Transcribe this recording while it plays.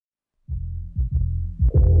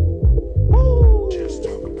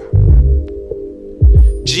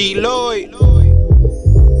G Lloyd,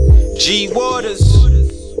 G Waters,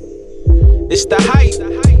 it's the hype.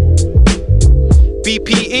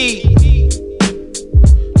 BPE,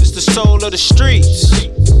 it's the soul of the streets.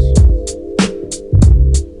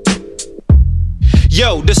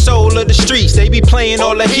 Yo, the soul of the streets, they be playing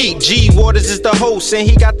all the heat. G Waters is the host and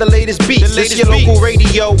he got the latest beats. This your local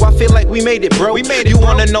radio, I feel like we made it, bro. You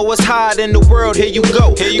wanna know what's hot in the world, here you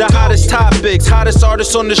go. The hottest topics, hottest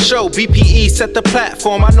artists on the show. BPE set the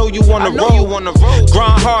platform, I know you wanna roll.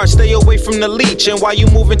 Grind hard, stay away from the leech. And while you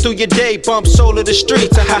moving through your day, bump soul of the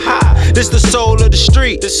streets. This the soul of the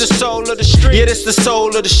street. This the soul of the street. Yeah, this the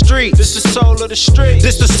soul of the street. This the soul of the street.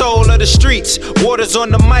 This the soul of the streets. Waters on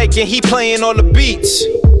the mic and he playing all the beats.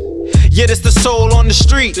 Yeah, this the soul on the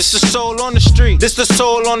street. This the soul on the street. This the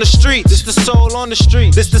soul on the street. This the soul on the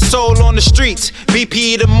street. This the soul on the streets.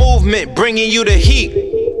 BPE the movement, bringing you the heat.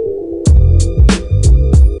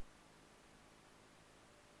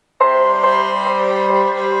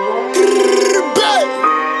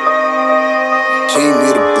 Came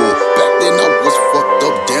here to ball. Back then I was fucked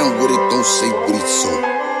up, down with it. Don't say what he saw.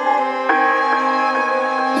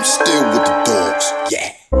 I'm still with the dogs. Yeah.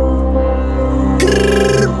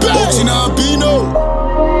 Albino.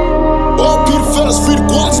 All Peter fellas free the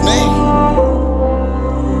guans, man.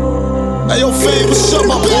 Hey, yo, Fame, what's up,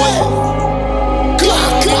 my boy?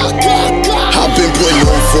 I've been putting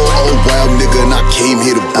on for a while, nigga, and I came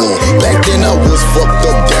here to ball. Back then I was fucked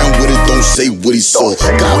up, down with it, don't say what he saw.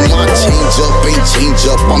 Got my change up, ain't change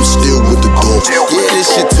up, I'm still with the dogs. Yeah, this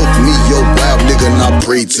shit took me a while, nigga, and I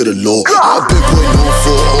prayed to the Lord. I've been putting on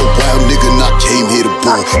for a while, nigga, and I came here to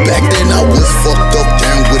ball. Back then I was fucked up,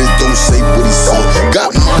 down with it, don't say what he saw.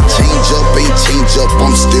 Got my change up, ain't change up,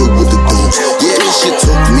 I'm still with the dogs. Yeah, this shit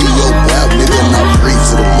took me a while, nigga, and I prayed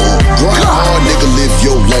to the Lord. Grind hard, nigga, live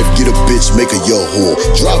your life, get a bitch, make her your whore.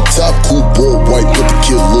 Drop top, cool boy, white, put the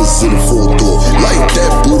killers in the full door. Like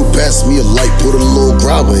that, Buddha, pass me a light, put a little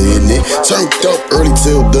grabber in it. Turned up early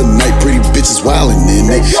till the night, pretty bitches wildin' in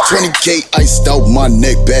it. 20K iced out my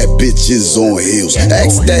neck, bad bitches on heels.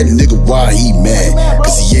 Ask that nigga why he mad,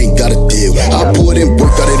 cause he ain't got a deal. I put in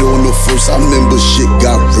work, got it on the first, I remember shit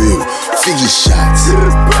got real. Figure shots,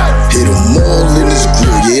 hit them all in his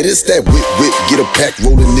grill. Yeah, this that whip, get a pack,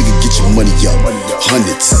 rollin', nigga, get your money up.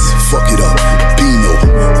 Hundreds, fuck it up, Bino,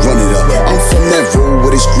 run it up. I'm from that road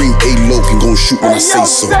where they scream A-Lo, can gon' shoot when I say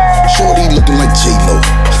so. Shorty looking like J-Lo.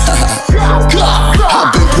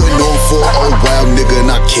 I've been putting on for a while, nigga,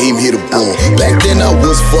 and I came here to ball. Back then I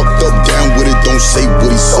was fucked up, down with it, don't say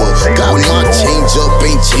what he saw. Got my change up,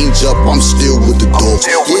 ain't change up, I'm still with the dogs.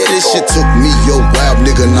 Yeah, this shit took me a while,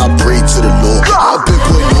 nigga, and I prayed to the Lord. I've been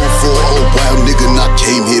putting on for a while, nigga, and I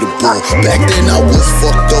came here to ball. Back then I was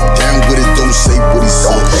fucked up, down with it, don't say what he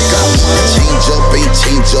saw. Got my change up, ain't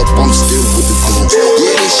change up, I'm still with the dogs.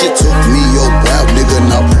 Yeah, this shit took me a while, nigga,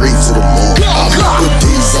 and I prayed to the Lord. I remember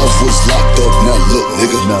days I was locked up, now look,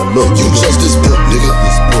 nigga, you just this book, nigga.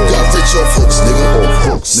 Got rich off hooks, nigga.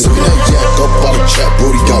 Sippin' that yak up out of trap,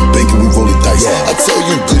 Brody got bankin', we rollin' dice. I tell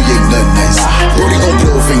you, Goody ain't nothing nice. Brody gon'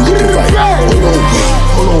 blow if ain't looking right.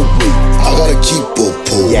 Hold on, wait. I gotta keep a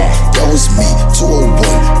pole. That was me,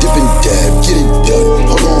 201, different dab, get it done.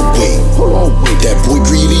 Hold on, wait. That boy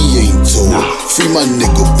greedy ain't told. Free my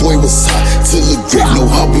nigga, boy was hot till the grave know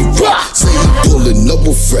how we rock. Say he pullin'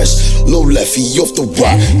 double fresh, low left, he off the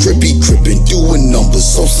rock. Crippin', doing numbers,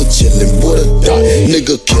 salsa chillin' with a dot.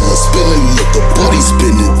 Nigga killer, spillin' liquor, body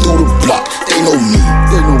spinning through the block. They know me.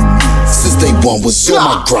 Since day one was on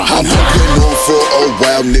my grind. I've been on for a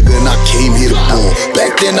while, nigga, and I came here to ball.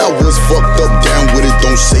 Back then I was fucked up, down with it,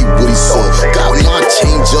 don't say what he saw. Got my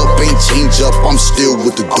change up, ain't change up, I'm still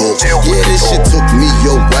with the dogs. Yeah, this shit took me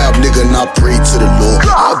a while, nigga, and I prayed to the Lord.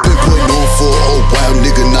 I've been putting on for a while,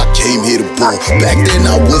 nigga, and I came here to ball. Back then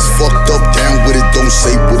I was fucked up, down with it, don't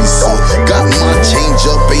say what he saw. Got my change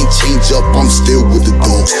up, ain't change up, I'm still with the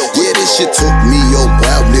dogs. Yeah, this shit took me a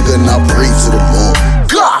while, nigga, and I prayed to the Lord.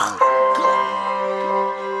 God!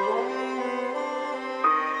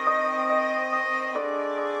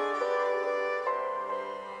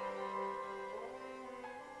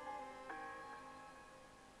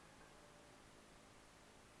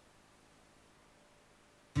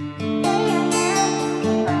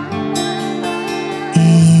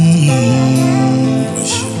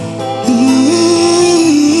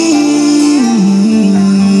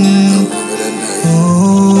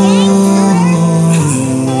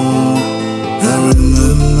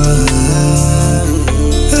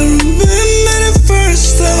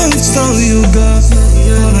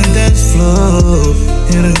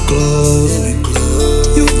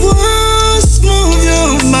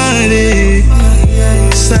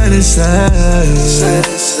 Side to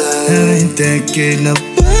side. ain't thinking about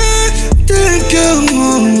take you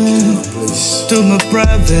home to my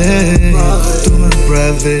private, to my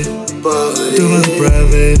private, to my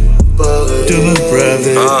private, to my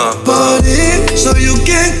private party, so you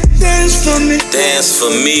can dance for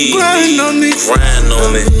me, grind on me,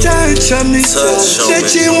 touch on me,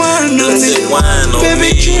 touch it, wine on me,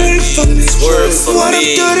 baby, drink for me, what I'm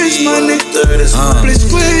doing is money, please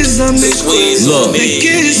squeeze on me, look, big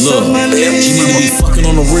kiss on my lips. You remember me fucking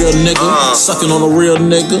on a real nigga, sucking on a real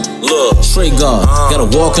nigga. Look, straight guard, gotta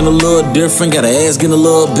walk in a little different, got her ass getting a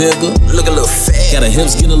little bigger, look a little fat, got her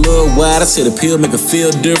hips getting a little wide. I said the pill make her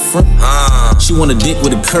feel different. She want a dick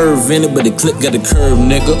with a curve in it, but the clip got the curve,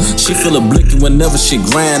 nigga. She feel a blicky whenever she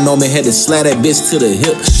grind on me, had to slide that bitch to the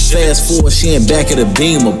hip. Fast forward, she ain't back of the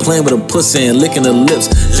beamer, playing with her pussy and licking her lips.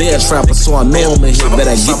 They a trapper, so I know I'm a hit, but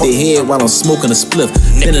I get their head while I'm smoking a spliff.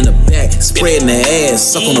 Then in the back, spreading the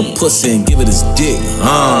ass, suck on the pussy and give it his dick.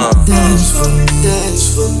 Dance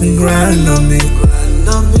for me, grind on me,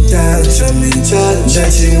 touch on me,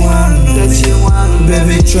 that you want on me,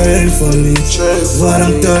 baby, trade for me. What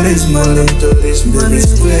I'm doing is money, baby,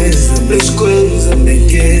 squeeze on me,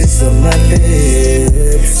 kiss on my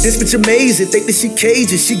lips. This bitch amazing, think that she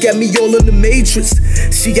Cajun. She got me all in the matrix.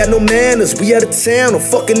 She got no manners, we out of town. I'm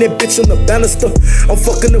fucking that bitch on the banister. I'm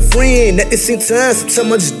fucking a friend at the same time.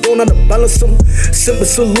 Sometimes I just don't know how to balance them. Simple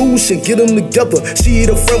solution, get them together. She eat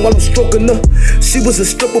a friend while I'm stroking her. She was a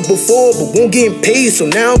stripper before, but won't get paid, so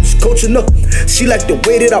now I'm just coaching her. She like the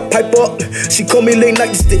way that I pipe up. She call me late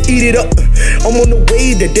night just to eat it up. I'm on the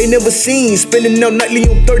way that they never seen, spending out nightly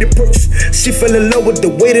on 30 perks. She fell in love with the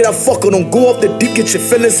way that I fuck her. Don't go off the deep, get your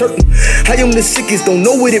feelings hurting. I am the sickest, don't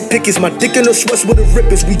know where they pick is. My dick in the sweats with the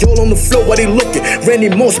rippers. We all on the floor while they looking. Randy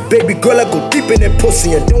Moss, baby girl, I go deep in that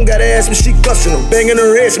pussy. And don't gotta ask me, she gushing. I'm banging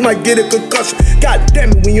her ass, she might get a concussion. God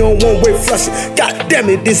damn it, we on one way flushing. God damn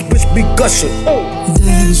it, this bitch be gushing.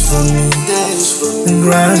 Dance for me, and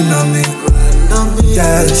grind on me,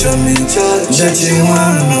 touch on me, that you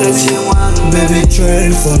want on me, baby,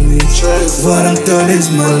 trade for me. What I'm doing is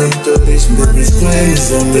money, baby,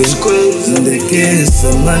 squeeze on me, and the kiss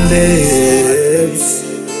on my lips.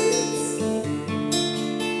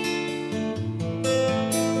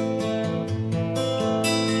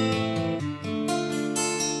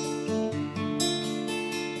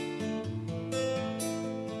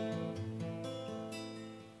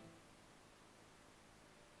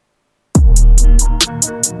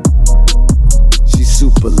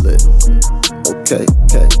 Super lit.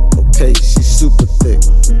 Okay, she's super thick.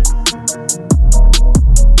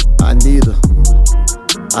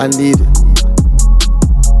 I need it.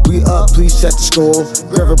 We up, please check the score.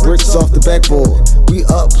 Grabbing bricks off the backboard. We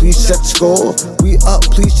up, please check the score. We up,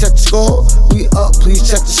 please check the score. We up, please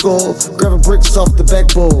check the score. Grabbing bricks off the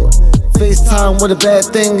backboard. FaceTime with a bad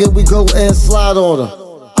thing and we go and slide on her.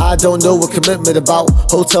 I don't know what commitment about.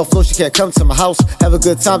 Hotel flow, she can't come to my house. Have a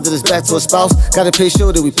good time, then it's back to a spouse. Gotta pay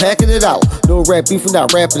sure that we packing it out. No rap beef, we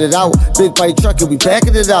not rapping it out. Big bite truck and we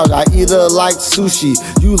backing it out. I eat her like sushi.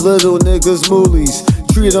 You little niggas moolies.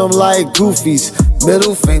 Treat them like goofies.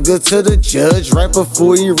 Middle finger to the judge right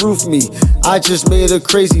before you roof me. I just made a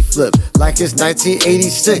crazy flip like it's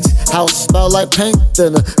 1986. House smell like paint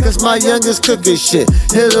thinner, cause my youngest cooking shit.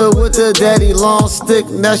 Hit her with the daddy long stick,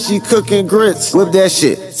 now she cooking grits. Whip that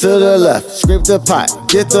shit to the left, scrape the pot,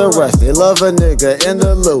 get the rest. They love a nigga in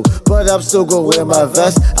the loop, but I'm still gonna wear my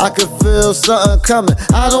vest. I can feel something coming,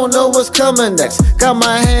 I don't know what's coming next. Got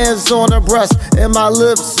my hands on her breast and my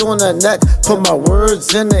lips on her neck. Put my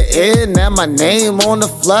words in the air, now my name on the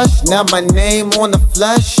flesh, now my name on the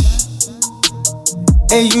flesh.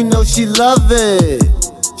 And you know she love it.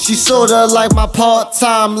 She sorta like my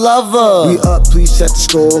part-time lover. We up, please check the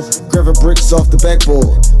score. Grabbing bricks off the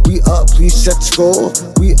backboard. We up, please check the score.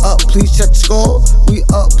 We up, please check the score. We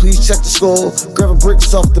up, please check the score. Grabbing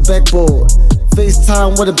bricks off the backboard.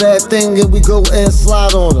 FaceTime with a bad thing and we go and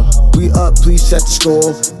slide on her. We up, please check the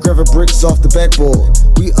score. Grabbing bricks off the backboard.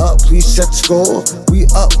 We up, please check the score.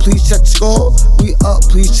 We up, please check the score. We up,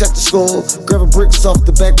 please check the score. Grabbing bricks off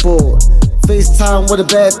the backboard. FaceTime with a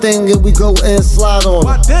bad thing and we go and slide on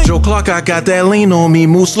her. Joe Clark, I got that lean on me.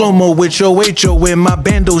 Move slow-mo with your HO in my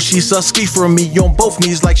bando. She susky from me on both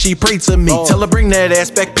knees like she prayed to me. Tell her bring that ass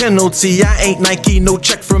back penalty. I ain't Nike, no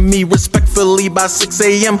check from me. Respectfully by 6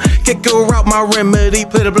 a.m. Kick her out my remedy.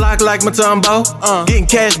 Put a block like Matumbo. Getting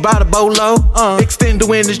cash by the bolo. Extendo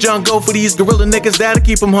in this jungle for these gorilla niggas that'll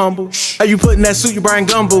keep them humble. How you putting that suit, you Brian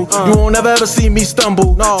Gumble. You won't ever see me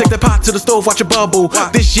stumble. Take that pot to the stove, watch it bubble.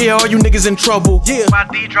 This year all you niggas in trouble. Yeah. My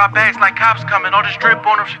D drop bags like cops coming. All this drip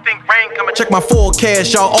on them, she think rain coming. Check my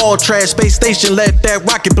forecast, y'all all trash. Space station, let that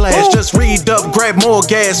rocket blast. Ooh. Just read up, grab more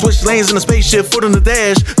gas. Switch lanes in the spaceship, foot on the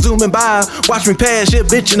dash. Zooming by, watch me pass. Yeah,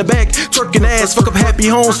 bitch in the back, twerking ass. Fuck up happy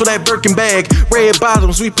homes for that Birkin bag. Red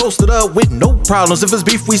bottoms, we posted up with no problems. If it's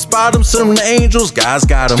beef, we spot them. Send them to angels, guys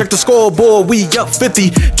got them. Check the scoreboard, we up 50.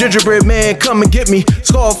 Gingerbread man, come and get me.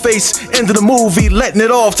 Scarface, end of the movie, letting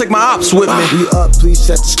it off. Take my ops with me. We up, please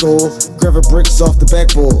set the score. Grabbing bricks off the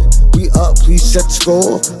backboard. We up, please set the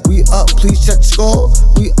score. We up, please check the score.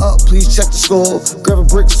 We up, please check the score. Grabbing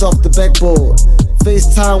bricks off the backboard.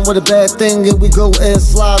 FaceTime with a bad thing and we go and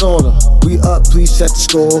slide on her. We up, please check the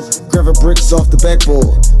score. Grabbing bricks off the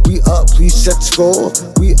backboard. We up, please check the score.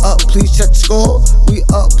 We up, please check the score. We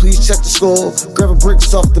up, please check the score. Grabbing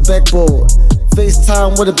bricks off the backboard.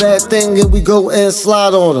 FaceTime with a bad thing and we go and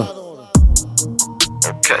slide on her.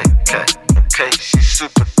 Okay, she's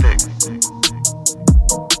super thick.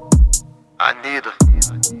 I need her.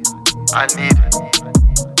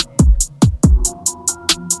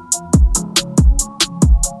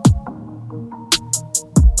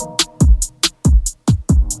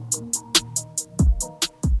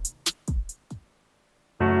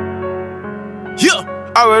 Yeah,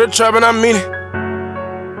 I let her trap and I mean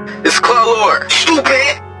it. It's Claw Stupid.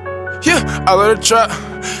 Yeah, I let her trap.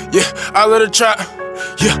 Yeah, I let her trap.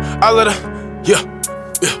 Yeah, I let her. Yeah.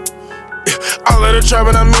 I let her trap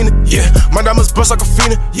and I mean it, yeah. My diamonds bust like a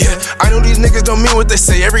phoenix, yeah. I know these niggas don't mean what they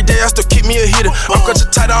say. Every day I still keep me a hitter. I'm cut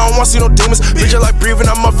tight, I don't wanna see no demons. Bitch, I like breathing,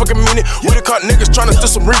 I motherfucking mean it. We done caught niggas tryna steal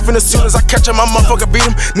some reef, and as soon as I catch them, I motherfucking beat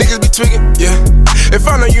them. Niggas be tweaking, yeah. If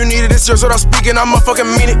I know you need it, it's yours, what I'm speaking, I motherfucking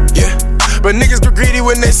mean it, yeah. But niggas get greedy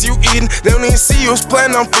when they see you eating. They don't even see you, it's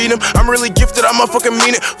planning on feeding them. I'm really gifted, I motherfucking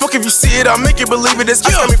mean it. Fuck if you see it, I'll make you believe it. This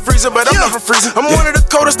ice got me freezing, but I'm never freezing. I'm one of the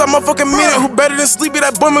coldest, I motherfucking mean it. Who better than Sleepy,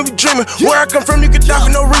 that boy may be dreaming. Where I come from, you could die for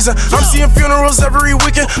no reason. I'm seeing funerals every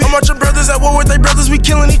weekend. I'm watching brothers at war with their brothers. We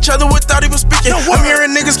killing each other without even speaking. I'm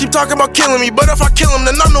hearing niggas keep talking about killing me, but if I kill them,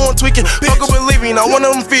 then I know I'm tweaking. Fuck up and leave me, not one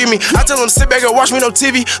of them feed me. I tell them sit back and watch me, no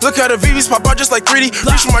TV. Look how the VVs pop out just like 3D.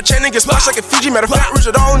 Reach for my chain and get splashed like a Fiji. Matter of fact, reach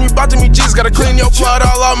it all and you bout to meet Jesus. Gotta clean your blood,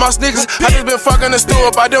 all out my sneakers. I just been fucking the stool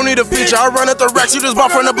up, I don't need a feature. I run at the racks, you just bought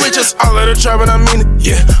from the bleachers. I let her trap and I mean it,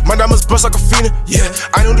 yeah. My diamonds bust like a phoenix, yeah.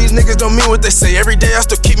 I know these niggas don't mean what they say. Every day I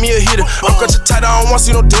still keep me a hitter. I'm cut tight, I don't wanna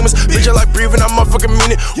see no demons. Bitch, I like breathing, I motherfucking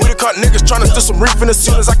mean it. We done caught niggas tryna steal some reef, and as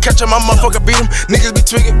soon as I catch them, I motherfucking beat them. Niggas be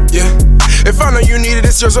tweaking, yeah. If I know you need it,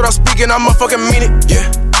 it's yours, what I'm speaking, I motherfucking mean it, yeah.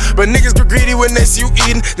 But niggas get greedy when they see you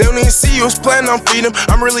eating. They don't even see you, it's planning on feeding them.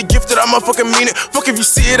 I'm really gifted, I motherfucking mean it. Fuck if you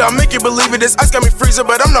see it, I'll make you believe it. This ice got me freezing,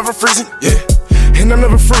 but I'm never freezing, yeah. And I'm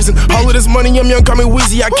never freezing. All of this money, I'm young, got me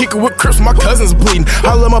wheezy. I kick it with Crips, my cousin's bleeding.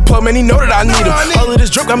 I love my plug, man, he know that I need him. All of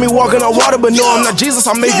this drip got me walking on water, but no, I'm not Jesus,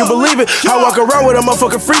 I make you believe it. I walk around with a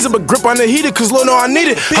motherfucking freezer, but grip on the heater, cause Lord know I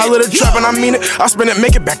need it. I let it trap and I mean it. I spin it,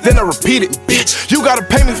 make it back, then I repeat it. Bitch, you gotta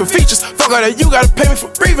pay me for features. Fuck all that, you gotta pay me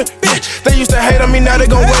for breathing. Bitch, they used to hate on me, now they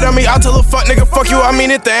gon' wait on me. I tell a fuck nigga, fuck you, I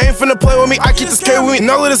mean it. They ain't finna play with me, I keep this K with me.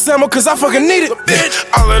 And all of this ammo, cause I fucking need it. Bitch,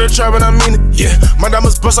 I let it trap and I mean it, yeah. My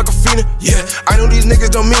diamonds bust like a phoenix, yeah. I know these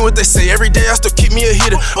niggas don't mean what they say. Every day I still keep me a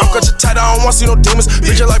hitter. I'm cut tight, I don't wanna see no demons.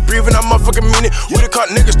 Bitch, I like breathing, I motherfucking mean it. We done caught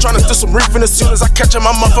niggas tryna steal some reef, and as soon as I catch them,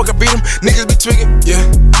 I motherfucking beat them. Niggas be tweaking, yeah.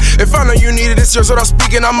 If I know you need it, it's yours, what I'm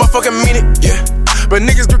speaking, I motherfucking mean it, yeah. But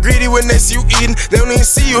niggas get greedy when they see you eating. They don't even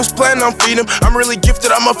see you, it's planning on feeding them. I'm really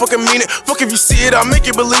gifted, I motherfucking mean it. Fuck if you see it, I'll make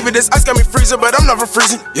you believe it. This ice got me freezing, but I'm never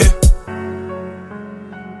freezing, yeah.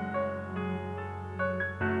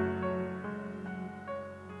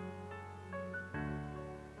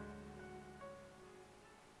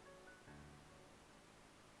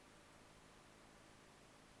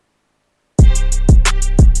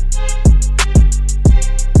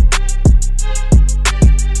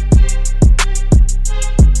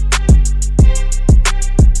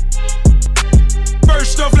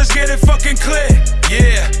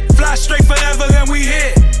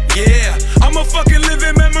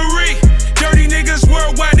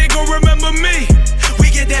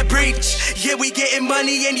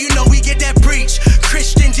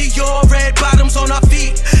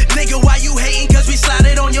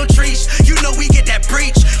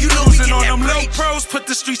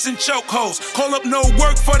 Chokeholds. Call up no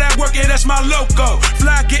work for that work, yeah, that's my loco.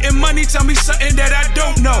 Fly getting money, tell me something that I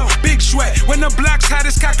don't know. Big sweat, when the block's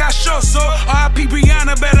hottest cock I show. So R.I.P.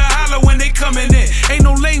 Brianna, better holler when they coming in. Ain't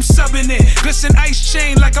no lame subbing in. Glisten ice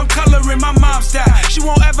chain like I'm coloring, my mom's died. She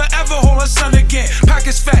won't ever hold her son again.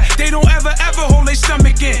 Pockets fat, they don't ever hold their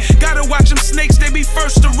stomach in. Gotta watch them snakes, they be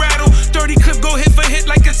first to rattle. 30 clip go hit for hit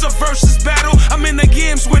like it's a versus battle. I'm in the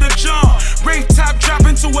games with a John. Rave top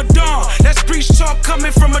dropping to a dawn. That's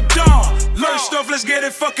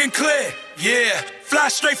fucking clear. Yeah, fly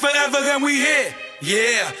straight forever, then we here.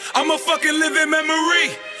 Yeah, I'm a fucking living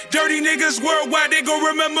memory. Dirty niggas worldwide, they gon'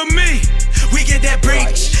 remember me. We get that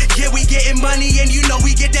breach. Yeah, we getting money and you know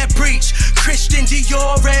we get that breach. Christian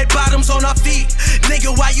Dior, red bottoms on our feet.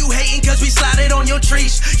 Nigga, why you hating? Cause we slided on your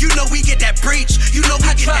trees. You know we get that breach. You know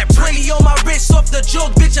we get that breach. 20 on my wrist off the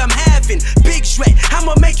joke, bitch, I'm having. Big sweat,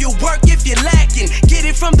 I'ma make you work if you're lacking. Get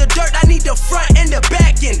it from the dirt, I need the front and the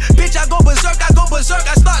back end. Bitch, I go berserk, I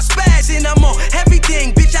start spazzing. I'm on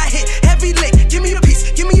everything, bitch, I hit heavy lick. Give me a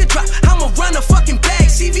piece, give me a drop. I'ma run a fucking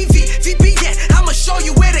bag. CVV, VPN, I'ma show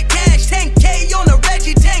you where the cash. 10K on the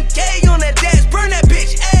Reggie, 10K on that dash. Burn that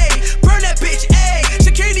bitch, ayy. Burn that bitch, ayy.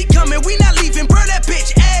 Security coming, we not leaving. Burn that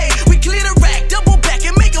bitch, ayy. We clear the rack, double back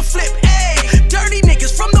and make a flip, ayy. Dirty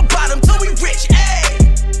niggas from the bottom till we rich,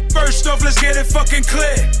 ayy. First off, let's get it fucking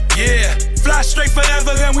clear. Yeah, fly straight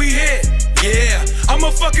forever, then we here. Yeah, I'm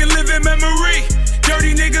a fucking living memory.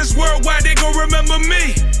 Dirty niggas worldwide, they gon' remember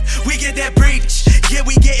me. We get that breach. Yeah,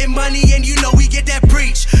 we getting money and you know we get that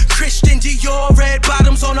breach. Christian Dior, red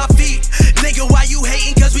bottoms on our feet. Nigga, why you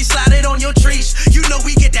hating? Cause we slided on your trees. You know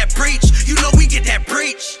we get that breach. You know we get that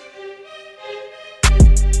breach.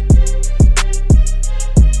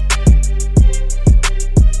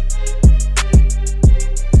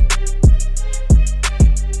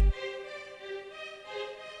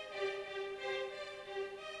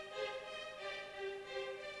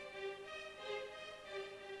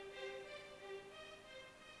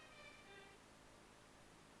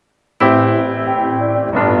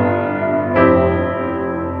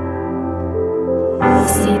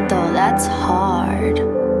 That's hard.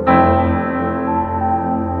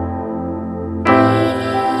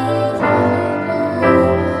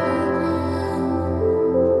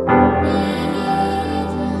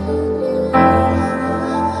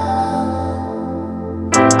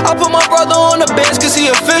 I put my brother on the bench cause he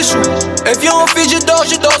official. If you don't feed your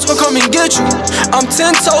dogs gon' come and get you. I'm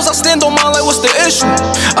 10 toes, I stand on mine like what's the issue?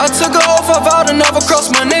 I took an oath, I vowed to never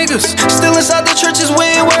cross my niggas. Still inside the churches, we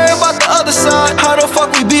ain't worried about the other side. How the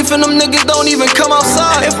fuck we beefing, them niggas don't even come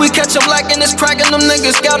outside. If we catch them lacking this cracking, them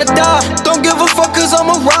niggas gotta die. Don't give a fuck cause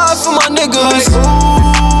I'ma ride for my niggas. Like,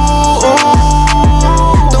 ooh,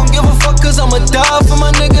 don't give a fuck cause I'ma die for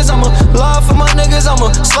my niggas. I'ma lie for my niggas,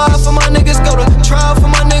 I'ma slide for my niggas. Go to trial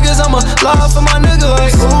for my niggas, I'ma lie for my niggas.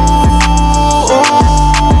 Like,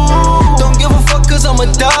 don't give a fuck cause I'ma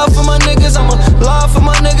die for my niggas. I'ma lie for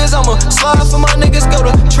my niggas, I'ma slide for my niggas. Go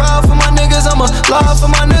to trial for my niggas, I'ma lie for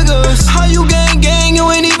my niggas. How you gang, you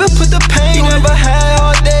ain't even put the pain. You never had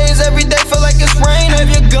hard days, every day feel like it's rain. Have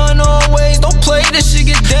your gun always, don't play, this shit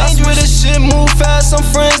get dangerous. I swear this shit move fast, some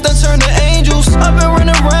friends done turn to angels. I've been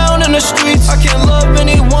running around in the streets, I can't love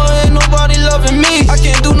anyone, ain't nobody loving me. I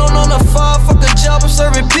can't do no 9 to 5, fuck a job, I'm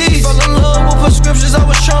serving peace. Fell in love with prescriptions, I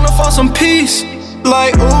was trying to find some peace.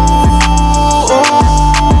 Like, ooh,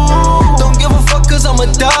 don't give a fuck cause I'ma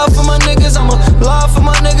die for my niggas. I'ma lie for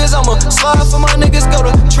my niggas, I'ma slide for my niggas. Go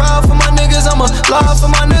to trial for my niggas, I'ma lie for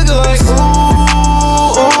my niggas. Like, ooh,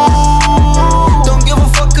 don't give a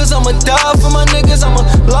fuck cause I'ma die for my niggas. I'ma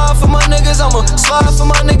lie for my niggas, I'ma slide for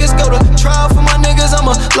my niggas. Go to trial for my niggas,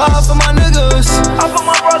 I'ma lie for my niggas. I put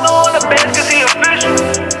my brother on the bench cause he official.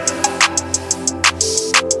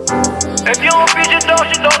 If you don't feed your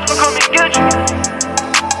dogs will come and get you.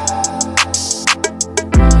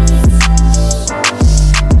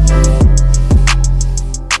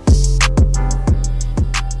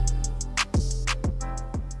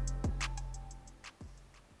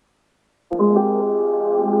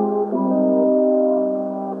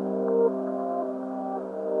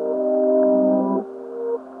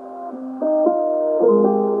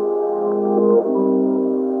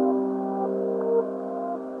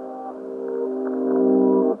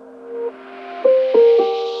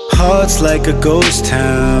 Hearts like a ghost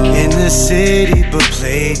town in the city, but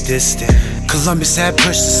play distant. Columbus had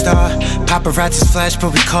pushed the star. Paparazzi's flash,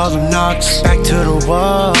 but we call them knocks. Back to the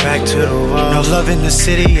wall, back to the wall. No love in the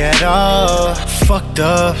city at all. Fucked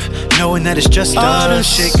up, knowing that it's just all us.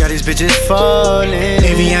 Shit got these bitches falling.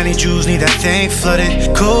 Aviani Jews need that thing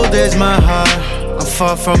flooded. Cold as my heart, I'm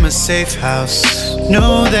far from a safe house.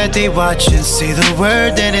 Know that they watch and say the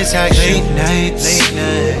word, then it's action. Late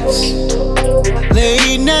nights.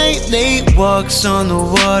 Late night, late walks on the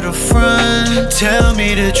waterfront. Tell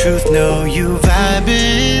me the truth, no, you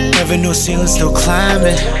vibing. Never no ceiling, still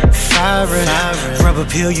climbing. Firing, rubber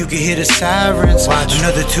peel, you can hear the sirens. Watch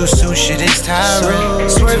another too soon, shit is tiring.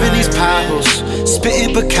 Swerving these potholes,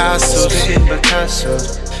 spitting Picasso.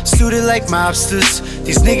 Suited like mobsters,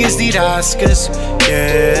 these niggas need Oscars,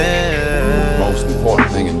 yeah. The most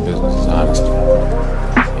important thing in business is honesty,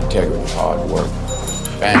 integrity, hard work.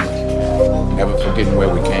 family. Never forgetting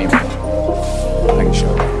where we came from. I think so.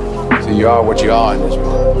 See, you are what you are in this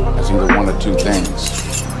world. There's either one or two things.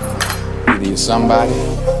 Either you're somebody, or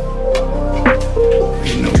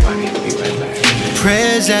you're nobody. I'll be right back.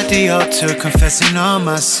 Prayers at the altar, confessing all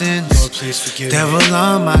my sins. Lord, please forgive me. Devil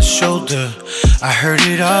on my shoulder, I heard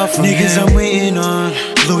it all from niggas him. I'm waiting on.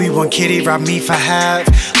 Louis one kitty robbed me for half.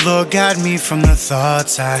 Lord, guide me from the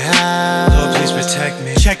thoughts I have. Lord, please protect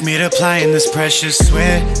me. Checkmate applying this precious.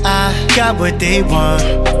 Swear I got what they want.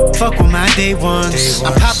 Fuck with my day ones.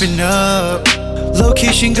 I'm popping up.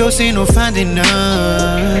 Location ghost, ain't no finding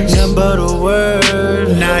none. None but a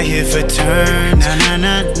word. Not here for turn.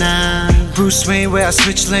 Nah. Bruce Wayne, where I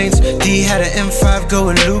switch lanes. D had an M5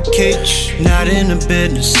 going Luke Cage. Not in the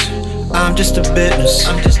business. I'm just a business.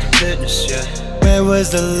 Yeah. Where was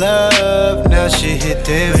the love? Now shit hit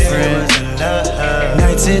different.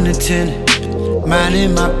 Nights in the tent,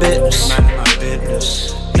 minding my business.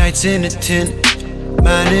 Nights in the tent,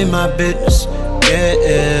 minding my business.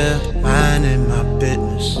 Yeah, minding my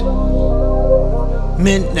business.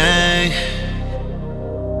 Midnight,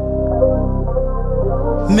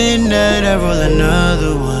 I roll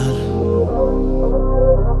another one.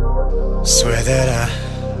 Swear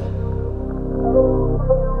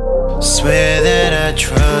that I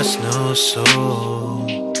trust no soul.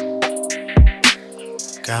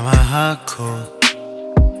 Got my heart cold.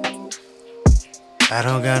 I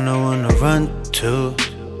don't got no one to run to,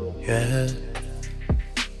 yeah.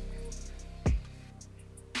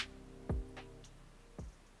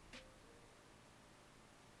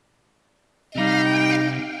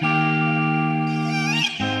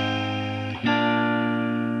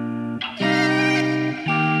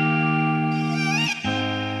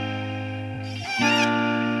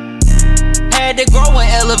 Had to grow and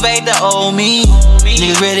elevate the old me.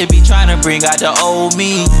 Niggas really be tryna bring out the old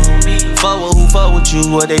me. Fuck with you,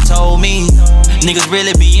 what they told me. Niggas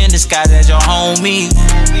really be in disguise as your homie.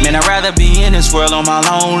 Man, I'd rather be in this world on my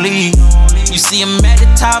lonely. You see I'm at the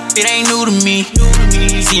top, it ain't new to me.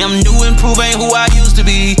 See I'm new and prove ain't who I used to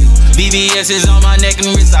be. VVS is on my neck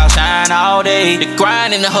and wrist, I'll shine all day. The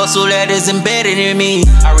grind and the hustle that is embedded in me.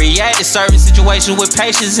 I react to certain situations with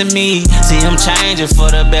patience in me. See I'm changing for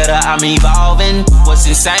the better, I'm evolving. What's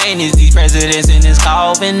insane is these presidents in this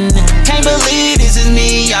coffin. Can't believe this is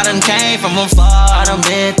me, I done came from afar. I done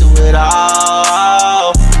been through it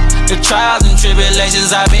all. The trials and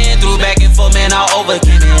tribulations I've been through back and forth, man, I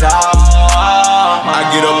overcame it all. I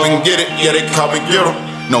get up and get it, yeah, they call me get 'em.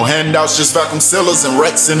 No handouts, just vacuum sealers and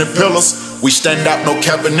racks in the pillars. We stand out, no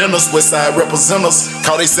capping in us, Westside represent us.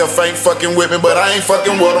 Call they self ain't fucking with me, but I ain't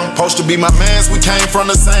fucking with them. Supposed to be my mans, we came from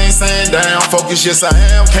the same down. Focus, yes I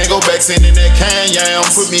am, can't go back sending that can yam.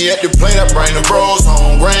 Put me at the plate, I bring the bros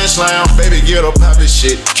home, grand slam. Baby, get up, pop this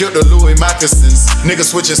shit, kill the Louis moccasins. Niggas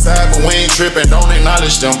switching sides, but we ain't tripping, don't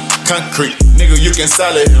acknowledge them. Concrete, nigga, you can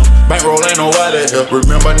solid him. Bankroll ain't no wallet here.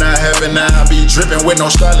 Remember not having, now I be dripping with no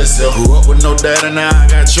stylist here. Grew up with no dad and now I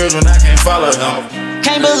got children, I can't follow him.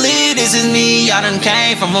 Can't believe this is me, I done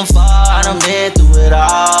came from afar, I done been through it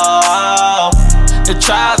all. The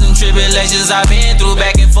trials and tribulations I've been through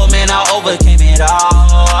back and forth, man, I overcame it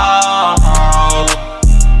all.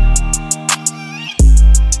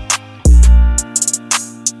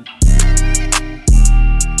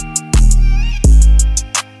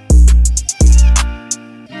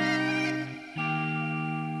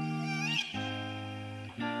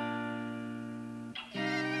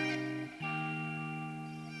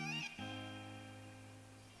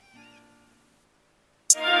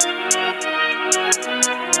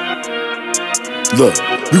 Look,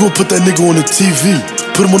 we gon' put that nigga on the TV,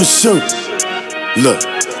 put him on the shirt. Look,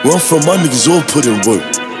 where I'm from, my niggas all put in work.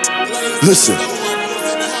 Listen,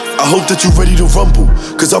 I hope that you ready to rumble,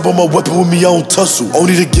 cause I brought my weapon with me, I don't tussle.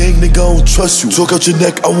 Only the gang, nigga, I don't trust you. Talk out your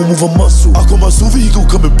neck, I won't move a muscle. I call my Suvi, he gon'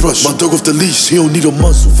 come and brush. My dog off the leash, he don't need a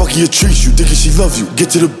muscle. Fucking your trees, you thinking she love you.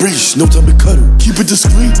 Get to the breach, no time to cuddle. Keep it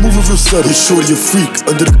discreet, moving real subtle. Hit shorty a freak,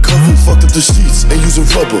 under the cover. Fucked up the sheets, ain't using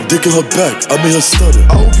rubber. Dick in her back, I made her stutter.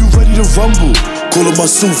 I hope you ready to rumble. Call her my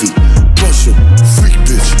Suvi, brush her. Freak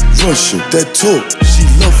bitch, rush her. That talk, she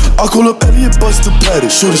love it. I call up Elliot Buster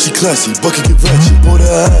Patty. Shorty, she classy, bucket get ratchet. Bought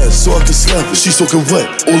her ass so I can slap it. She soaking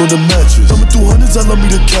wet, all on the mattress. Thumbing through hundreds, I love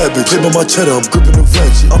me the cabbage. Play by my cheddar, I'm gripping the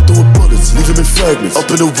ratchet. I'm throwing bullets, leave him in fragments.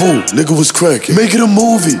 Up in the room, nigga was cracking. Make it a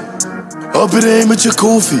movie. Up in the aim at your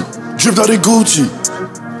Kofi. Dripped out in Gucci.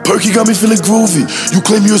 Perky got me feeling groovy. You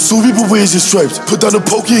claim you're a Suvi, but where's your stripes? Put down the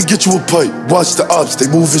pokey and get you a pipe. Watch the ops,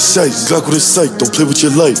 they move in sights. Glock with a sight, don't play with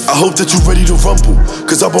your life. I hope that you ready to rumble,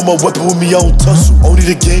 cause I brought my weapon with me, I don't tussle. Only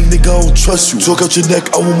the gang, nigga, I don't trust you. Talk out your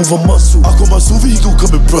neck, I won't move a muscle. I call my Suvi, he gon'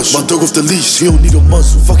 come and brush. My dog off the leash, he don't need a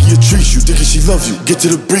muzzle. Fucking your trees, you thinking she love you. Get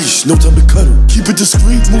to the breach, no time to cuddle. Keep it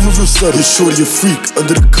discreet, moving real subtle. Your shorty a freak,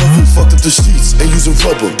 under the cover. Fucked up the sheets, ain't using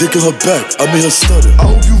rubber. Dick in her back, I made her stutter.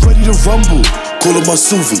 I hope you ready to rumble. Call her my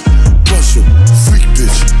Suvi. Russian, freak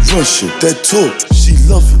bitch, Russian. That talk, she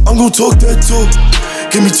love it. I'm gon' talk that talk,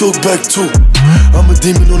 give me talk back too. I'm a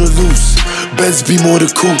demon on the loose, Benz be more the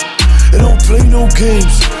coupe. And I don't play no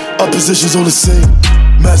games, our positions on the same.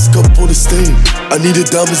 Mask up on the stain, I needed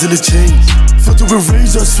diamonds in the chains. Filter with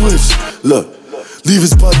rage, I switch. Look, leave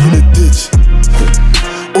his body in the ditch.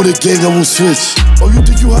 On the gang, I won't switch. Oh, you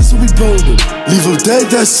think you hot, so we burn him. Leave him dead,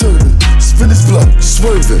 that's certain. Spin his block,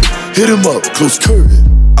 swerving. Hit him up, close curtain.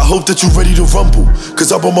 I hope that you ready to rumble, cause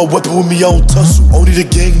I brought my weapon with me, I don't tussle. Only the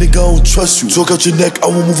gang, nigga, I don't trust you. Talk out your neck, I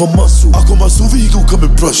won't move a muscle. I call my Suvi, he gon' come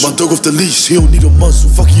and brush. My dog off the leash, he don't need a muzzle.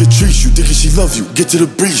 Fucking your trees, you thinking she love you. Get to the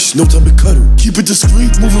breach, no time to cuddle. Keep it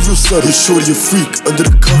discreet, moving real subtle. Your shorty a freak, under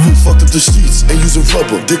the cover. Fucked up the sheets, ain't using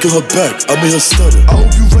rubber. Dick in her back, I made her stutter. I hope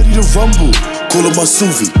you ready to rumble. Call her my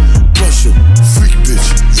Suvi. Russian, freak bitch,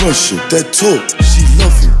 Russian. That talk, she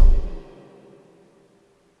love you.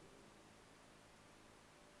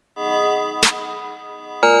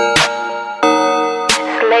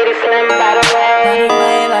 Lady Slim, by the way, by the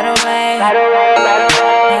way, by the way, by the way, by the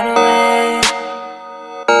way.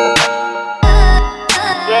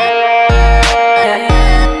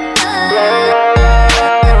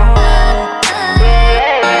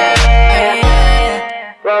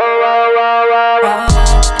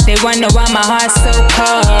 They wonder why my heart's so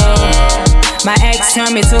cold. My ex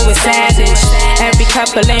turned me to a savage. Every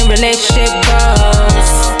couple in relationship goes.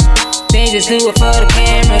 They just do it for the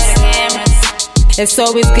cameras. It's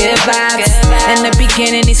always good vibes. In the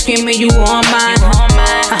beginning, they screaming, you on mine.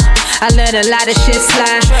 I let a lot of shit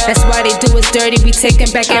slide. That's why they do us dirty. We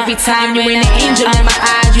taking back every time. You ain't an angel in my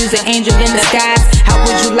eyes, you's an angel in disguise. How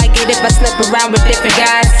would you like it if I slept around with different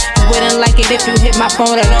guys? You wouldn't like it if you hit my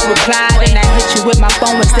phone, I don't reply. Then I hit you with my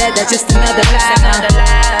phone instead, that's just another lie.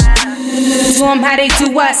 Do them how they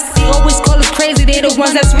do us. They always call us crazy, they the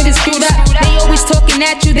ones that's really screwed up. They always talking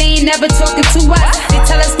at you, they ain't never talking to us. They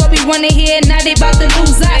tell us what we wanna hear, now they about to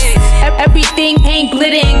lose us. Everything ain't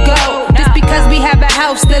glitter and gold. Just because we have a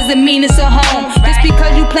house doesn't mean it's a home. Just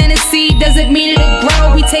because you plant a seed doesn't mean it'll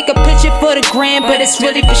grow. We take a picture for the gram, but it's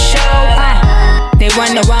really for show. They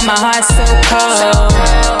wonder why my heart's so cold.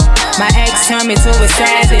 My ex turned me to a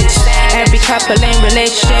savage. Every couple in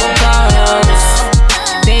relationship goes.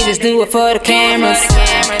 They just do it for the cameras.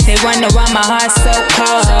 They wonder why my heart's so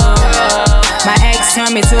cold. My ex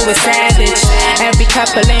turned me to a savage. Every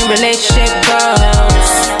couple in relationship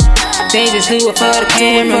goes. They just do it for the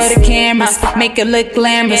cameras. Make it look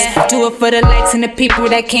glamorous. Do it for the likes and the people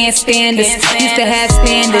that can't stand us. Used to have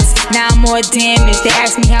standards, now I'm more damaged. They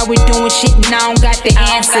ask me how we doing shit and I don't got the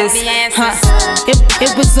answers.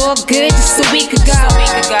 It was all good just a week ago.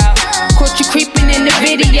 Caught you creeping in the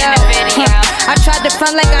video. I tried to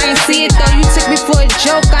front like I ain't see it though. You took me for a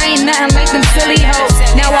joke, I ain't nothing like them silly hoes.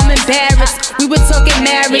 Now I'm embarrassed. We were talking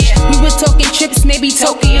marriage, we were talking trips, maybe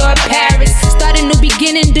Tokyo or Paris. Start a new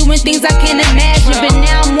beginning, doing things I can't imagine. But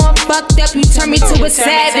now I'm more fucked up, you turn me to a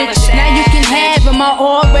savage. Now you can have him, I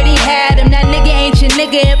already had him. That nigga ain't your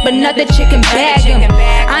nigga if another chick can bag him.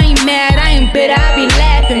 I ain't mad, I ain't bitter, I be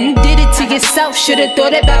laughing. You did it to yourself, should've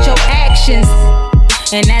thought about your actions.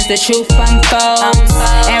 And as the truth unfolds,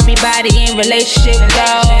 everybody in relationship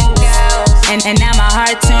goes. And now my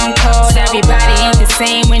heart turned cold. Everybody ain't the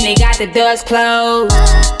same when they got the doors closed.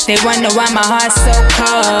 They wonder why my heart's so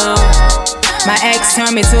cold. My ex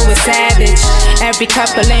turned me to a savage. Every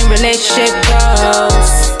couple in relationship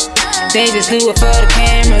goes. They just do it for the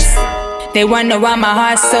cameras. They wonder why my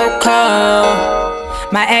heart's so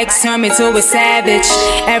cold. My ex turned me to a savage.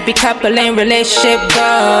 Every couple in relationship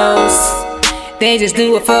goes. They just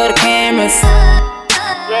do it for the cameras.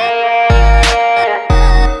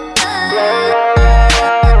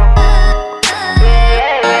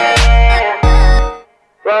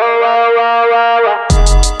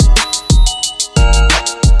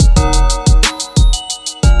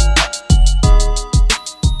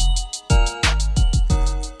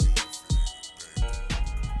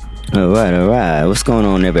 Alright. What's going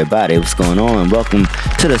on, everybody? What's going on? Welcome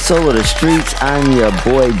to the Soul of the Streets. I'm your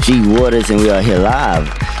boy G Waters, and we are here live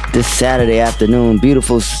this Saturday afternoon.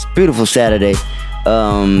 Beautiful Saturday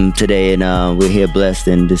today, and we're here blessed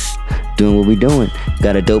and just doing what we're doing.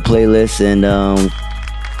 Got a dope playlist, and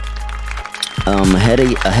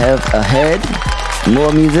Ahead.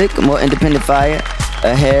 More music, more independent fire.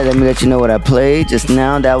 Ahead, let me let you know what I played just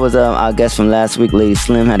now. That was our guest from last week, Lady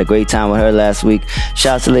Slim. Had a great time with her last week.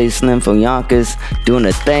 Shout out to Lady Slim from Yonkers, doing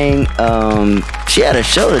a thing. She had a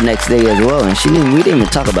show the next day as well, and we didn't even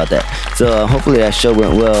talk about that. So hopefully that show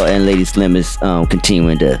went well, and Lady Slim is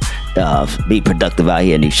continuing to be productive out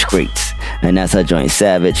here in these streets. And that's her joint,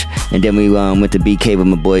 Savage. And then we went to BK with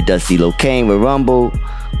my boy Dusty Locane with Rumble.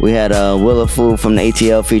 We had Willa Fool from the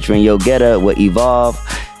ATL featuring Yo Getta with Evolve.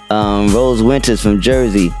 Rose Winters from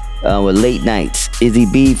Jersey with Late Nights. Izzy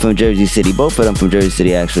B from Jersey City. Both of them from Jersey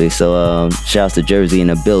City, actually. So shouts to Jersey in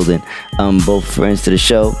the building. Both friends to the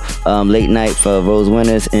show. Late Night for Rose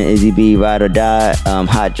Winters and Izzy B, Ride or Die.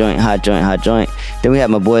 Hot Joint. Then we have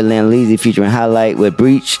my boy Lanleezy featuring Highlight with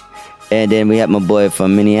Breach. And then we have my boy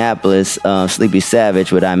from Minneapolis, Sleepy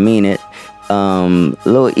Savage with I Mean It.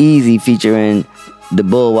 Lil Easy featuring the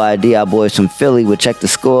Bull YD, our boys from Philly with Check the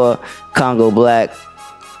Score. Congo Black.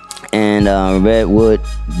 And Redwood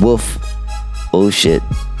Wolf. Oh shit.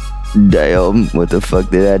 Damn, what the fuck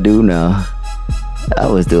did I do now? I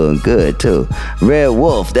was doing good too. Red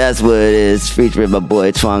Wolf, that's what it is, featuring my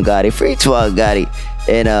boy Twan Gotti. Free Twan Gotti.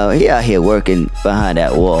 And he out here working behind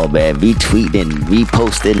that wall, man. Retweeting,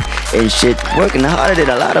 reposting and shit. Working harder than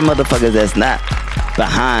a lot of motherfuckers that's not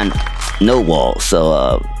behind no wall.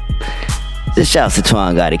 So just shouts to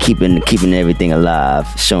Twan Gotti, keeping everything alive,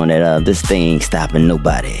 showing that this thing ain't stopping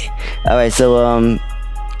nobody. All right, so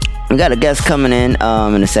we got a guest coming in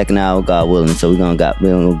the second hour, God willing. So we're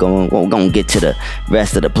gonna get to the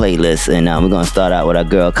rest of the playlist, and we're gonna start out with our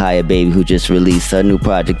girl Kaya Baby, who just released her new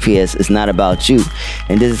project. P.S. It's Not About You,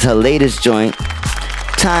 and this is her latest joint,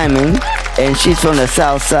 Timing. And she's from the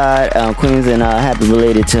South Side, Queens, and happy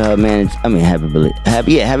belated to her manager.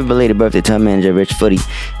 Happy belated birthday to her manager, Rich Footy.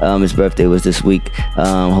 His birthday was this week.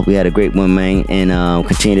 Hope we had a great one, man, and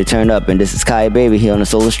continue to turn up. And this is Kaya Baby here on the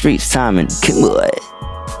Solar Streets. Timing, come on.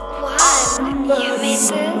 You made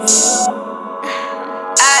this?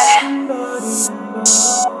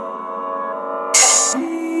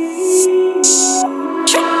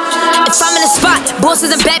 If I'm in the spot,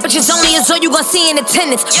 bosses and bad bitches only is all you gon' see in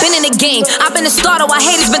attendance. Been in the game, I've been a starter while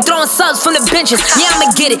haters been throwing subs from the benches. Yeah,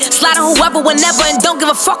 I'ma get it, slide on whoever, whenever, and don't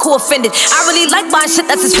give a fuck who offended. I really like buying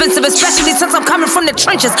shit that's expensive, especially since I'm coming from the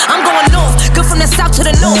trenches. I'm going north, good from the south to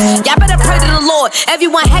the north. Y'all better pray to the Lord.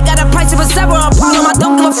 Everyone had got a price, if it's ever a problem, I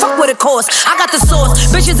don't give a fuck what it costs. I got the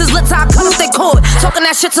source, bitches is lit till I cut off their cord. Talking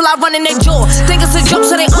that shit till I run in their jaw. Think it's a joke,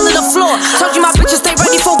 so they under the floor. Told you my bitches stay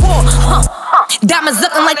ready for war. Diamonds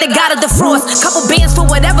looking like they got a defrost. Couple bands for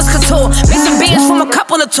whatever's couture. Made some bands from a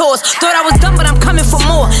couple of tours. Thought I was done, but I'm coming for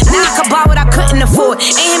more. Now I can buy what I couldn't afford.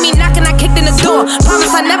 Ain't hear me knocking, I kicked in the door.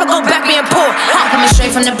 Promise I never go back being poor. Coming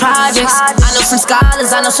straight from the projects. I know some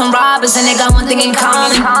scholars, I know some robbers, and they got one thing in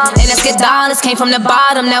common. And let's get dollars. Came from the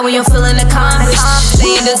bottom, now we all feeling accomplished.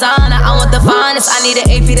 Staying designer, I want the finest. I need an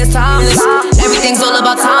AP that's timeless. Everything's all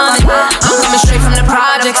about timing. I'm coming straight from the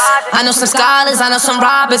projects. I know some scholars, I know some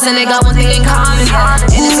robbers, and they got one thing in common.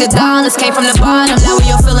 And it's good dollars, came from the bottom, now we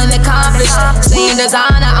all feeling accomplished. Staying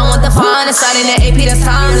designer, I want the finest. I need an AP that's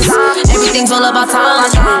timeless. Everything's all about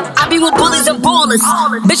timing. I be with bullies and ballers.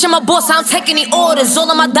 Bitch, I'm a boss, I don't take any orders. All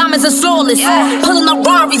of my diamonds are flawless. Pulling up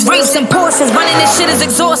Rarries, racing Porsches. Running this shit is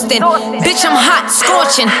exhausting. Bitch, I'm hot,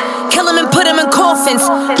 scorching. Kill them and put them in coffins.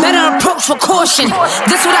 Better approach with caution.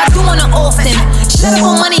 This what I do on the often. Shut up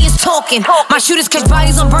when money is talking. My shooters catch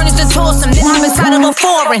bodies on burners and toss them. Then hop inside of a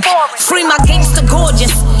foreign. Free my gangster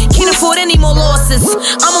gorgeous. Can't afford any more losses.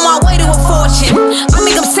 I'm on my way to a fortune. I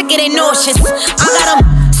make them sick and they nauseous. I got them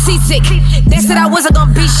seasick. They said I wasn't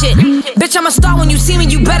gonna be shit. Bitch, I'm a star when you see me.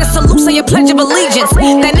 You better salute, say your pledge of allegiance.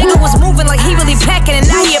 That nigga was moving like he really packing, and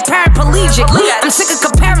now he a paraplegic. I'm sick of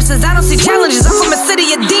comparisons, I don't see challenges. I'm from a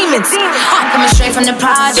city of demons. Coming straight from the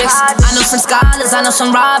projects. I know some scholars, I know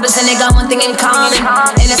some robbers, and they got one thing in common.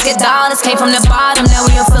 And let's get dollars, came from the bottom, now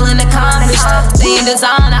we all feeling accomplished. Staying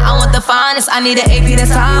designer, I want the finest. I need an AP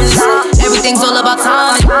that's timeless. Everything's all about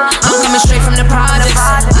timing. I'm coming straight from the projects.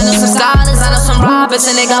 I know some scholars, I know some robbers,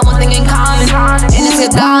 and they got one thing in common. And it's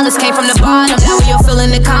good dollars, came from the bottom, now we all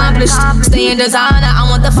feeling accomplished. Staying designer, I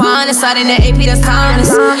want the finest. I need an AP that's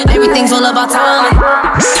timeless. Everything's all about timing.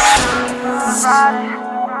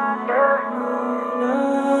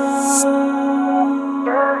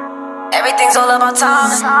 Everything's all about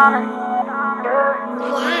timing.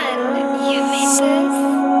 What? You made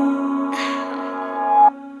this?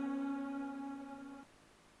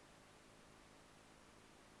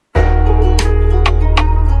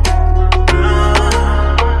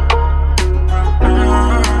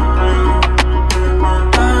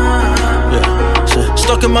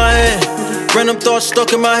 Stuck in my head, Random thoughts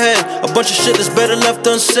stuck in my head. A bunch of shit that's better left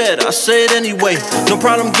unsaid. I say it anyway. No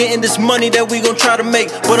problem getting this money that we gon' try to make.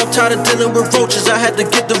 But I'm tired of dealing with roaches. I had to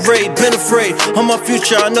get the raid. Been afraid of my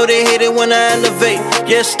future. I know they hate it when I elevate.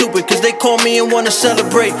 Yeah, stupid, cause they call me and wanna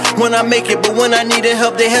celebrate when I make it. But when I needed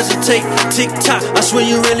help, they hesitate. Tick tock, I swear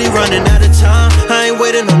you really running out of time. I ain't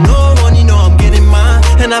waiting on no one, you know I'm getting mine.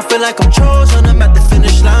 And I feel like I'm chosen, I'm at the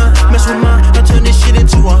finish line. Mess with mine, I turn this shit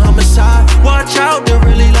into a homicide. Watch out, they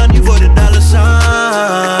really line you for the dollar sign.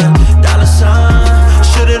 Dollar sign.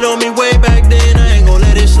 Should've known me way back then, I ain't gon'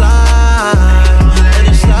 let it slide. Let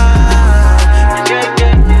it slide.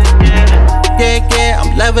 Yeah,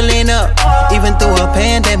 I'm leveling up. Even through a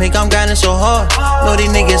pandemic, I'm grinding so hard. Know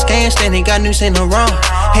these niggas can't stand it, got news ain't no wrong.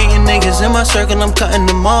 Hating niggas in my circle, I'm cutting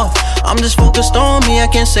them off. I'm just focused on me, I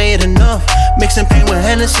can't say it enough. Mixing pain with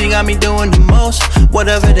Hennessy got me doing the most.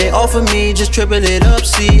 Whatever they offer me, just triple it up,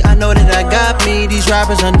 see. I know that I got me, these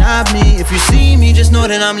rappers are not me. If you see me, just know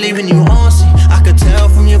that I'm leaving you on, see. I could tell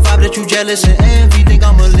from your vibe that you jealous and envy. Think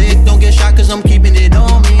I'm a lick, don't get shot cause I'm keeping it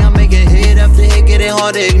on me. I'm making hit after hit, get it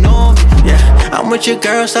hard to ignore me. Yeah, I'm with your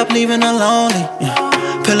girl, stop leaving her lonely. Yeah.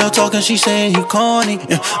 Pillow talking, she saying you corny.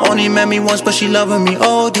 Yeah. Only met me once, but she loving me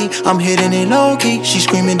OD. I'm hitting it low key, she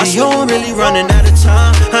screaming Dior. Really running out of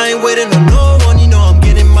time. I ain't waiting on no one, you know I'm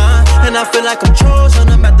getting mine. And I feel like I'm chosen,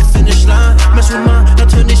 I'm at the finish line. Mess with mine, I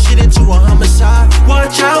turn this shit into a homicide.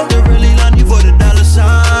 Watch out, they really line you for the dollar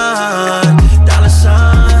sign. Dollar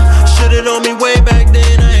sign. Should've known me way back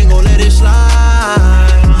then, I ain't gon' let it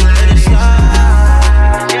slide. Let it slide.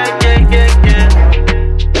 Yeah.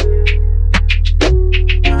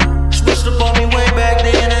 Switched up on me way back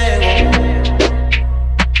then, I ain't gon'.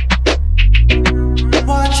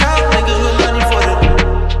 Watch out, niggas with money for the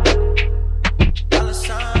dollar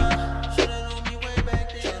sign. Should've known me way back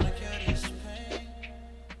then, I carry this pain.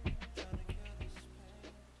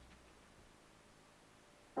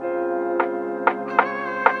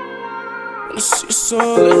 Let me see it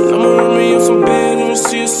solid. I'ma run me up some bands, let me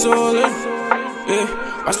see it solid. Yeah,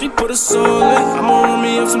 watch me put a soul in. I'ma run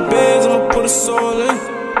me up some bands, I'ma put a soul in.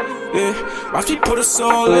 Yeah, watch me put a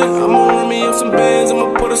soul in. I'ma run me up some bands,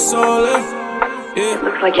 I'ma put a soul in. Yeah,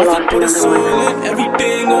 looks like you lost put a soul in.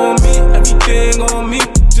 Everything on me.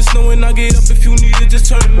 Just knowing I get up if you need it, just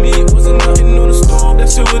turn to me. Wasn't nothing on the stove, that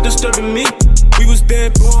shit was disturbing me. We was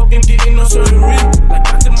dead broke and getting no surgery. Like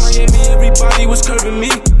after Miami, everybody was curving me.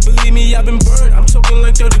 Believe me, I've been burned, I'm talking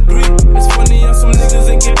like 3rd degree. It's funny how some niggas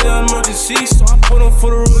ain't get the emergency. So I put on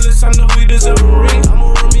for the rulers, I know we deserve a ring.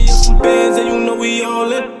 I'ma run me up some bands and you know we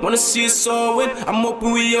all in. Wanna see us all win, I'm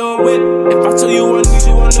hoping we all win. If I tell you I need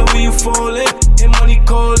you, I know where you falling. And money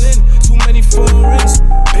calling, too many foreigns.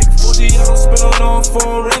 Big 40, I don't spend on all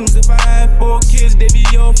foreigns. If I had 4 kids, they be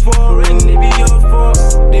all foreign. They be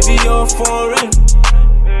all foreign.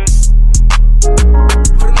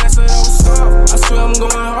 For the nights that I was soft, I swear I'm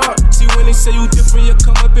going hard. See when they say you different, you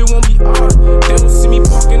come up, it won't be hard. They don't see me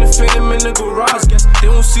parking the Phantom in the garage. Guess they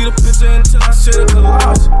won't see the picture until I share the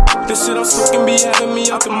collage. This shit I'm smoking be having me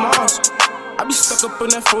out the Mars. I be stuck up in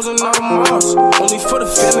that frozen out of Mars. Only for the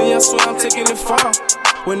family, I swear I'm taking it far.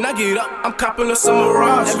 When I get up, I'm copping a summer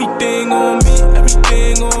Mirage. Everything on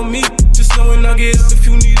me. Just knowing I get up if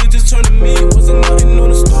you need it, just turn to me. Wasn't nothing on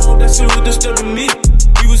the stove, that shit was disturbing me.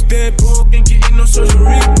 We was dead broke and getting no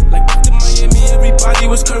surgery. Like after Miami, everybody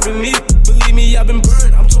was curving me. Believe me, I've been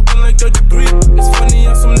burned, I'm talking like 3rd degree. It's funny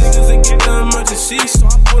how some niggas ain't get the emergency. So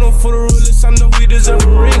I put on for the rulers, I know we deserve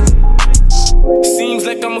a ring. Seems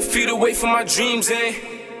like I'm a feet away from my dreams, eh?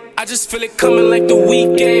 I just feel it coming like the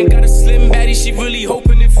weekend. Got a slim baddie, she really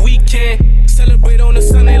hoping if we can celebrate on a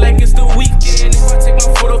Sunday like it's the weekend. If I take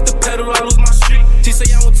my foot off the pedal, I lose my streak. She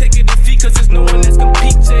say I won't take a defeat cause there's no one that's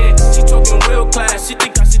competing. She talking real class, she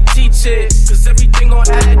think I should teach it. Cause everything gon'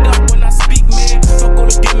 add up when I speak, man. Fuck all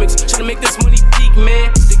the gimmicks, tryna make this money peak,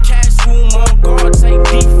 man. The cash room on guard, tight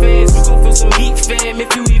defense. We gon' feel some heat, fam,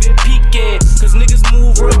 if you even peeking. Cause niggas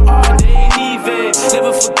move real hard, they ain't even.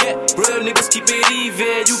 Never forget, real niggas keep it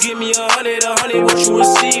even. You give me 100, what you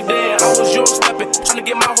received then. I was your stepping, tryna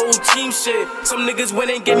get my whole team shit. Some niggas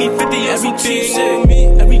went and gave me 50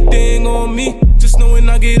 everything on me. Just knowing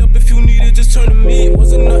I get up if you need it, just turn to me.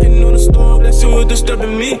 Wasn't nothing on the stove, that shit was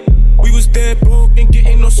disturbing me. We was dead broke and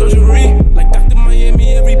getting no surgery. Like Dr.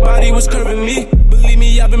 Miami, everybody was curving me. Believe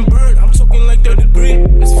me, I've been burned, I'm talking like 3rd degree.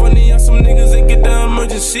 It's funny how some niggas ain't get the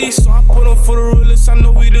emergency. So I put on for the rulers, I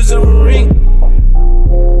know we deserve a ring.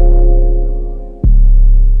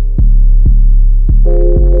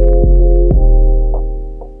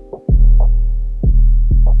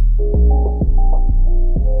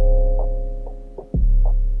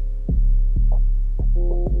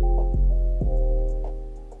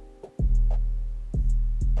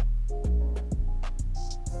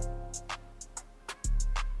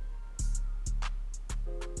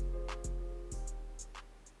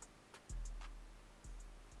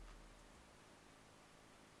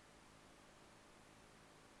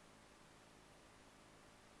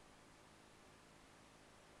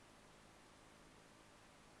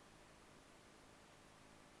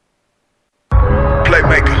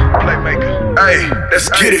 Let's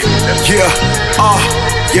get it.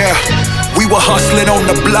 Yeah. We were hustling on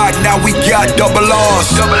the block, now we got double R's.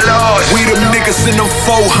 We them niggas in them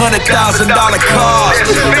 $400,000 cars.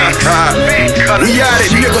 We at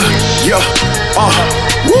it, nigga.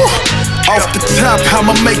 Woo. Off the top,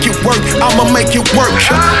 I'ma make it work.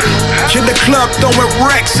 In the club, throwing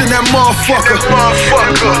racks in that motherfucker.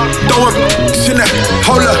 Throwing in that,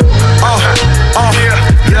 hold up.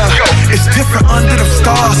 Yeah. It's different under them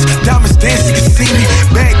stars. Diamonds dancing, you can see me.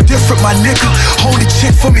 Bag different, my nigga. Only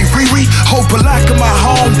chick for me, Riri. Whole Palaka in my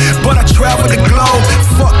home, but I travel the globe.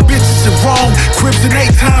 Fuck bitches in Rome, cribs in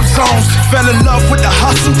 8 time zones. Fell in love with the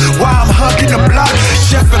hustle while I'm hugging the block.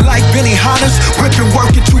 Chefing like Benny Hannes, whipping,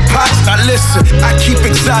 working 2 pots. Now listen, I keep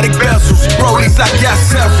exotic bezels. Rollies, I got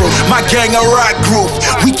several. My gang a rock group,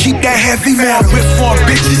 we keep that heavy metal. Whip for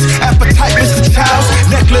bitches, appetite Mr. Childs.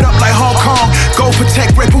 Neck lit up like Hong Kong, go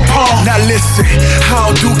protect Ray Poupon. Now listen, I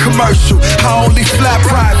don't do commercial, I only fly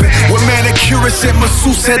private. With manicurists and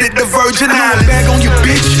masseuse headed to Virgin Islands. Bag on your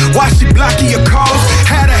bitch, why she blocking your calls?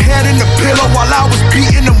 Had her head in the pillow while I was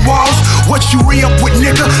beating them walls. What you re-up with,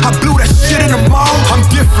 nigga? I blew that shit in the mall. I'm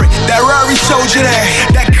different, that Rari showed you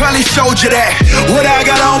that Cully showed you that. What I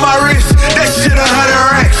got on my wrist, that shit 100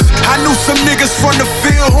 racks. I knew some niggas from the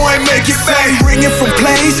field who ain't make it back. Ringing from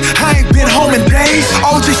plays, I ain't been home in days.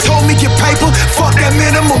 OG told me get paper, fuck that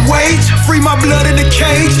minimum wage. Free my blood in the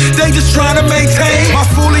cage, they just trying to maintain. My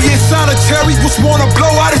fully in solitary was wanna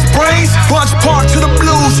blow out his brains. Bunch Park to the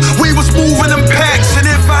Blues, we was moving them packs. And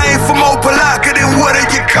if I ain't from Opalaka, then what do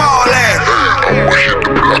you call that? I'ma hit the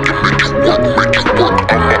block and make it work.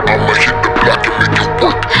 I'ma hit the block and make it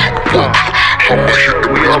work.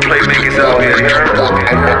 We all play niggas out here, you heard?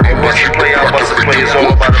 Once you play out, bust play, it's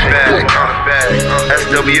all about the bag.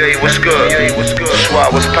 SWA, what's good?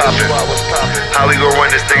 Swat, what's poppin'? How we gon' run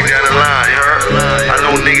this thing down the line, you heard? I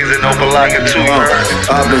know niggas in Opalaka too, you heard?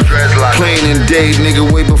 I've been playing in day, nigga,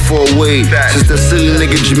 way before Wade. Since that silly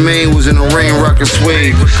nigga Jermaine was in the rain, rockin'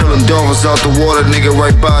 suede. Pulling dolphins out the water, nigga,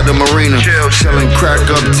 right by the marina. Selling crack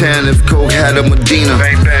uptown if coke had a Medina.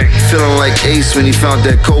 Feeling like Ace when he found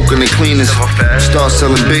that coke in the cleaners. Start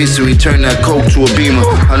selling bass and we turn that coke to a Beamer.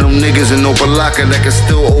 I know niggas in Opalaka that can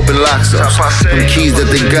still open locks up. Them keys that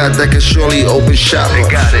they got that can surely open shop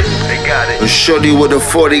up. A shorty with a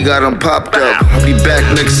 40 got them popped up. I'll be back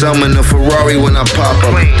next summer in a Ferrari when I pop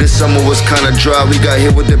up. This summer was kinda dry, we got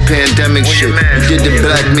hit with the pandemic shit. We did the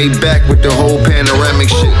black made back with the whole panoramic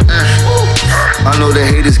shit. I know the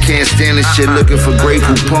haters can't stand this shit. Looking for Grey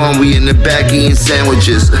Poupon, we in the back eating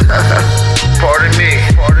sandwiches. Pardon me.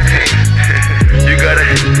 You got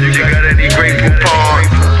any Grey Poupon?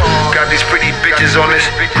 Got these pretty bitches on this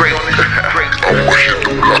great. I'ma hit the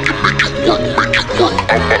block and make it work.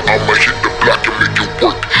 I'ma hit the block and make it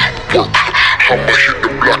work. I'ma hit the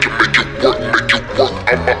block and make it work.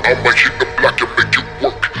 I'ma hit the block and make it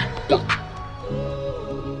work.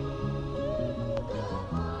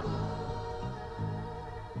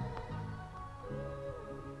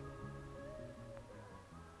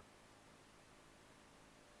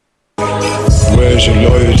 Where's your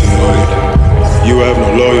loyalty? You have no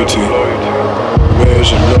loyalty. Where's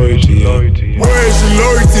your loyalty? Where's your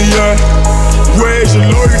loyalty at? Where's your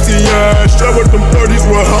loyalty at? Strap with them 30s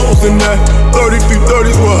with hoes in that.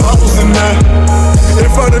 3330s with hoes in that.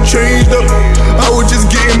 If I done changed up, I was just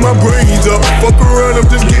getting my brains up. Fuck around, I'm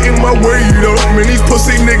just getting my weight up. Man, these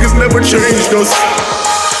pussy niggas never changed us.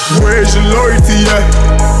 Where's your loyalty at?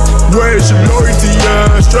 Where's your loyalty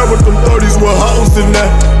at? Strap with them 30s with hoes in that.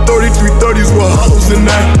 3330s with hoes in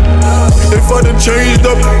that. If I done changed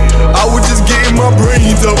up, I was just getting my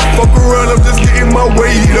brains up. Fuck around, I'm just getting my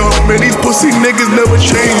weight up. Man, these pussy niggas never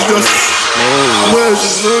changed us. Where's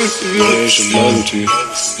your loyalty?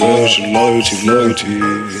 Where's your loyalty?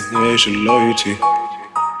 Where's your loyalty?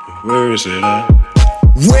 Where is it at?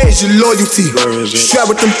 Where's your loyalty? Strap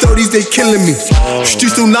with them 30s, they killing me.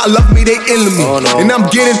 Streets do not love me, they illing me. And I'm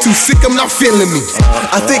getting too sick, I'm not feeling me.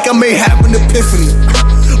 I think I may have an epiphany.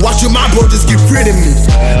 Watching my bro just get rid of me.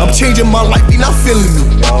 I'm changing my life, they not feeling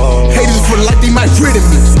me. Haters for life, they might rid of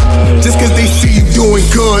me. Just cause they see you doing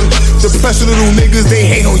good. The pressure little niggas, they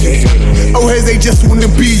hate on you. Oh, heads, they just wanna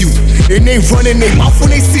be you. And they running their mouth when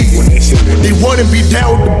they see you. They wanna be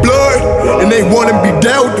down with the blood, and they wanna be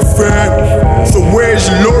down with the fam. So where's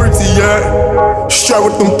your loyalty at? Strap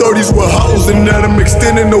with them 30s with hoes and that. I'm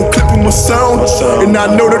extending no clip of my sound. And I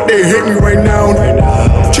know that they hate me right now.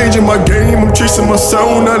 changing my game, I'm chasing my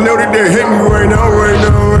sound. I know that they hate me right now. Where's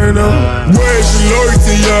your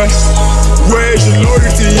loyalty at? Where's your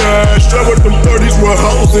loyalty at? Strap with them 30s, we're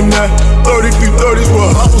housing that. 30s,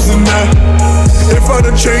 we're housing that. If I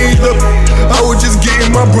done changed up, I was just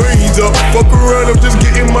getting my brains up. Fuck around, I'm just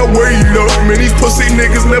getting my weight up. Man, these pussy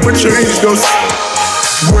niggas never changed us.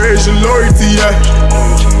 Where's your loyalty at?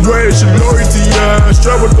 Where's your loyalty at?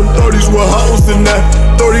 Strap with them 30s, we're housing that.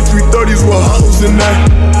 30s, we're housing that.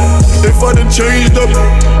 If I done changed up,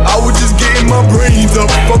 I was just getting my brains up.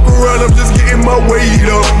 Fuck around, I'm just getting my weight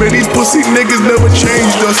up. Man, these pussy niggas never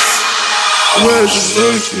changed us. Where's your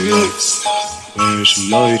loyalty at? Where's your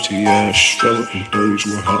loyalty at? Struggle from 30s,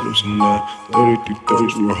 we're hollers and that.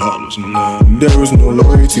 30s, we're hollers and that. There is no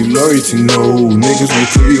loyalty, no. Niggas will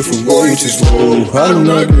kill you for royalties, whoa. How do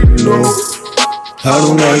I get to know? How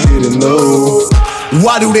do I get to know?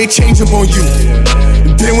 Why do they change up on you?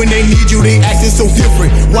 Then when they need you, they acting so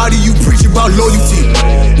different. Why do you preach about loyalty?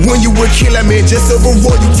 When you a killer, man, just over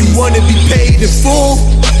royalty. Wanna be paid in full?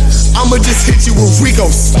 I'ma just hit you with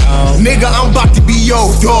Ricos. Nigga, I'm about to be your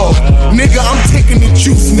dog. Nigga, I'm taking the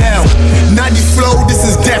juice now. 90 flow, this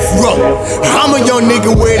is death row. I'm a young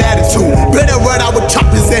nigga with attitude. Better ride out with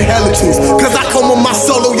choppers and helitudes. Cause I come with my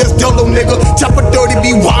solo, yes, dolo, nigga. Chopper 30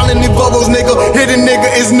 be wildin' in bubbles, nigga. Hit a nigga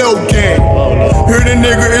is no game. Hit a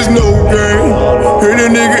nigga is no game. Hit a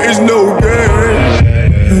nigga is no game.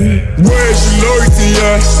 Where's your loyalty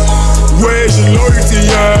at? Where's your loyalty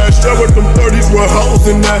at? Strap with them 30s, we're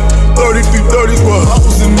housing that. 30s, we're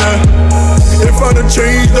housing that. If I done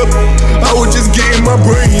changed up, I was just getting my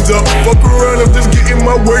brains up. Fuck around, I'm just getting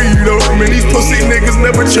my weight up. Man, these pussy niggas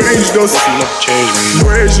never changed us.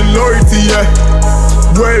 Where's your loyalty at?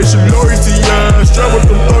 Where's your loyalty at? Strap with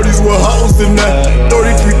them 30s, we're housing that.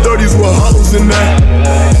 30s, we're housing that.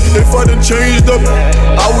 If I done changed up,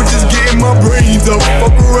 I was just getting my brains up.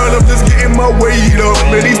 Fuck around, I'm just getting my weight up.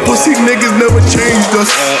 Man, these pussy niggas never changed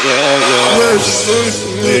us.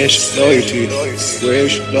 Where's your loyalty?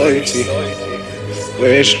 Where's your loyalty?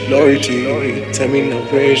 Where's your loyalty? Tell me now,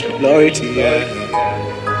 where's your loyalty at?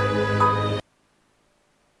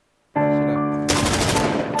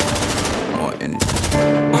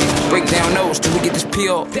 Break down those till we get this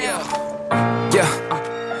PO. Yeah.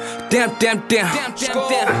 Damn.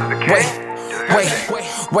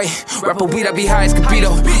 Wait. Rapper weed, I be high as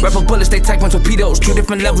Capito. Rapper bullets, they type on torpedoes. 2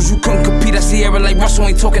 different levels, you couldn't compete. I see Sierra like Russell,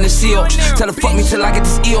 ain't talking to Seahawks. Tell her fuck me till I get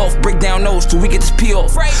this E off. Break down those till we get this P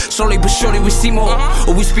off. Slowly but surely we see more.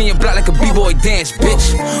 Or we spin your block like a B-boy dance,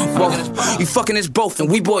 bitch. Whoa, you fucking us both and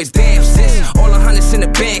we boys dance, sis. All 100s in the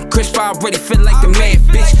band. Chris 5 already feel like the man,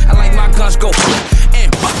 bitch. I like my guns go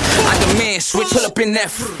and I demand switch. Pull up in that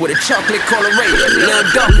with a chocolate colorator. Little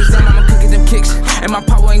dog, cause I'm cooking them kicks. And my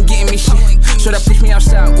power ain't getting me shit. So that push me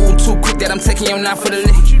outside, ooh, too quick that I'm taking your knife for the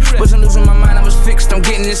lick. Wasn't losing my mind, I was fixed. I'm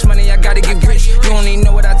getting this money, I gotta get rich. You don't even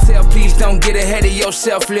know what I tell, please don't get ahead of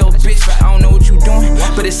yourself, little bitch. I don't know what you doing,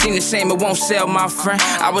 but it seems the same, it won't sell, my friend.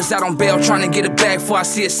 I was out on bail trying to get a bag before I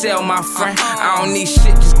see it sell, my friend. I don't need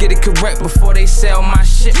shit, just get it correct before they sell my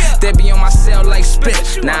shit. They be on my cell like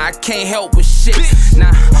spit, nah, I can't help with shit.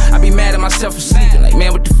 Nah, I be mad at myself for sleeping, like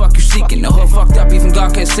man, what the fuck you seeking? The hood fucked up, even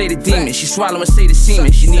God can't say the demon. She swallow and say the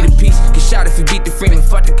semen, she need a piece, get shot if you beat the Freeman.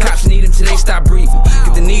 Fuck the cops, need them till they stop breathing.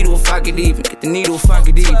 Get the needle if I get even, get the needle if I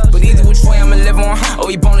get even. But either which way I'ma live on. Oh,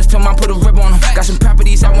 he bonus till I put a rib on him. Got some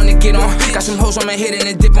properties I wanna get on. Got some hoes on my head and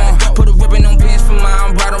a dip on. Put a ribbon on bands for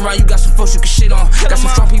mine. Ride around, you got some folks you can shit on. Got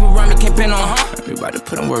some strong people around me, can't pin on. Everybody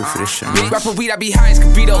put on work for this shit. Rapper weed, I be high as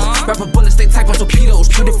Capito. Rapper bullets, they type on torpedoes.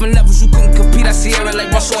 2 different levels, you couldn't compete. I see Sierra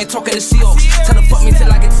like Russell, ain't talking to Seahawks. Tell her fuck me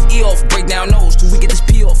till I get this E off. Break down those till we get this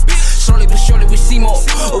P off. Slowly but surely we see more.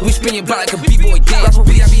 Or we spin your block like a B-boy dance. Rapper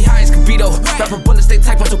weed, I be high as Capito. Rapper bullets, they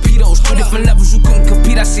type on torpedoes. 2 different levels, you couldn't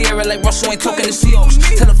compete. I see Sierra like Russell, ain't talking to Seahawks.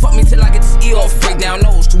 Tell her fuck me till I get this E off. Break down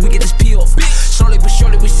those till we get this P off. Slowly but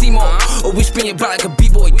surely we see more. Or we spin your block like a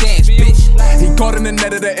B-boy dance, bitch. He caught in the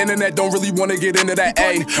net of the internet, don't really wanna get into that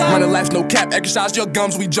A. Running laps, no cap, exercise your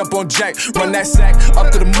gums, we jump on jack. Run that sack,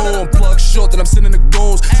 up to the moon, plug short, then I'm sending the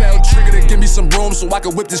goons. Tell Trigger to give me some room so I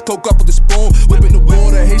can whip this coke up with a spoon. Whipping the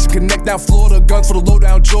water, Haitian connect down Florida, guns for the low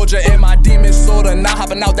down Georgia. And my demon sorta, not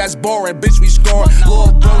hopping out, that's boring, bitch, we scoring.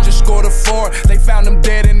 Lil' bro just scored a 4. They found him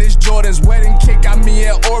dead in this Jordan's wedding cake, got me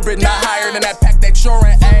in orbit, not higher than that pack that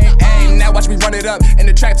Chorin. Ayy, now watch me run it up, and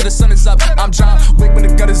the track till the sun is up. I'm John Wick when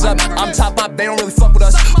the gun is up, I'm top up, they don't really fuck with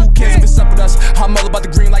us. Who cares if it's up with us? I'm all about the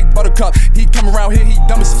green like Buttercup. He come around here, he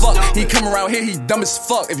dumb as fuck. He come around here, he dumb as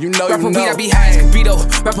fuck. If you know, you know. Rapper weed, I be high as Capito.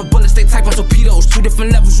 Rapper bullets, they type on torpedoes. 2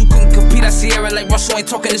 different levels, you couldn't compete. I see Sierra like Russell, ain't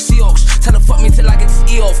talking to Seahawks. Tell her fuck me till I get this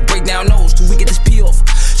E off. Break down those till we get this P off.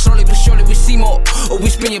 Slowly but surely we see more. Or we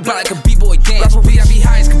spin your block like a b-boy dance. Rapper I be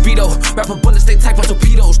high as Capito. Rapper bullets, they type on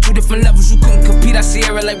torpedoes. 2 different levels, you couldn't compete. I see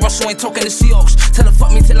Sierra like Russell, ain't talking to Seahawks. Tell her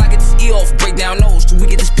fuck me till I get this E off. Break down nose till we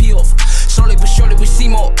get this P off. Slowly but surely we see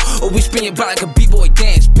more. Or we spin your block like a b-boy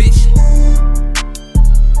dance, bitch.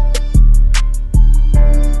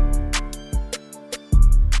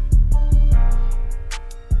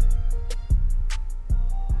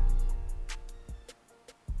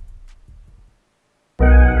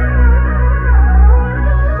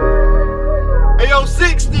 Ayo,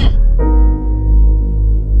 60.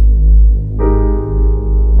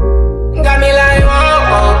 Got me like,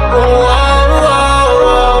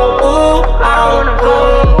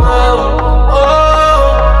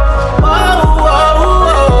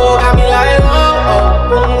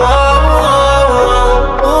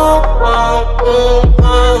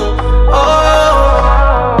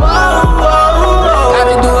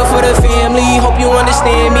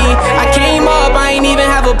 understand me. I came up, I ain't even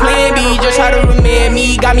have a plan B. Just try to remand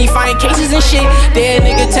me. Got me find cases and shit. That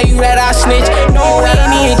nigga tell you that I snitch. No, we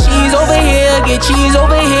ain't eating cheese over here. Get cheese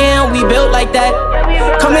over here. We built like that.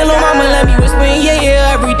 Come here, little mama, let me whisper in your ear.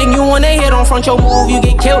 Everything you wanna hear, don't front your move. You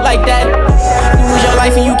get killed like that. You lose your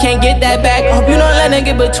life and you can't get that back. Hope you don't let it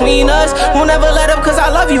get between us. Won't never let up cause I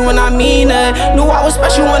love you and I mean it. Knew I was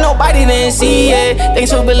special when nobody didn't see it.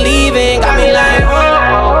 Thanks for believing. Got me like,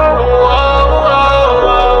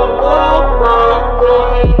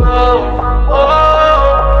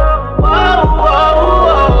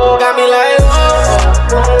 got me like,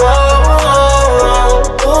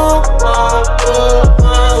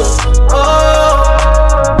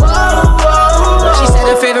 she said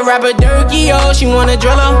her favorite rapper Durkee, oh, she wanna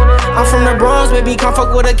drill her. I'm from the Bronx, baby, come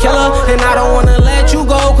fuck with a killer. And I don't wanna let you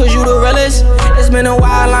go, cause you the realest. It's been a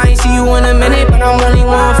while, I ain't see you in a minute, but I'm only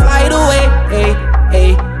one flight away. Hey,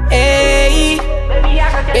 hey, hey.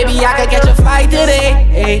 Baby, I could catch a flight today.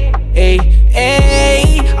 Hey, hey,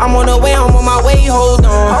 hey. I'm on the way, I'm on my way, hold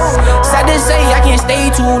on. Sad to say, I can't stay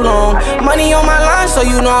too long. Money on my line, so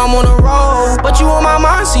you know I'm on the road. But you on my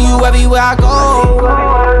mind, see you everywhere I go.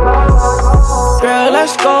 Girl,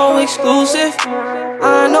 let's go exclusive.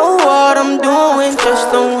 I know what I'm doing,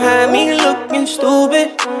 just don't have me looking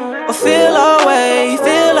stupid. Or feel away,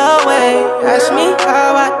 feel away. Ask me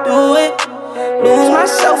how I do it. Lose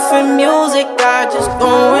myself in music, I just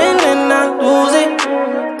go in and I lose it.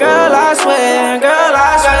 Girl, I swear, girl,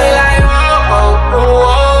 I swear. Like,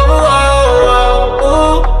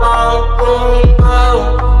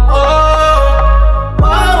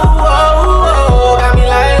 got me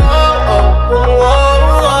like,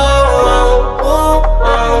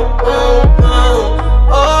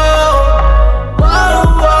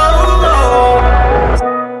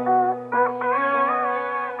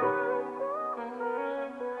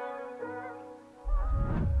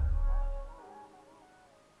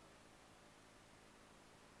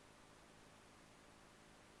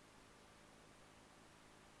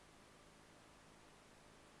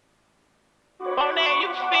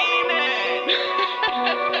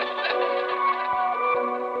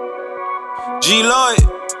 G Lloyd,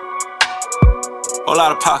 whole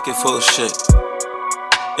lot of pocket full of shit.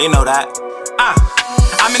 They know that.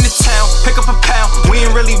 I'm in the town, pick up a pound. We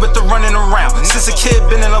ain't really with the running around. Since a kid,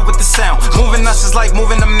 been in love with the sound. Moving us is like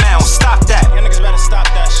moving a mound. Stop that. Y'all niggas better stop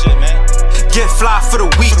that shit, man. Get fly for the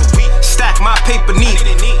week. Stack my paper neat.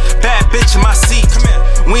 Bad bitch in my seat.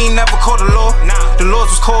 We ain't never called the law. The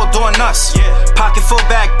laws was called on us. Pocket full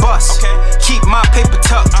bag bust. Keep my paper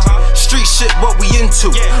tucked. Street shit, what we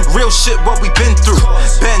into. Real shit, what we been through.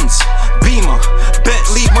 Benz, Beamer,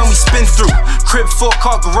 Bentley when we spin through. Crib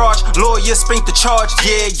 4-car garage. Lawyer spank the charge.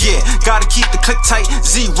 Yeah. Gotta keep the click tight.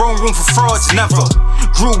 Zero room for frauds. Never.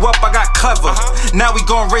 Grew up, I got clever. Now we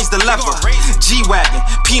gon' raise the lever. G-Wagon,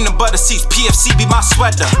 peanut butter seats. PFC be my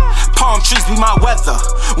sweater. Palm trees be my weather.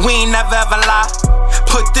 We ain't never ever lie.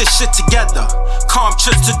 Put this shit together. Calm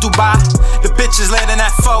trips to Dubai. The bitches landing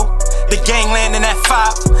at 4. The gang landing at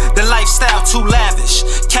 5. The lifestyle too lavish.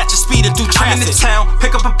 Catch a speeder through traffic. I'm in the town,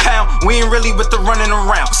 pick up a pound. We ain't really with the running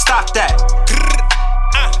around. Stop that.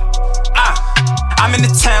 I'm in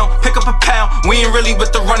the town, pick up a pound. We ain't really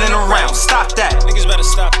with the running around. Stop that. Niggas better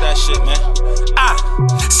stop that shit, man.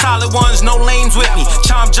 Solid ones, no lanes with me.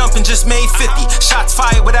 Chom jumping, just made 50. Shots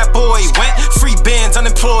fired where that boy went. Free bands,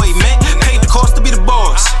 unemployment. Paid the cost to be the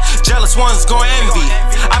boss. Jealous ones gon' envy.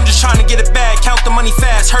 I'm just trying to get it back. Count the money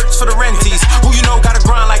fast, hurts for the renties. Who you know gotta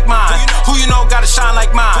grind like mine? Who you know gotta shine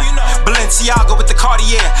like mine? Balenciaga with the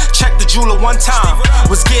Cartier. Check the jeweler one time.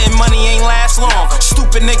 Was getting money, ain't last long.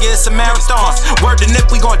 Stupid nigga, it's a marathon. Word to Nip,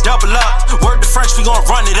 we gon' double up. Word to French, we gon'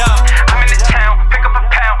 run it up. I'm in the town, pick up a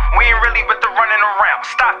pound. We ain't really with the running around.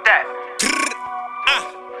 Stop that.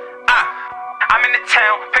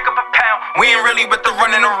 We ain't really with the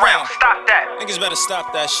running around. Stop that. Niggas better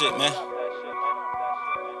stop that shit, man.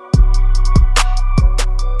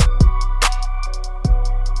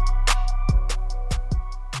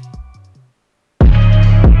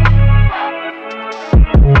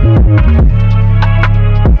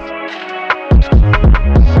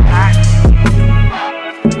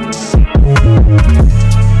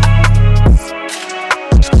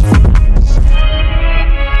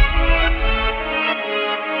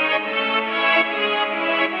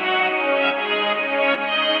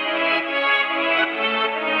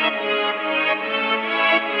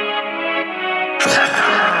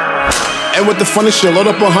 And with the funny shit, load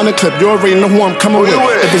up 100 clip. You already know who I'm coming with.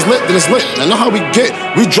 If it's lit, then it's lit. I know how we get.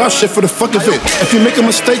 We drop shit for the fuck of it. If you make a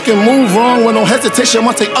mistake and move wrong with no hesitation,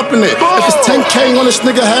 I'ma take up in it. If it's 10K on this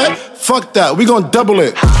nigga head, fuck that. We gon' double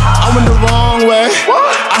it. I went the wrong way.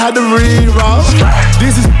 I had to reroute.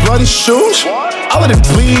 These is bloody shoes. I let it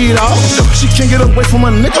bleed out. She can't get away from my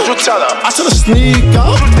nigga. I tell her sneak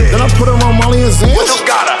out. Then I put her on Molly and Zans.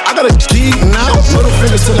 I got a geek now. Little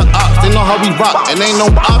fingers to the ops. They know how we rock and ain't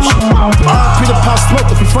no option. RP the Pop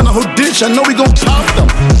Smoke. If we find out who ditch, I know we gon' pop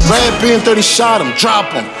them. Red being 30 shot him,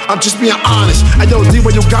 drop him. I'm just being honest. I yo, D,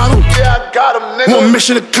 where you got him? Yeah, I got him, nigga. One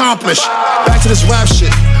mission accomplished. Back to this rap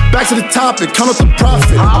shit. Back to the topic, count up the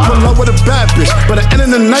profit. I put love with a bad bitch, but at the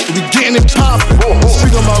end of the night, we getting it poppin'.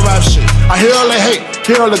 Speak on my rap shit. I hear all the hate,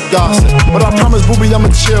 hear all the gossip. But I promise, booby,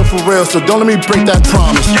 I'ma chill for real, so don't let me break that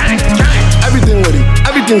promise. Everything litty,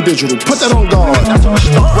 everything digital, put that on guard.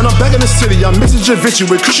 When I'm back in the city, I'm mixing Javinci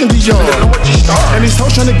with Christian Dior. And these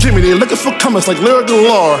hoes trying to get me, they looking for comments like Lyric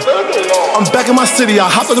Galore. I'm back in my city, I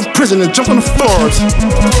hop out of prison and jump on the floors.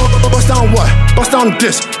 Bust down what? Bust down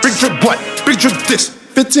this. Big drip what? Big drip this.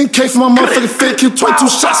 15K for my motherfucking fit, kill 22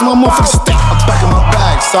 shots in my motherfucking stick. I'm back in my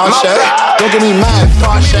bag, Sashay. Don't get me mad,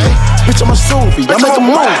 Sashay. Bitch, I'm a Suvi, I make a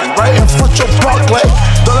movie right in front your Barclay.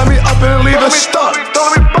 Don't let me up and leave it stuck.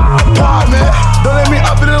 Don't let me pop, man. Don't let me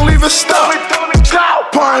up and leave it stuck.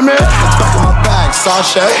 Pardon, man. I'm back in my bag,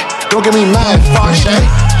 Sashay. Don't get me mad, Sashay.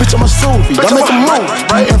 Bitch, I'm a Suvi, I make a movie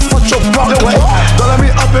right in front your Barclay. Don't let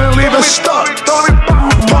me up and leave it stuck. Don't let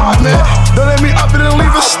me pop, man. Don't let me up and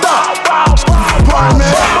leave it stuck. Pardon,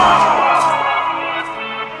 man.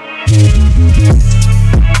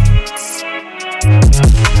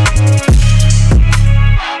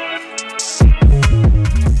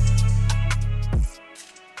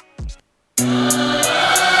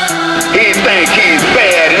 He think he's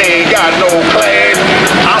bad and ain't got no class.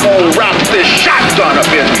 I'm gonna rock this shotgun up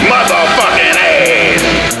his motherfucking ass.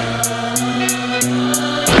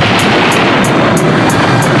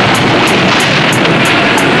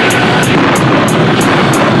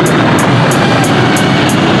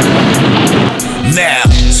 Now,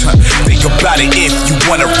 think about it if you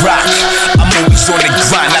wanna rock. I'm always on the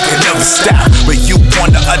grind, I can never stop. But you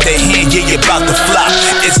on the other hand, yeah, you're about to flop.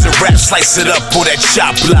 It's the rap, slice it up for that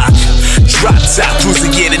chop block. Drop top,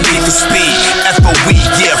 cruising, yeah, the need for speed. FOE,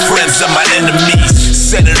 yeah, friends are my enemies.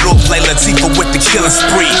 Set it off like Latifah with the killing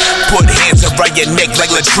spree. Put hands around your neck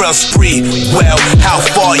like Latrell Spree. Well, how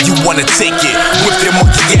far you wanna take it? Whip your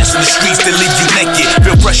monkey ass in the streets to leave you naked.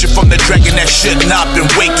 Feel pressure from the dragon that should not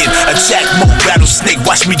been waking. Attack mode, rattlesnake,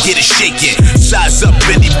 watch me get it shaking. Size up,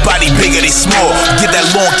 anybody bigger, they small. Get that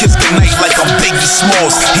long kiss goodnight like I'm Biggie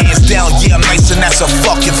Smalls. Hands down, yeah, I'm nice and that's a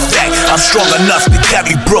fucking fact. I'm strong enough to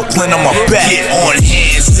carry Brooklyn on my back. Get on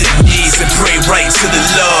hands to the knees and pray right to the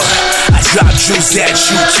Lord. I drop juice that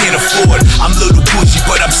you can't afford. I'm little bougie,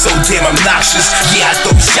 but I'm so damn obnoxious. Yeah, I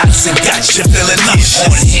throw shots and got you feeling nauseous.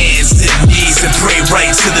 On hands to the knees and pray right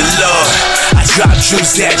to the Lord. I drop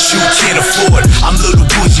juice that you can't afford. I'm little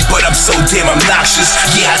bougie, but I'm so damn obnoxious.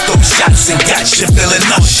 Yeah, I throw shots and got you feeling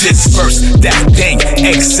nauseous. First, that thing,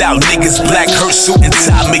 X out, niggas black hearse, suit and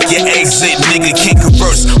tie, make your exit. Nigga can't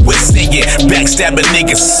converse with singing, backstabbing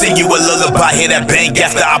niggas. Sing you a lullaby, hear that bang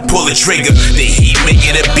after I pull the trigger. The heat make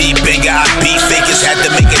it a beat bigger. I beat fakers, had to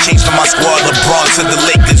make a change for my squad. LeBron to the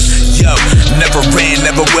Lakers. Yo, never ran,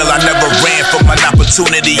 never will. I never ran from an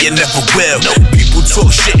opportunity and never will. People talk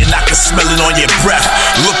shit and I can smell it on your breath.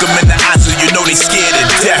 Look them in the eyes and you know they scared of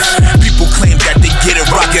death. People claim that they get it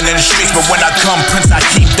rockin' in the streets, but when I come, Prince, I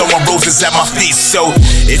keep throwing roses at my feet. So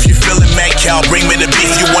if you feeling mad, Cal, bring me the beef.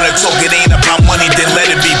 You wanna talk, it ain't about money, then let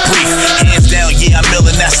it be brief. Hands down, yeah, I'm ill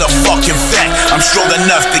and that's a fucking fact. I'm strong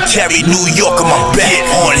enough to carry New York on my back. Get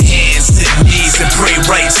on hands to the knees and pray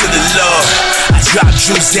right to the Lord. I drop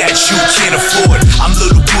juice that you can't afford. I'm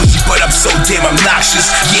little bougie, but I'm so damn obnoxious.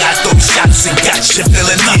 Yeah, I throw shots and got you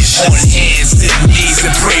feeling nauseous. On hands to the knees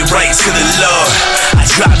and pray right to the Lord. I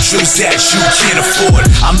drop juice that you can't afford.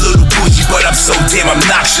 I'm little bougie, but I'm so damn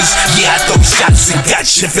obnoxious. Yeah, I throw shots and got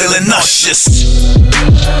you feeling nauseous.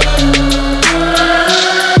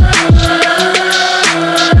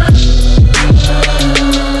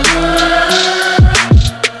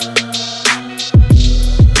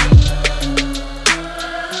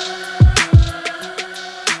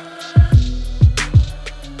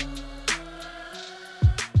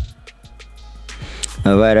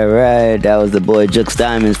 Alright, that was the boy Jux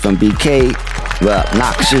Diamonds from BK. Well,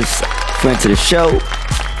 Obnoxious, friend to the show.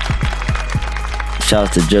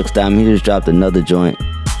 Shouts to Jux Diamond, he just dropped another joint.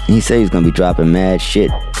 He said he's gonna be dropping mad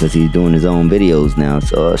shit because he's doing his own videos now.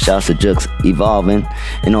 So shouts to Jux evolving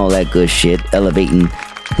and all that good shit, elevating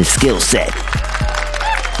his skill set.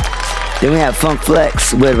 Then we have Funk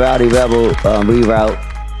Flex with Rowdy Rebel Reroute.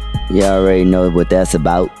 You already know what that's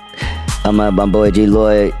about. My boy G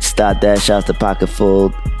Lloyd, stop that. Shouts to Pocket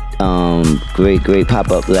Full. Great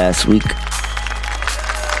pop-up last week.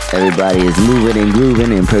 Everybody is moving and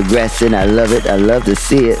grooving and progressing. I love it. I love to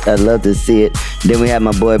see it. Then we have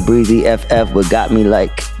my boy Breezy FF with Got Me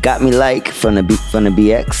Like from the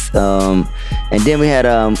BX. And then we had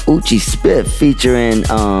Uchi Spiff featuring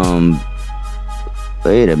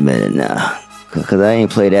wait a minute now, cause I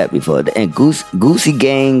ain't played that before. And Goosey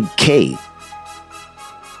Gang K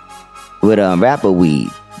with Rapper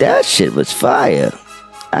Weed. That shit was fire.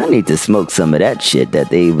 I need to smoke some of that shit that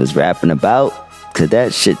they was rapping about, cause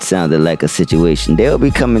that shit sounded like a situation. They'll be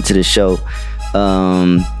coming to the show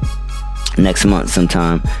next month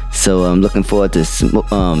sometime. So I'm looking forward to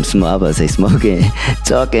smoking,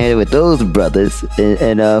 talking with those brothers,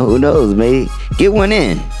 and who knows, maybe get one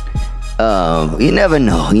in. You never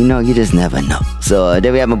know, you just never know. So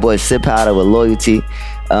then we have my boy Sip Powder with Loyalty.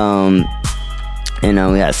 And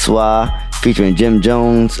we had Swa featuring Jim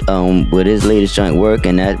Jones with his latest joint Work,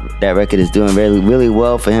 and that record is doing really, really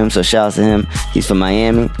well for him. So shouts to him. He's from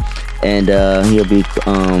Miami, and we'll be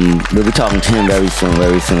talking to him very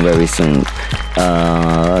soon.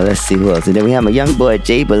 Let's see who else. And then we have my young boy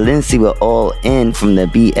Jay Balenci with All In from the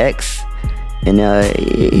BX, and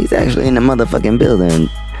he's actually in the motherfucking building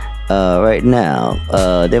right now.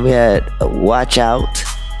 Then we had Watch Out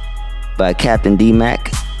by Captain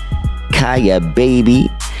D-Mac, Kaya Baby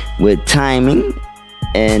with Timing,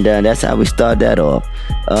 and that's how we start that off.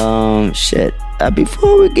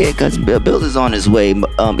 Before we get, cause Bills is on his way.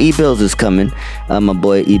 E-Bills is coming. My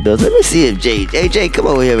boy E-Bills. Let me see if Jay, come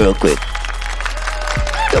over here real quick.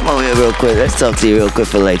 Let's talk to you real quick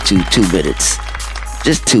for like two minutes.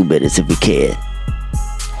 Just 2 minutes if we can.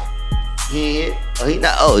 He here?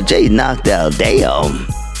 Jay knocked out. Damn.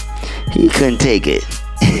 He couldn't take it.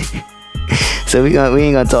 So we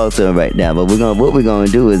ain't gonna talk to him right now, but what we're gonna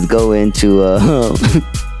do is go into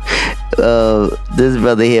this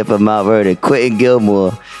brother here from Mount Vernon, Quentin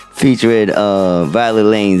Gilmore, featuring Violet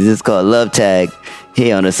Lanes. This is called Love Tag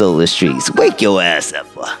here on the Solar Streets. Wake your ass up,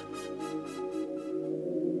 boy.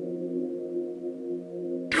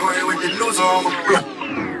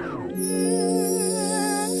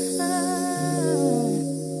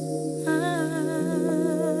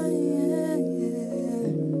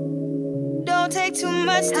 Don't take too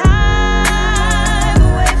much time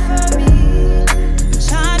away from me.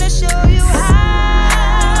 Trying to show you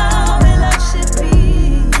how love should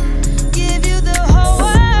be. Give you the whole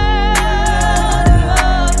world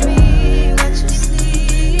of me. Let you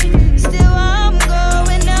sleep. Still I'm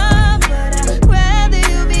going up, but I'd rather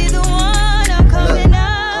you be the one. I'm coming up.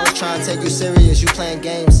 I was trying to take you serious, you playing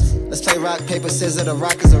games. Let's play rock, paper, scissors, the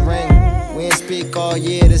rock is a ring. We ain't speak all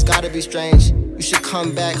year, this gotta be strange. You should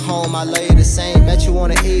come back home, I love you the same. Met you on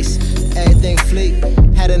the east, everything fleek.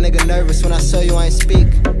 Had a nigga nervous when I saw you, I ain't speak.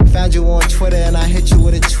 Found you on Twitter and I hit you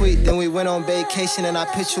with a tweet. Then we went on vacation and I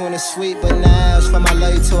put you in a suite. But now it's from I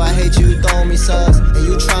love you till I hate you, you throwing me subs. And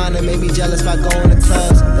you trying to make me jealous by going to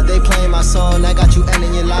clubs. But they playing my song, that got you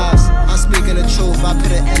ending your lives. I'm speaking the truth, I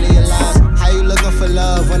put an end in your lives. How you looking for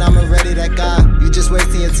love when I'm already that guy? You just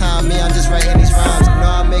wasting your time, me, I'm just writing these rhymes. No,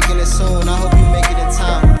 I'm making it soon, I hope you make it in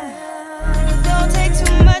time. Don't take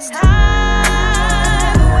too much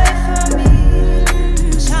time away from me.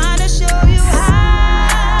 Trying to show you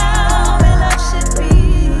how love should be.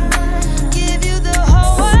 Give you the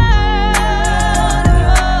whole world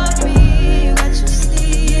of me. Let you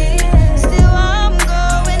sleep. Still I'm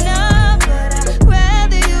going up, but I'd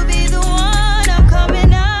rather you be the one. I'm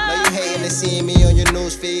coming up. Know you hating to see me on your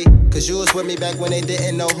newsfeed, cause you was with me back when they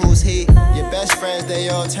didn't know who's he. Your best friends, they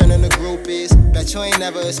all turning to groupies. Bet you ain't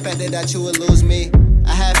never expected that you would lose me.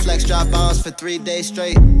 I had Flex drop bombs for 3 days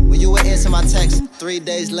straight. When you would answer my text 3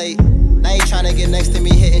 days late. Now you tryna get next to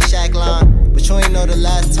me hitting Shaq line, but you ain't know the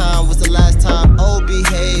last time was the last time. Oh,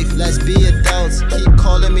 behave, let's be adults. Keep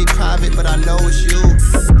calling me private, but I know it's you.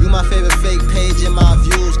 You my favorite fake page in my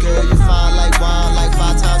views, girl. You fine like wine, like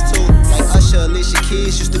 5x2. Like Usher, Alicia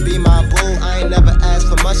Keys used to be my boo. I ain't never asked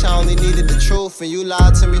for much, I only needed the truth. And you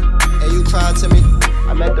lied to me, and you cried to me.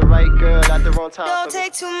 I met the right girl at the wrong time. Don't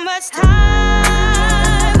take too much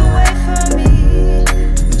time away from me.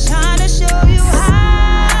 I'm trying to show you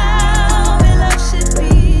how real love should be.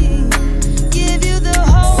 Give you the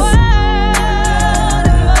whole world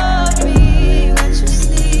and more of me. What you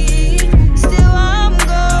sleep, still I'm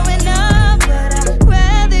going up, but I'd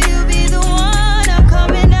rather you be the one I'm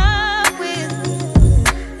coming up with.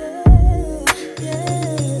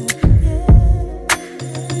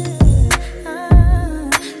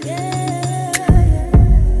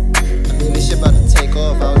 This shit about to take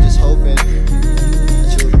off. I was just hoping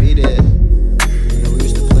that you would be there. You know, we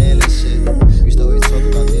used to plan this shit. We used to always talk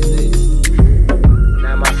about these days.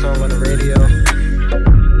 Now my song on the radio.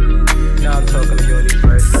 Now I'm talking to you in these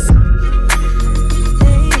verses.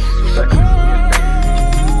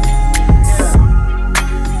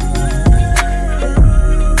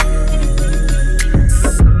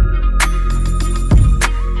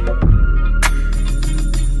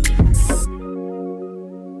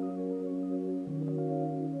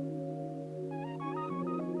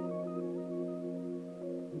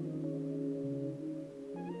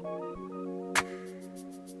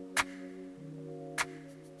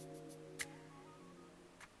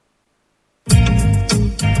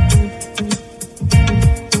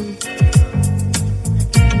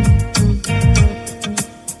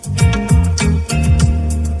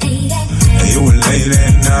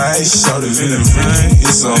 Shorty feeling free,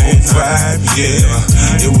 it's a whole vibe,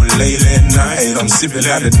 yeah. It was late at night, I'm sipping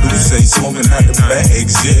out the Douce, smoking out the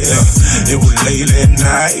bags, yeah. It was late at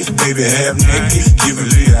night, baby half naked,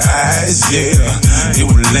 giving me your eyes, yeah. It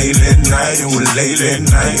was late at night, it was late at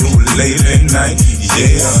night, it was late at night,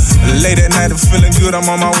 yeah. Late at night, I'm feeling good, I'm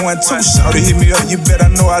on my 1-2. Shorty hit me up, you bet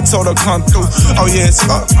I know I told her come through. Oh yeah, it's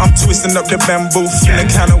up, I'm twisting up the bamboo, feeling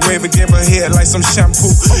kinda wavy, gave her head like some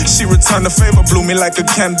shampoo. She returned the favor, blew me like a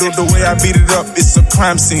candle. The way I beat it up, it's a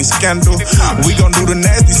crime scene scandal. We gon' do the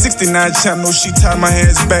nasty 69 channel. She tied my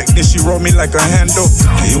hands back, then she rolled me like a handle.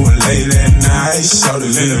 It was late at night,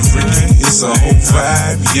 shorty feeling freaky. It's a whole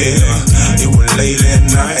vibe, yeah. It was late at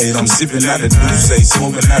night, I'm sipping out the Douce,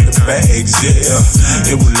 smoking out the bags,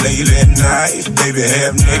 yeah. It was late at night, baby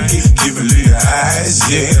half naked, giving me your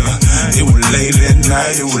eyes, yeah. It was late at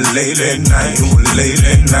night, it was late at night, it was late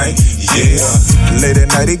at night, yeah. Late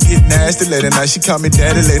at night it get nasty, late at night she call me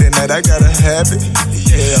daddy, late at night I got a habit,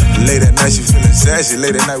 yeah. Late at night she feeling sassy,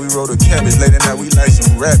 late at night we roll the cabbage, late at night we like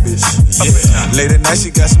some rabbits, yeah. Late at night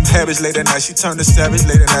she got some habits, late at night she turn to savage,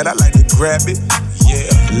 late at night I like to grab it,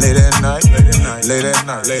 yeah. Late at night, late at night, late at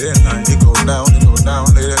night, late at night, it go down,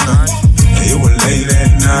 late at night. It was late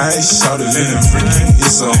at night, shorty feeling freaky,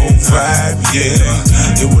 it's a whole vibe,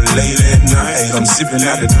 yeah. It was late at night, I'm sipping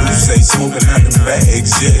out the Douce, smoking out the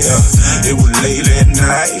bags, yeah. It was late at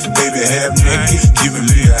night, baby half naked, giving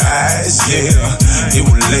me your eyes, yeah. It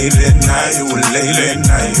was late at night, it was late at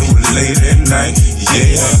night, it was late at night,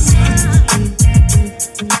 yeah.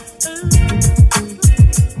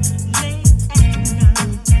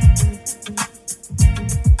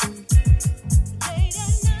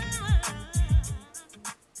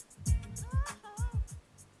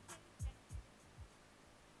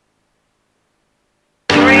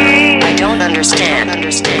 Understand.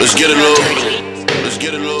 Let's get it low. Let's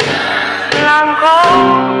get it low.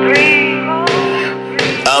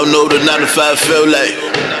 I don't know what the 9 to 5 felt like.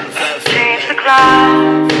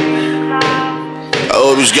 I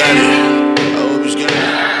always got it.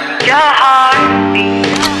 Your heartbeat.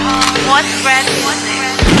 What's red?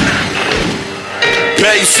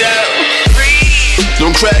 Pace out.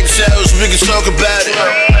 Them crack shells, we can talk about it.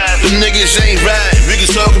 Them niggas ain't right, we can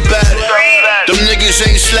talk about it. Them niggas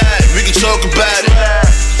ain't slide, we can talk about it.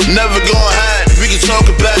 Never gon' hide, we can talk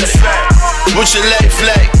about it. What's your life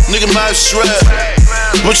like? Nigga, my shrub.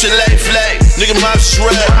 What's your life like? Nigga, my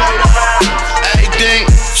shrub. Everything,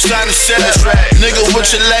 sign the set. Nigga,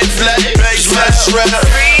 what's your life like? It's my shrub.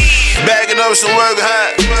 Bagging up some work,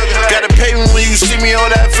 huh? Gotta pay me when you see me on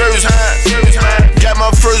that first, huh? Got my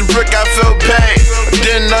first brick, I felt pain.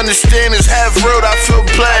 Didn't understand this half road, I feel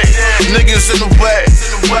play. Niggas in the way.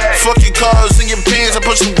 Fuck your cars and your pants. I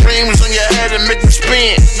put some creams on your head and make them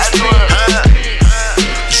spin.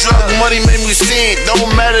 Drug money make me sing. Don't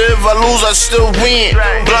matter if I lose, I still win.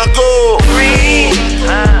 Blanco.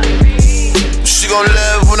 She gon'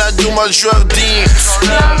 love when I do my drug deals.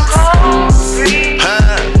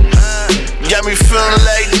 Got me feeling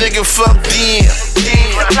like nigga, fuck them.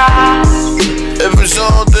 If it's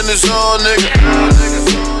on, then it's on, nigga.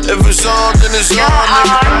 If it's on, then it's on,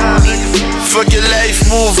 nigga. Fuck your life,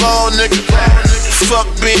 move on, nigga.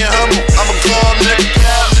 Fuck being humble, I'm a calm nigga.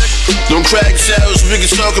 Them crack shells, we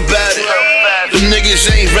can talk about it. Them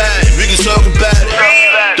niggas ain't right, we can talk about it.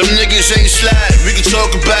 Them niggas ain't slide, we can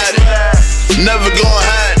talk about it. Never gon'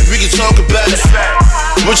 hide, we can talk about it.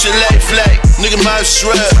 What's your life like? Nigga, my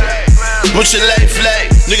shrub. What's your life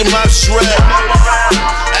like? Nigga, my shrub.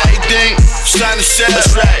 Everything, it's time to sell.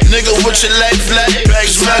 Nigga, what's your life like?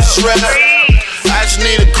 It's my shrub. I just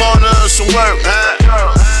need a corner of some work, huh?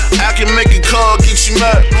 I can make a call, get you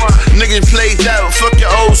up. Niggas played out, fuck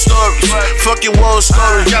your old stories. Fuck your war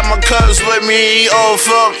stories. Got my cuz with me, he all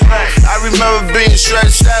fuck. I remember being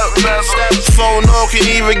stretched out. Phone off, can't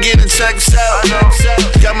even get a text out.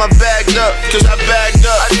 Got my bagged up, cause I bagged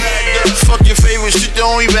up. Fuck your favorite shit,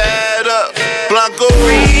 don't even add up. Blanco.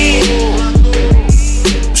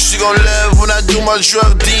 She gon' live when I do my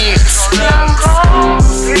drug deals.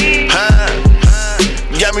 Huh?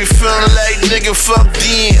 Got me feeling like nigga, fuck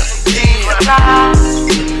them.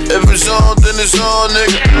 If it's on, then it's on,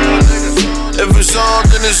 nigga. If it's on,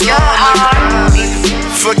 then it's on, nigga.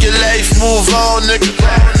 Fuck your life, move on, nigga.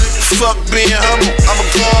 Fuck being humble, I'm a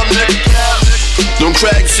calm nigga. Them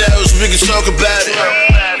crack shells, we can talk about it.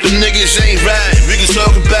 Them niggas ain't right, we can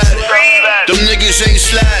talk about it. Them niggas ain't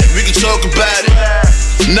slide, we can talk about it.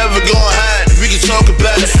 Never gon' hide, we can talk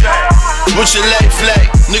about it. What's your life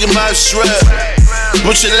like? Nigga, my shrub.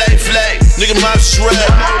 What's your life like? Nigga, my shrub.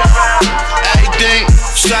 Everything,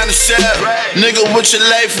 it's time to sell. Nigga, what's your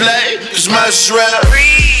life like? Cause my shrub.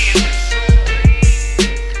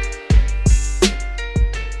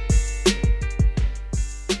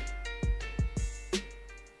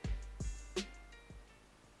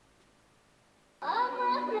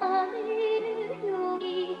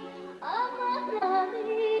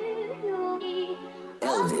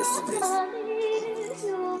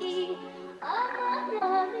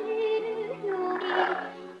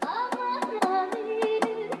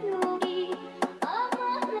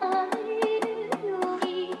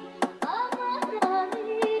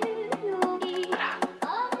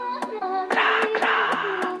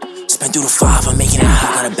 Spent through the 5, I'm making it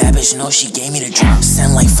hot. Got a bad bitch, you know she gave me the drop.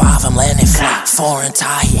 Send like 5, I'm letting it fly. Foreign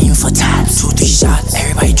tie, aiming for taps. 2, 3 shots,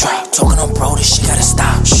 everybody drop. Talking on bro, this shit gotta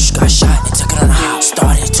stop. Shh, got shot and took it on the hop.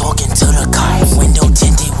 Started talking to the cops. Window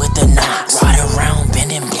tinted with the knocks. Ride around,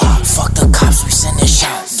 bending block. Fuck the cops, we sending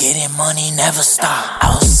shots. Getting money, never stop.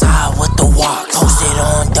 Outside with the walk. Posted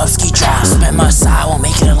on Dubsky Drive. Spend my side, won't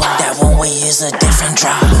make it a lot. That one way is a different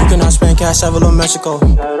drive. You cannot spend cash, have a little Mexico.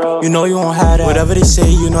 You know you won't have that. Whatever they say,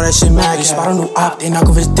 you know that shit mad. They spot a new op, they knock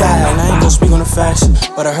off his dad. And I ain't gon' speak on the facts,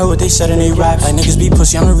 but I heard what they said in they rap. Like niggas be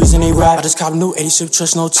pussy, I'm the reason they rap. I just cop a new 86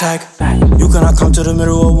 trust, no tag. You cannot come to the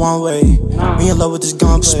middle of one way. Me in love with this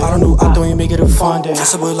gunplay. Spot a new op, don't even make it a fun day.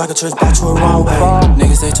 Toss a boy like a church back to a runway.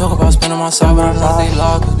 Niggas, they talk about spending my side, but I know they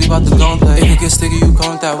lie, cause we bout to gunplay. If it get sticky, you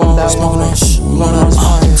come with that one way. Smoking on shh, we run on this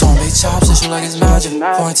fire. Tone big chops, that shit like it's magic.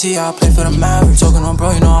 Foreign T, I play for the Mavericks. Talking on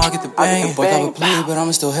bro, you know I get the bang. Boy, I would play, but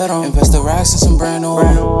I'ma still hit him. Invest the racks in some brand new.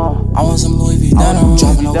 I want some Louis V denim.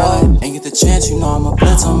 Dropping a what? Ain't get the chance, you know I'ma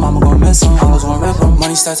blitz him. I'ma gon' miss him, I was gon' rip him.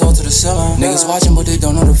 Money stacks all to the ceiling. Niggas watching, but they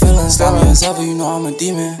don't know the feelings. Got me as ever, you know I'm a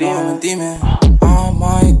demon. I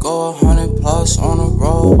might go 100 plus on the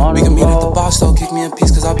road. We can meet at the box though, kick me in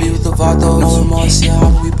peace cause I be with the vatos. No remorse, see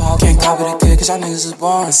how we pop. Can't copy the kid cause y'all niggas is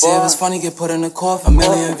boring. See if it's funny, get put in the court. A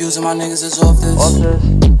million views and my niggas is off this.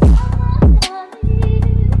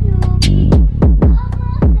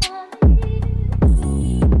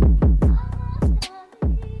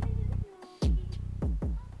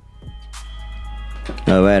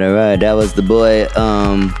 All right. That was the boy,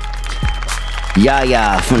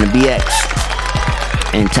 Yaya from the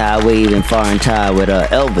BX, and Ty Wave and Foreign Ty with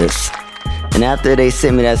Elvis. And after they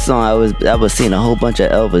sent me that song, I was seeing a whole bunch of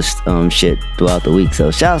Elvis shit throughout the week.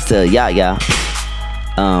 So shouts to Yaya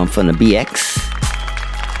from the BX.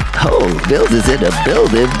 Oh, Bills is in the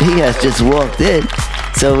building. He has just walked in,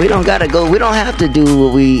 so we don't gotta go. We don't have to do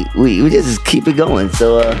what we just keep it going.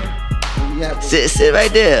 So. Sit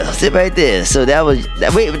right there. So that was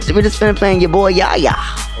we just finished playing your boy Yaya.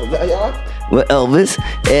 Oh, Yaya? With Elvis.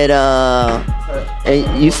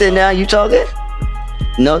 And you sit down, you talking?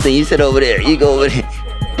 No, then you sit over there. You go over there.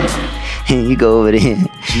 You go over there.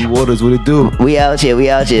 G Waters, what it do? We out here.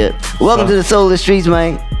 Welcome to the Soul of the Streets,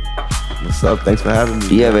 man. What's up? Thanks for having me.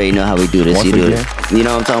 You already know how we do this. Once you do again. it. You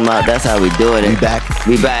know what I'm talking about? That's how we do it.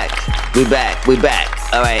 We back.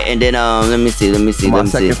 All right, and then let me see. My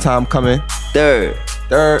second time coming. Third.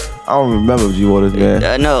 I don't remember G Waters, man.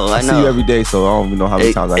 I know. I see you every day, so I don't even know how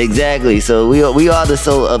many times I exactly. So we are the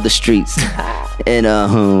soul of the streets. And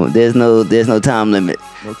there's no time limit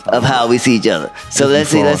of how we see each other. So let's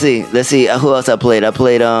see. Who else I played?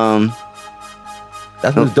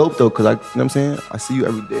 That's what's dope though, cause you know what I'm saying? I see you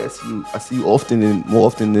every day. I see you often and more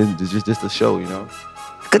often than just a show, you know?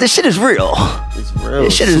 Cause this shit is real. It's real.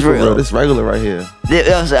 This shit is real. It's regular right here.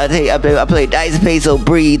 I played Dice Peso,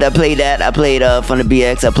 Breathe. I played that. I played from the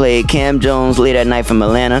BX. I played Cam Jones, Late at Night from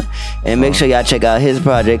Atlanta. And make sure y'all check out his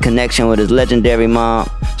project, Connection, with his legendary mom,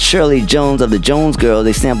 Shirley Jones of the Jones Girls.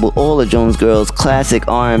 They sampled all the Jones Girls' classic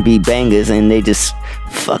R&B bangers, and they just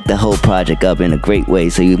fucked the whole project up in a great way.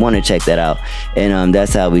 So you want to check that out. And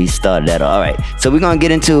that's how we started that. All right. So we're gonna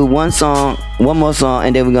get into one more song,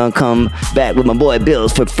 and then we're gonna come back with my boy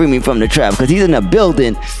Bills for Free Me from the Trap, because he's in the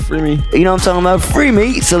building. Free me. You know what I'm talking about? Free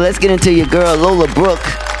me. So let's get into your girl Lola Brooke.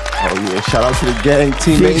 Oh yeah, shout out to the gang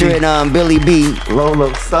team. Featuring Billy B. Lola,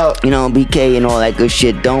 what's up? You know, BK and all that good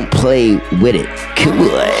shit. Don't play with it. Cool.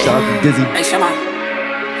 Shout out to Dizzy. Hey, Shama.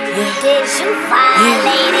 Did you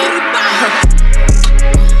violate it?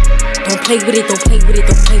 Don't play with it, don't play with it,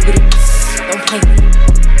 don't play with it. Don't play with it.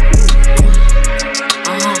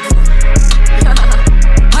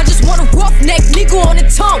 I just want a roughneck nigga on the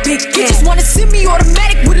tongue. You just wanna send me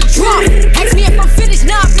automatic with a drum. Ask me if I'm finished,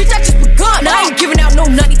 nah, bitch, I just begun. I ain't giving out no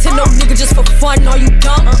nutty to no nigga just for fun. Are you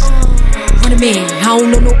dumb? Run a man, I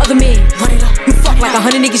don't know no other man. Run it up. You fuck like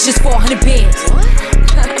 100 niggas just for 100 bands.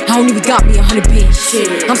 I don't even got me 100 bands.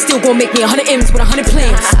 Shit. I'm still gonna make me 100 M's with 100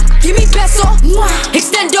 plans. Give me peso,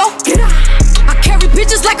 extendo. I carry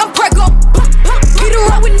bitches like I'm Prego. Beat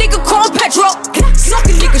her up with nigga called Petro.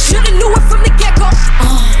 Suckin' nigga, shoulda knew it from the get-go.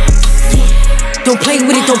 Don't play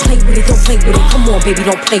with it, don't play with it, don't play with it. Come on, baby,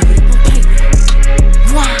 don't play with it. Don't play with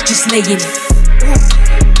it. Just lay in it.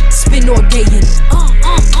 Spin all day in it.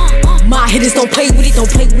 My hitters don't play with it,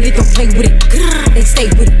 don't play with it, don't play with it. They stay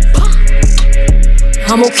with it.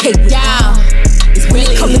 I'm okay with it. It's when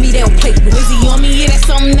they come to me, they don't play with it. Lizzie on me, yeah, that's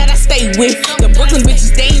something that I stay with. The Brooklyn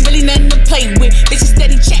bitches, they ain't really nothing to play with. Bitches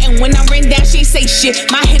steady chatting, when I ran down, she ain't say shit.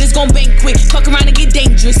 My hitters gon' bang quick, fuck around and get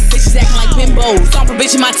dangerous. Bitches acting like bimbos, stomp a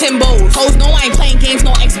bitch in my Timbos. Hoes know I ain't playing games,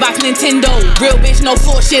 no Xbox, Nintendo. Real bitch, no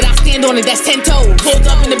floor shit, I stand on it, that's 10 toes. Pulled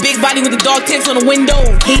up in the big body with the dog tints on the window.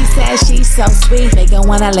 He said she's so sweet, make her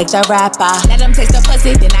wanna lick the rapper. Let him taste the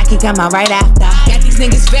pussy, then I can come out right after. Got these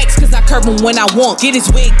niggas vexed, cause I curve him when I want. Get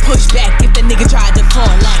his wig pushed back, if the nigga tried to fall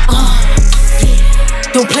like.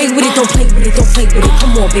 Don't play with it, don't play with it, don't play with it.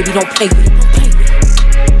 Come on, baby, don't play with it. Don't play with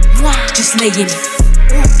it. Just lay in it.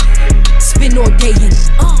 Spin all day in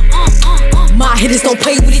it. My hitters don't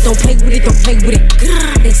play with it, don't play with it, don't play with it.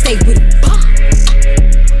 They stay with it.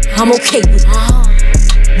 I'm okay with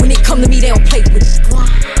it. When they come to me, they don't play with it.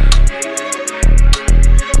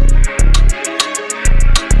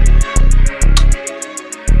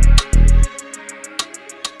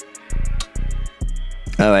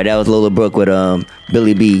 Alright, that was Lola Brooke with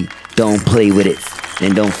Billy B. Don't play with it.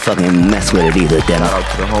 And don't fucking mess with it either, damn it. Shout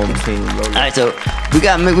out to the home team, Lola. Alright, so we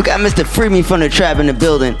got Mr. Free Me from the Trap in the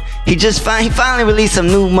building. He finally released some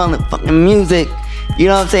new motherfucking music. You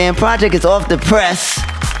know what I'm saying? Project is off the press.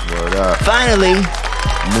 Word up. Finally.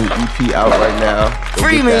 New EP out right now.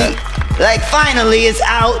 Free Me. Like, finally, it's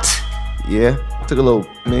out. Yeah. Took a little,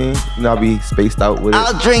 you know, I'll be spaced out with it.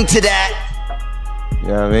 I'll drink to that. You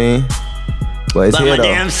know what I mean? But it's by here, my though.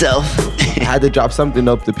 damn self. I had to drop something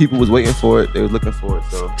up. The people was waiting for it. They was looking for it.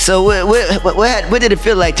 So what did it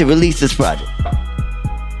feel like to release this project?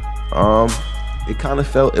 It kind of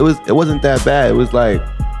felt it wasn't that bad. It was like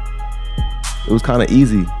it was kind of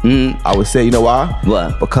easy. I would say. You know why?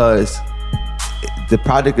 Why? Because the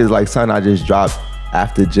project is like something I just dropped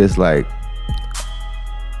after just like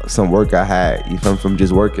some work I had. You feel me? From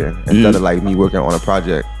just working instead of like me working on a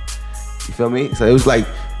project. You feel me? So it was like.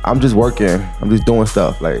 I'm just working. I'm just doing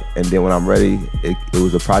stuff like, and then when I'm ready, it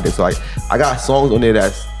was a project. So I got songs on there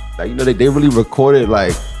that's like, you know, they really recorded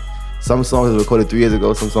like some songs recorded 3 years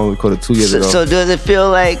ago, some songs recorded 2 years ago. So does it feel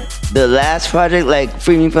like the last project, like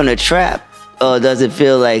Free Me from the Trap, or does it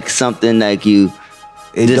feel like something like you?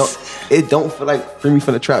 It don't feel like Free Me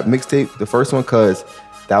from the Trap mixtape, the first one, cause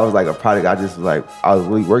that was like a project I just like I was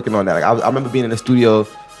really working on that. Like I remember being in the studio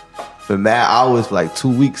for mad hours for like 2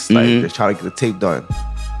 weeks, like just trying to get the tape done.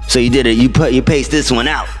 So you did it. You paced this one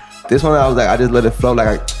out. This one I was like, I just let it flow.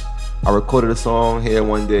 Like I recorded a song here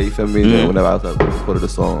one day. You feel me? Then whenever I was like, I recorded a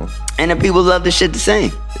song. And the people love the shit the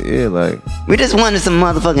same. Yeah, like we just wanted some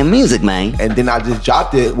motherfucking music, man. And then I just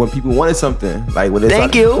dropped it when people wanted something. Like when they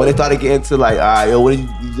when they started getting to like, yo, what are you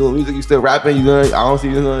doing music? You still rapping? You doing? I don't see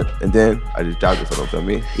you doing. And then I just dropped it. So don't feel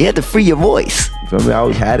me. You had to free your voice. You feel me? I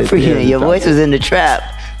always had it. Free your voice was in the trap.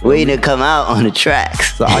 waiting to come out on the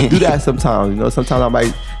tracks. So I do that sometimes. You know, sometimes I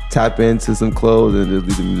might tap into some clothes and just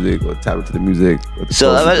leave the music, or tap into the music.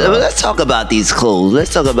 So let's talk about these clothes.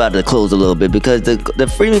 Let's talk about the clothes a little bit, because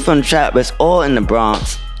the Free Me from the Trap is all in the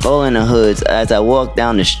Bronx, all in the hoods. As I walk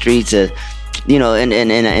down the streets, you know,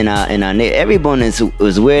 in our everyone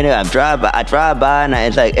was wearing it. I drive by, and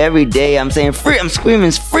it's like every day I'm saying free. I'm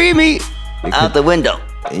screaming, free me out the window.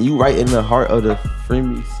 And you right in the heart of the Free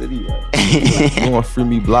Me city, like, you on Free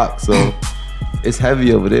Me block, so it's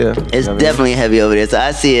heavy over there. It's definitely heavy over there. So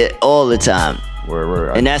I see it all the time.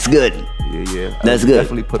 Word. And that's good. Yeah. That's good.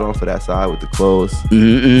 Definitely put on for that side with the clothes.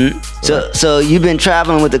 So you've been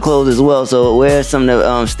traveling with the clothes as well. So where are some of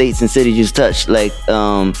the states and cities you touched? Like,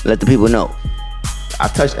 let the people know. I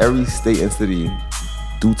touched every state and city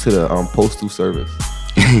due to the postal service.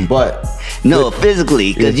 But no,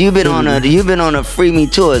 physically, because you've been on a Free Me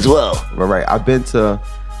tour as well. Right. I've been to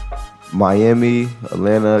Miami,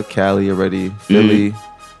 Atlanta, Cali already, Philly,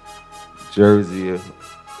 Jersey.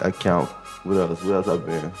 I count. What else I've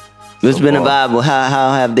been? What's been a vibe?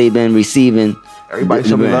 How have they been receiving? Everybody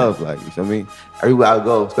show me love, like, you feel me? Everywhere I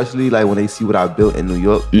go, especially like when they see what I built in New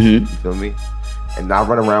York. You feel me? And I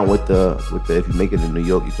run around with the if you make it in New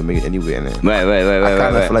York, you can make it anywhere. And right. I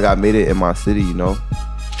kind of feel like I made it in my city, you know.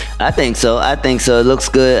 I think so. It looks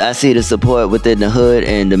good. I see the support within the hood,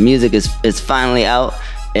 and the music is finally out,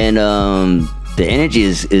 and the energy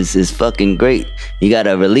is fucking great. You got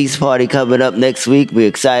a release party coming up next week. We're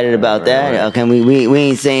excited about that. Right. Okay, we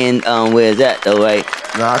ain't saying where's that though, right?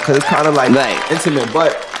 Nah, cause it's kind of like intimate,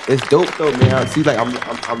 but it's dope though, man. I see, like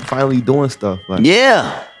I'm finally doing stuff. Like,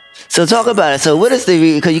 yeah. So talk about it. So what is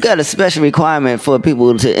because you got a special requirement for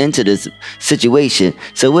people to enter this situation.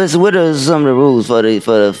 So what are some of the rules for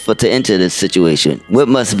to enter this situation? What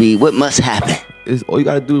must happen? Is all you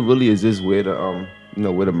gotta do really is just wear the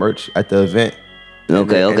wear the merch at the event.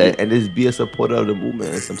 Okay. And just be a supporter of the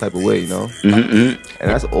movement in some type of way, you know. And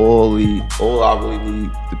that's all I really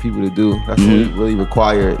need the people to do. That's all really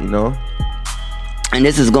required, you know. And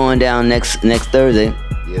this is going down next Thursday.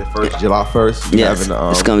 Yeah, July 1st. Yes,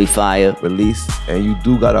 it's gonna be fire. Release, and you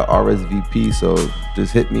do got a RSVP, so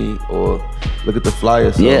just hit me or look at the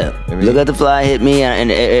flyer. So, look at the flyer, hit me, and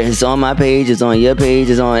it's on my page, it's on your page,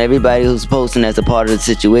 it's on everybody who's posting as a part of the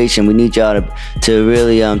situation. We need y'all to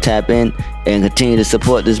really tap in and continue to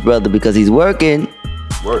support this brother, because he's working.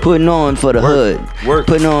 Putting on for the hood,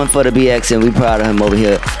 putting on for the BX, and we proud of him over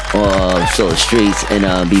here on Solar Streets and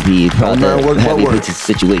BP. Proud of the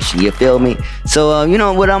situation. You feel me? So you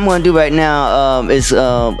know what I'm gonna do right now is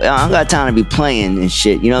I don't got time to be playing and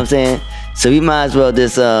shit. You know what I'm saying? So we might as well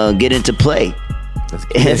just get into play.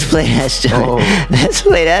 Let's play that joint. Let's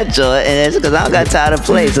play that joint, and that's because I don't got time to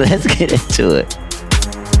play. So let's get into it.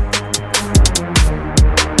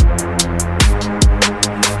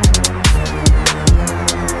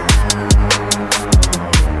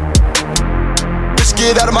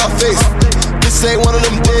 Get out of my face. This ain't one of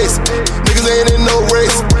them days. Niggas ain't in no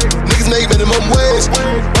race. Niggas make minimum wage.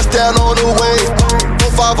 Bust down on the way.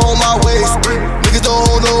 4-5 on my waist. Niggas don't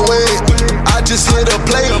hold no weight. I just hit a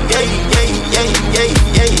play.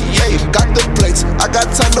 Got the plates. I got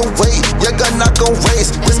time to wait. Your gun not gon' race.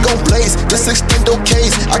 This gon' blaze. This extendo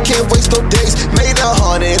case. I can't waste no days. Made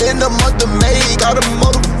 100 in the month of May. Gotta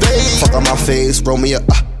motivate. Fuck on my face. Roll me a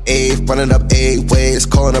running up 8 ways,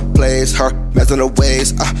 calling up plays, her messing the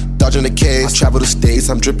ways, dodging the case. I travel the states,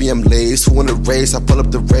 I'm drippy, I'm laced. Who in the race? I pull up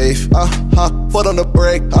the rave, foot on the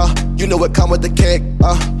brake, you know it come with the cake,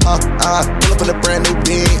 pull up in a brand new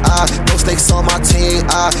bean, no snakes on my team,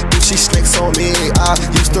 Gucci snakes on me,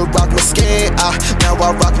 used to rock my skin, now I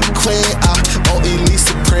rock my queen, on Elite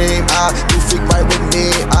Supreme, you freak right with me,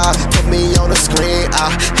 put me on the screen,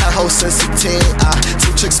 had whole since a teen,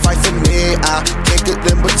 2 chicks fight for me, can't get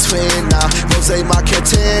them between, Rose my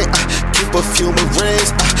canteen, keep a few rings,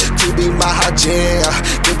 keep me my hygiene,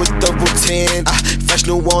 get with the routine, fresh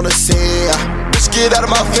new on the scene, bitch get out of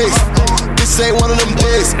my face, this ain't one of them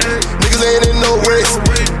days, niggas ain't in no race,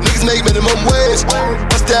 niggas make minimum wage,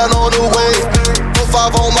 bust down on the way,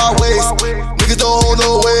 4-5 on my waist, niggas don't hold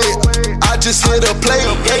no weight, I just hit a play,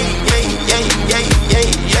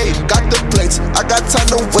 got the plates, I got time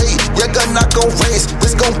to wait, your gun not gon' race,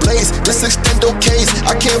 this gon' blaze, this extendo case,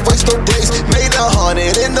 I can't waste no days, made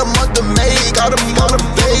 100 in the month of May, gotta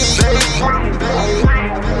motivate.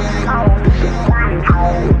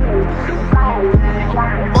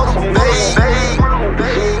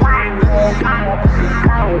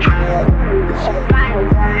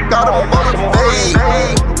 Gotta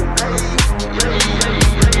motivate.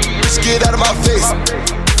 Just get out of my face.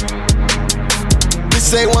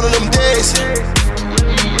 This ain't one of them days.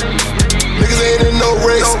 Niggas ain't in no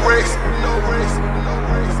race.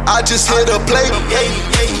 I just hit a play.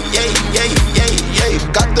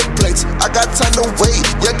 Got the plates, I got time to wait.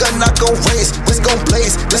 Your gun not gon' race, wrist gon'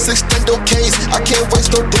 blaze. This extendo case, I can't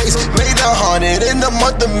waste no days. Made 100 in the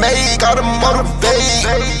month of May, gotta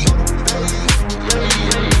motivate.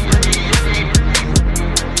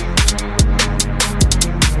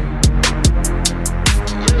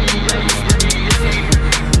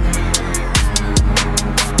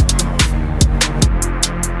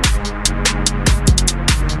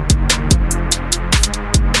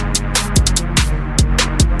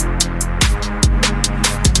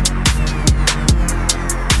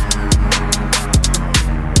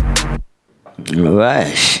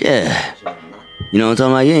 Right, shit. You know what I'm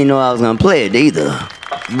talking about? You ain't know I was gonna play it either.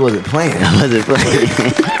 You wasn't playing. I wasn't playing.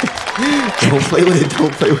 Don't play with it.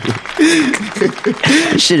 Don't play with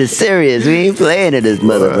it. Shit is serious. We ain't playing it, this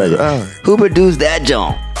motherfucker. Who produced that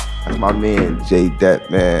joint? That's my man, Jay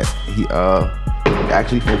Depp, man. He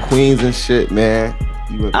actually from Queens and shit, man.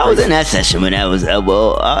 I was in that session when that was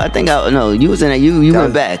I think you was in that. You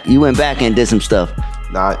went back. You went back and did some stuff.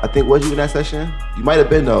 Nah, I think, was you in that session? You might have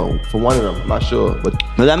been, though, for one of them. I'm not sure. But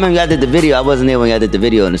I remember y'all did the video. I wasn't there when y'all did the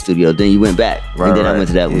video in the studio. Then you went back. Right, and then right. I went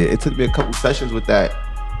to that one. Yeah, it took me a couple sessions with that.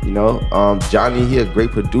 You know, Johnny, he a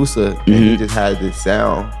great producer. And he just had this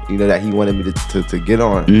sound, you know, that he wanted me to get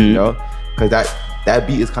on, you know? Because that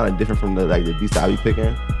beat is kind of different from the beats that I be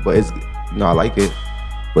picking. But it's, you know, I like it.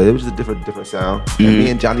 But it was just a different sound. And me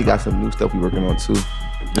and Johnny got some new stuff we working on, too.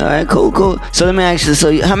 All right, cool. So let me ask you,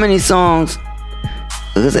 so how many songs...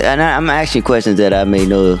 And I'm asking questions that I may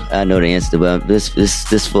know. I know the answer, but this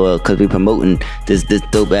for because we promoting this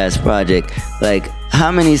dope ass project. Like,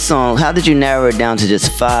 how many songs? How did you narrow it down to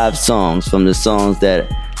just 5 songs from the songs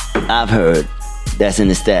that I've heard that's in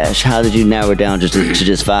the stash? How did you narrow it down to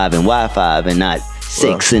just 5, and why 5 and not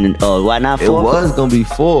 6 and why not 4? It was gonna be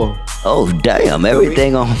 4. Oh damn!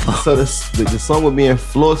 Everything on 4. So the song with me and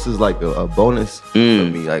Floss is like a bonus for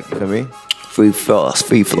me. Like, you feel me? Free Floss.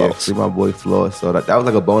 Yeah, free my boy Floss. So that was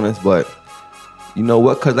like a bonus, but you know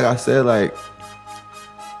what? Cause like I said, like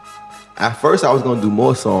at first I was gonna do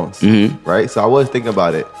more songs, right? So I was thinking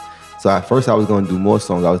about it. So at first I was gonna do more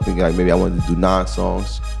songs. I was thinking like maybe I wanted to do 9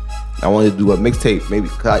 songs. I wanted to do a mixtape, maybe.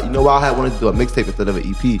 Cause you know why I wanted to do a mixtape instead of an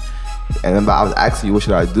EP. And then I was asking you what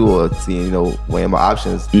should I do, or seeing, you know, weighing my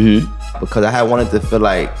options. Because I had wanted to feel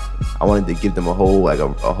like I wanted to give them a whole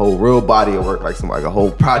a whole real body of work, like a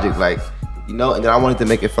whole project, like. You know, and then I wanted to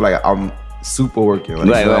make it feel like I'm super working.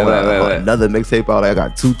 Like, right. Another mixtape out. Like, I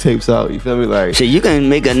got 2 tapes out. You feel me? Like, shit, you can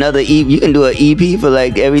make another EP. You can do an EP for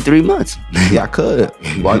like every 3 months. Yeah, I could.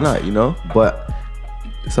 Why not? You know. But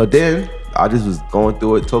so then I just was going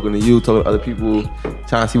through it, talking to you, talking to other people,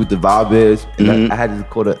 trying to see what the vibe is. And I had to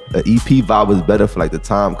call the EP vibe was better for like the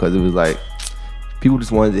time, because it was like people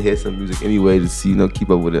just wanted to hear some music anyway to see, you know, keep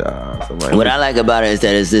up with it. What I like about it is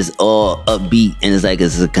that it's just all upbeat and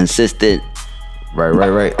it's a consistent. Right.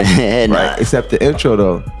 Right. Except the intro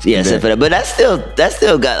though. Yeah, except for that. But that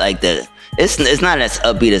still got like the. It's not as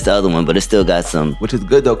upbeat as the other one, but it still got some. Which is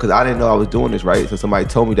good though, because I didn't know I was doing this, right? So somebody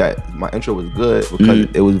told me that my intro was good because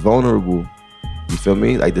it was vulnerable. You feel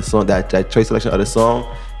me? Like the song, that choice selection of the song,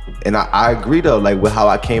 and I agree though. Like with how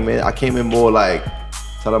I came in more like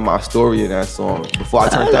telling my story in that song before I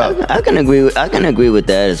turned up. I can agree with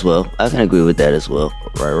that as well.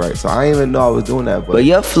 Right. So I didn't even know I was doing that. But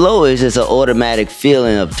your flow is just an automatic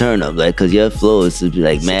feeling of turn up, like, cause your flow is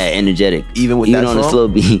like mad energetic. Even on the slow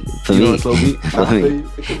beat for me. On the slow beat.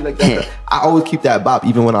 It could be like that. I always keep that bop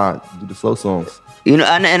even when I do the slow songs. You know,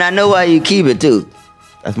 and I know why you keep it too.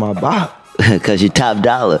 That's my bop. Cause you top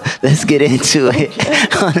dollar. Let's get into it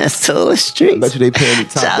on the Solar Streets. I bet you they paying me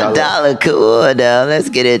top dollar. Cool on now. Let's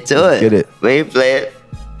get into it. Get it. Where you play it?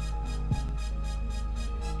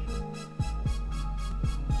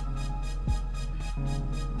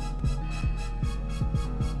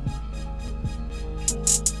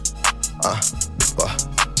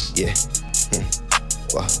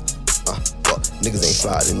 Niggas ain't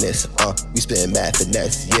fly than this, we spittin' mad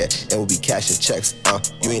finesse, yeah, and we be cashing checks,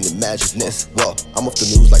 you ain't imagine this, well, I'm off the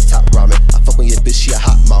news like Top Ramen, I fuck on your bitch, she a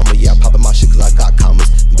hot mama, yeah, I'm poppin' my shit cause I got commas,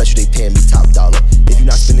 bet you they payin' me top dollar, if you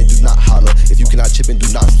not spinning, do not holler, if you cannot chip in, do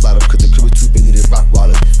not slide them, cause the crib is too big, need a rock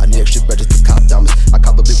wallet, I need extra bread just to cop diamonds, I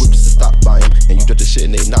cop a big whip just to stop buying, and you drop the shit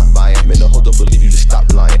and they not buying, man, the hoe don't believe you, just stop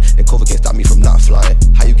lying, and COVID can't stop me from not flying,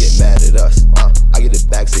 how you get mad at us, I get it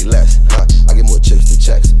back, say less, I get more chips than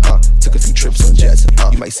checks, took a few trips on jets,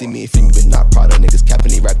 you might see me if you but not proud of niggas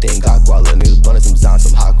capping, they rap, they ain't got guala, niggas blunting some Zon,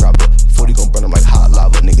 some hot grabber, 40 gon' burn them like hot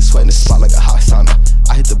lava, niggas sweating the spot like a hot sauna,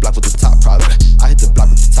 I hit the block with the top product, I hit the block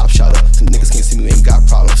with the top shotter, some niggas can't see me, we ain't got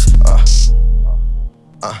problems,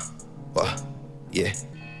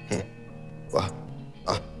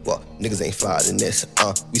 Niggas ain't fly than this,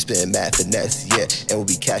 we spittin' mad finesse, yeah, and we'll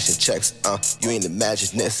be cashing checks, you ain't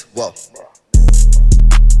imagine this, whoa.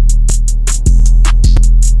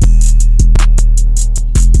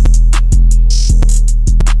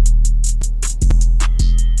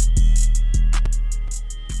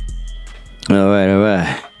 All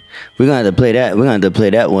right. We're gonna have to play that. We're gonna have to play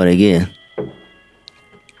that one again.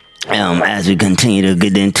 As we continue to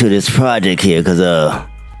get into this project here, cause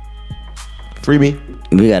free me.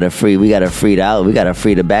 We gotta free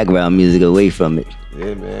the background music away from it.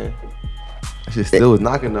 Yeah, man. That shit still was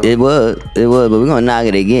knocking though. It was, but we're gonna knock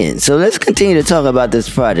it again. So let's continue to talk about this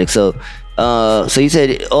project. So you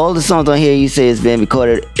said all the songs on here you say has been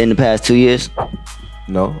recorded in the past 2 years?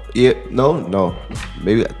 No. Yeah, no.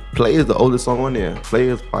 Maybe Play is the oldest song on there. Play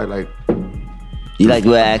is probably like. You like the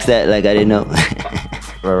way I asked that? Like I didn't know.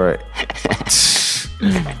 Right.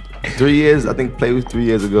 3 years. I think Play was 3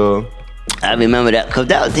 years ago. I remember that. Cause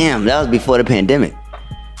that was before the pandemic.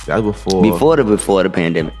 That was before. Before the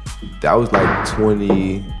pandemic. That was like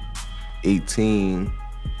 2018.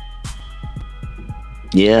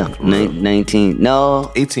 Yeah, 19.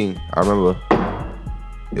 No, 18. I remember.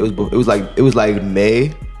 It was like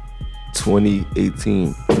May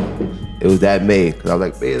 2018. It was that May, cause I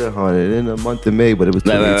was like May the 100 in the month of May, but it was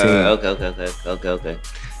 2018. Right. Okay.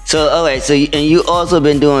 So you also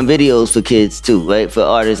been doing videos for kids too, right? For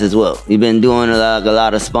artists as well. You've been doing a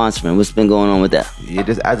lot of sponsoring. What's been going on with that? Yeah,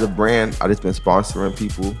 just as a brand, I just been sponsoring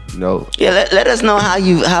people. You know. Yeah, let us know how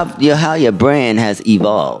your brand has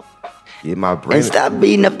evolved. Yeah, my brand. And stop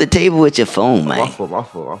beating up the table with your phone, man. My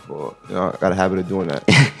fault. You know, I got a habit of doing that.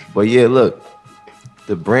 But yeah, look,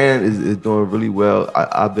 the brand is doing really well.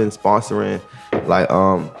 I've been sponsoring like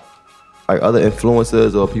other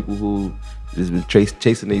influencers or people who just been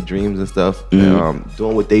chasing their dreams and stuff, and,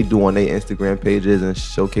 doing what they do on their Instagram pages and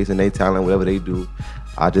showcasing their talent, whatever they do.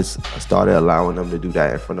 I just started allowing them to do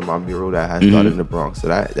that in front of my mural that I had started in the Bronx. So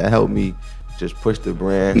that helped me just push the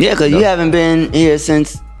brand. Yeah, because you haven't been here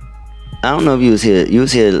since. I don't know if you was here. You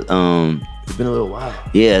was here. It's been a little while.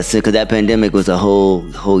 Yeah, because that pandemic was a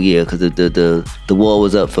whole year because the wall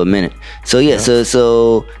was up for a minute. So yeah.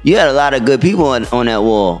 So you had a lot of good people on that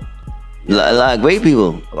wall. A lot of great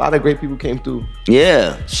people. A lot of great people came through.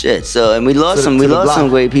 Yeah, shit. So and we lost some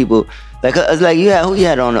great people. Like who you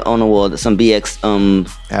had on the wall? Some BX.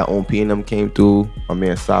 Had OMP and them came through. My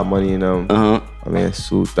man Saw Money and them. My man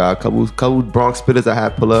Suta. Couple Bronx spitters I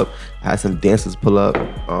had pull up. I had some dancers pull up.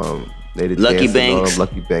 They did Lucky Banks.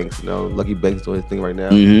 Lucky Banks, you know. Lucky Banks doing his thing right now.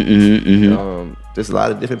 There's a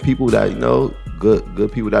lot of different people that, you know,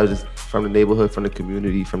 good people that are just from the neighborhood, from the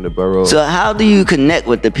community, from the borough. So how do you connect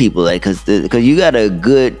with the people? Like, cause you got a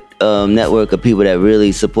good network of people that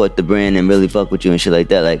really support the brand and really fuck with you and shit like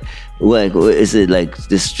that. Like, what is it like?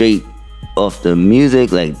 Just straight off the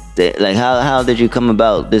music? Like how did you come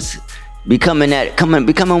about this? Becoming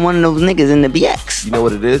one of those niggas in the BX. You know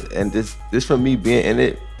what it is, and this from me being in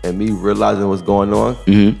it and me realizing what's going on,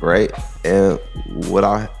 right? And what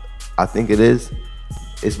I think it is,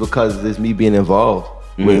 it's because it's me being involved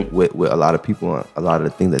with a lot of people on a lot of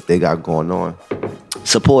the things that they got going on.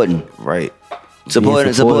 Supporting. Right.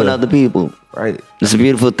 Supporting other people. Right. It's a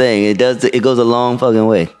beautiful thing. It goes a long fucking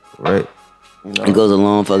way. Right. You know, it goes a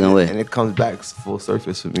long fucking way, and it comes back full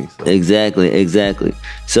surface for me. So. Exactly.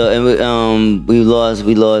 So and we lost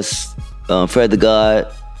Fred the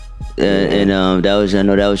God, and that was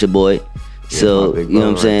your boy. Yeah, so you know what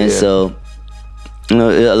I'm saying. Right, so you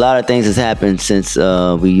know a lot of things has happened since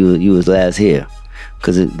you was last here,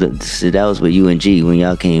 because that was with you and G when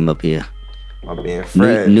y'all came up here. My man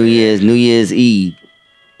Fred. New Year's Eve,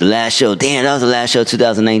 the last show. Damn, that was the last show,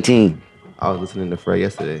 2019. I was listening to Fred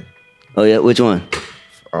yesterday. Oh yeah, which one?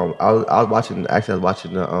 I was watching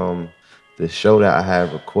the show that I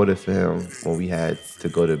had recorded for him when we had to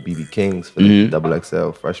go to BB King's for the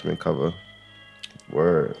XXL freshman cover.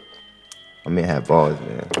 Word. I mean, had balls,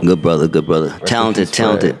 man. Good brother. Talented.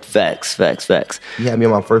 Facts. He had me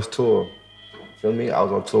on my first tour. Feel me? I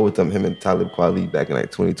was on tour with him and Talib Kweli back in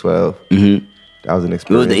like 2012. That was an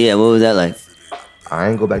experience. What was that like? I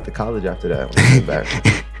ain't go back to college after that when I came back.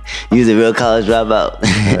 You was a real college dropout.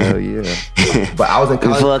 Hell yeah. But I was in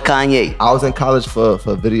college before Kanye. I was in college for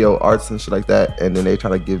video arts and shit like that, and then they try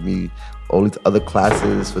to give me all these other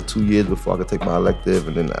classes for 2 years before I could take my elective,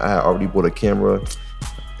 and then I had already bought a camera,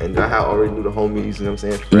 and I had already knew the homies, you know what I'm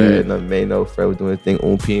saying? Fred and Mano, Fred was doing his thing,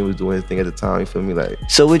 Ompin was doing his thing at the time, you feel me? Like,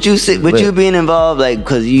 so would you being involved, like,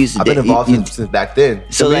 because you used to... I've been involved since back then.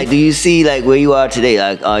 So like, do you see like where you are today?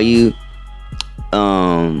 Like, are you...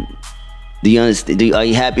 Do you understand? Are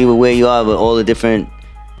you happy with where you are with all the different?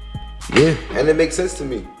 Yeah, and it makes sense to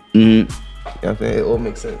me. You know what I'm saying? It all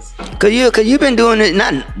makes sense. Cause you've been doing it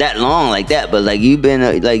not that long like that, but like you've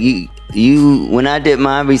been like you when I did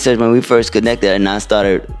my research when we first connected and I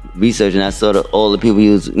started researching, I saw all the people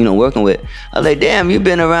you was working with. I was like, damn, you've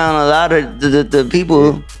been around a lot of the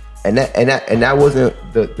people. Yeah. And that wasn't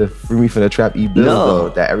the Free Me from the Trap E-Bills though.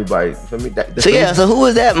 That everybody for me. So who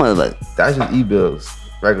was that motherfucker? That's just E-Bills,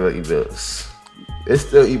 regular E-Bills. It's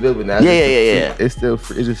still E-Bills, but now yeah. It's still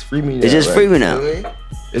free. It's just Free Me now. It's just Free Me now.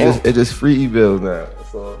 You know it's just free E-Bills now.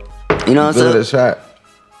 So you know what I'm saying?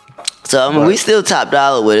 So I mean, we still top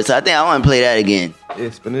dollar with it. So I think I want to play that again. Yeah,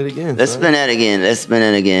 spin it again. Let's spin that again. Let's spin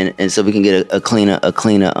it again, and so we can get a cleaner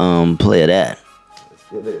play of that. Let's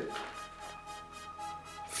get it.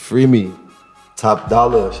 Free Me, top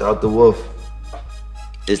dollar. Shout out to Wolf.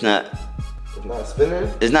 It's not spinning.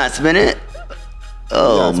 It's not spinning.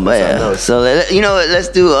 Oh man. So you know what? Let's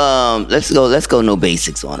do let's go no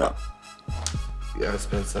basics on up. You gotta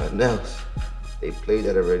spin something else. They played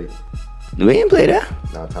that already. We didn't play that.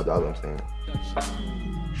 Nah, top dollar. I'm saying.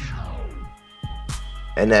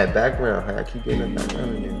 And that background, I keep getting that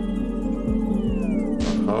background again.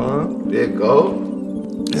 There you go.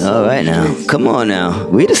 All right now, come on now.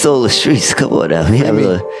 We the soul of the streets. Come on now. We have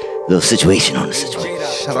a little situation on the situation.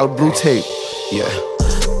 Shout out Blue Tape. Yeah.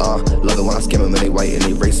 Love it when I scam them and they white and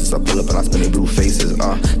they racist. I pull up and I spin they blue faces.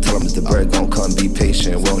 Tell them it's the bread gon' come, be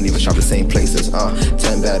patient. We don't even shop the same places.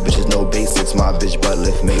 10 bad bitches, no basics. My bitch butt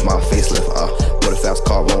lift, made my facelift. What a fast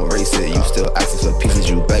car won't race it. You still asking for pieces,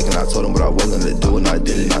 you begging. I told them what I was gonna do and I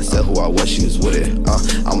did it. I said who I was, she was with it.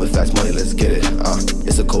 I'm with fast money, let's get it.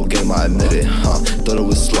 It's a cold game, I admit it. Thought it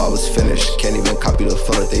was slow, I was finished. Can't even copy the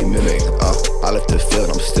flow that they mimic. I left the field,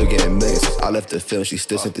 I'm still getting millions. I left the field, she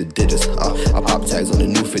still sent the digits. I pop tags on the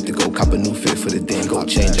new fit to go cop a new fit for the day and go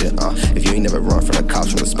change it. If you ain't never run from the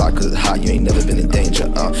cops from the spot cause it's hot, you ain't never been in danger.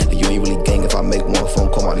 If you ain't really gang, if I make one phone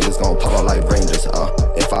call, my niggas gon' pop out like Rangers.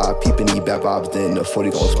 If I peep and eat bad vibes, then the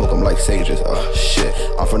 40 gon' smoke them like sages. Shit,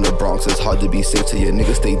 I'm from the Bronx, it's hard to be safe till your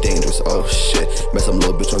niggas stay dangerous. Oh shit, met some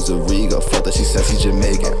little bitch on Zariga, fuck that she says she's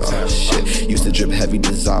Jamaican. Shit, used to drip heavy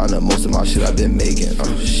designer, most of my shit I've been making.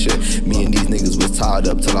 Shit, me and these niggas was tied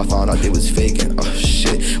up till I found out they was faking.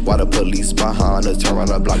 Shit, why the police behind us, turn around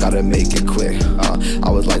the block, gotta make it quick. I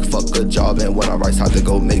was like, fuck a job, and when I rise, time to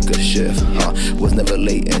go make a shift. Was never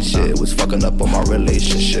late and shit, was fucking up on my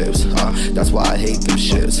relationships. That's why I hate them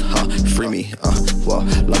shits. Free me, well,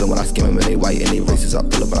 love it when I skim them and they white and they racist. I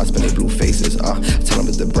pull up and I spin they blue faces. Tell them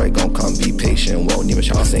it's the bread gon' come, be patient. We won't even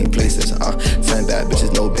shop the same places. 10 bad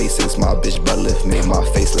bitches, no basics. My bitch butt lift, made my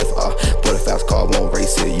facelift. Bought a fast car, won't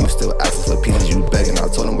race it. You still asking for pieces, you begging. I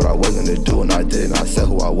told them what I was gonna do and I did it. And I said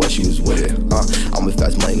who I was, she was with it. I'm with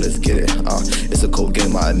fast money, let's get it. It's a cold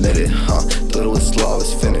game, I admit it. Thought it was slow, I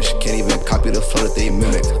was finished. Can't even copy the flow that they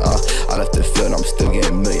mimic. I left the field, I'm still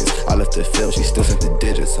getting millions. I left the field, she still sent the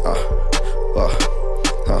digits. She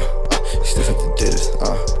still sent the digits.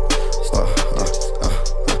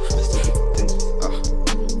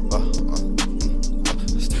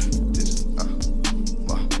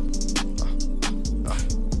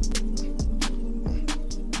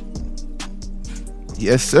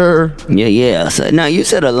 Yes, sir. Yeah. So now you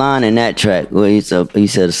said a line in that track where you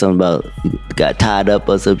said something about you got tied up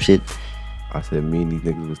or some shit. I said me and these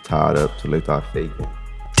niggas was tied up till they start faking.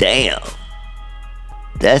 Damn.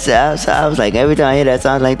 I was like, every time I hear that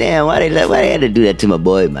song, I was like, damn, why they had to do that to my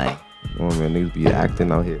boy, man? Oh man, niggas be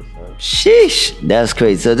acting out here, son. Sheesh, that's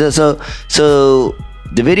crazy. So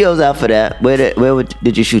the video's out for that. Where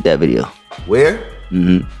did you shoot that video? Where?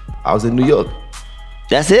 Mm-hmm. I was in New York.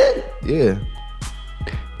 That's it? Yeah.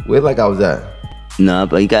 Where like I was at? No,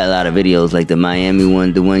 but you got a lot of videos, like the Miami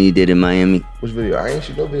one, the one you did in Miami. Which video? I ain't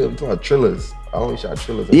shoot no video. I'm talking about Trillers. I only shot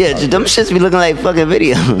Trillers. Yeah, them shits be looking like fucking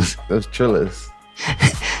videos. Those Trillers.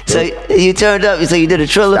 So you turned up, so you did a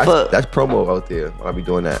Triller for... That's promo out there when I be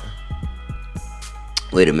doing that.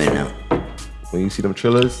 Wait a minute now. When you see them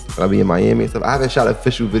Trillers, when I be in Miami and stuff. I haven't shot an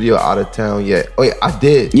official video out of town yet. Oh yeah, I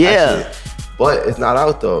did. Yeah. Actually. But it's not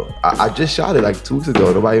out though. I just shot it like 2 weeks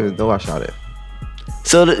ago. Nobody even know I shot it.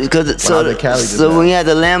 So when you had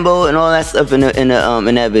the Lambo and all that stuff in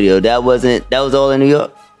that video, that was all in New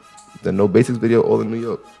York? The No Basics video, all in New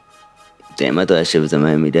York. Damn, I thought that shit was in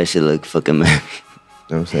Miami. That shit looked fucking Miami. You know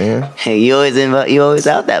what I'm saying? Hey, you always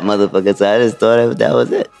out that motherfucker, so I just thought that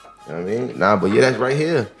was it. You know what I mean? Nah, but yeah, that's right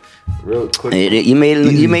here. Real quick. You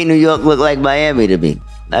made New York look like Miami to me.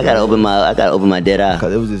 I gotta open my dead eye.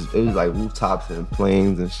 Cause it was like rooftops and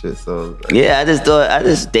planes and shit. So like, yeah, I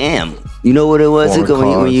just damn. You know what it was?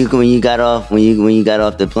 When you got off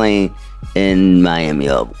the plane in Miami,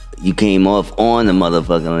 you came off on the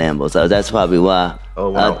motherfucking Lambo. So that's probably why.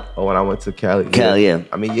 When I went to Cali. Cali, yeah.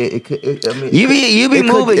 I mean, yeah, it could. You be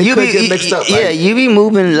moving. You be get mixed up. Yeah, you be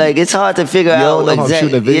moving. Like it's hard to figure out exactly. I'm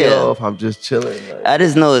shooting a video yeah. off. I'm just chilling. Like. I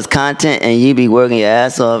just know it's content, and you be working your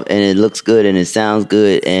ass off, and it looks good, and it sounds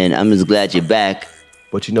good, and I'm just glad you're back.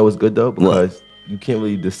 But you know what's good though, because you can't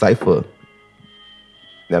really decipher.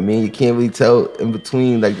 I mean, you can't really tell in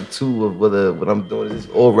between like the two of whether what I'm doing is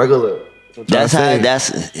all regular. That's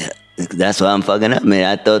why I'm fucking up, man.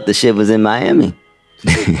 I thought the shit was in Miami.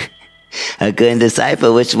 I couldn't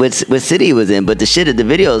decipher which city it was in, but the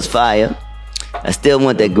video is fire. I still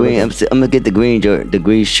want that green. I'm gonna get the green shirt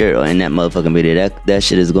in that motherfucking video. That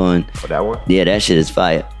shit is going. Oh, that one? Yeah, that shit is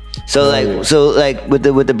fire. So like with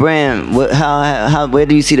the brand, how where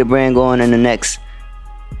do you see the brand going in the next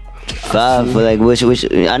 5? For like which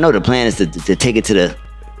I know the plan is to take it to the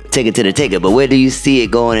ticket, but where do you see it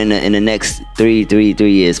going in the next 3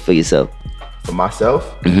 years for yourself? For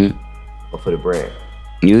myself, or for the brand?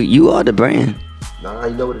 You are the brand. Nah,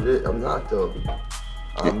 you know what it is. I'm not though.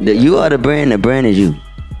 You are the brand. The brand is you.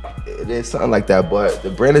 It is something like that, but the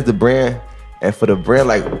brand is the brand. And for the brand,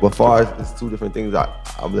 like before, it's two different things.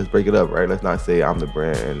 Let's break it up, right? Let's not say I'm the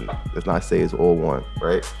brand, and let's not say it's all one,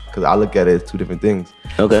 right? Because I look at it as two different things.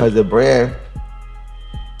 Okay. Because the brand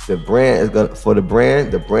is gonna the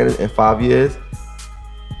brand is in 5 years.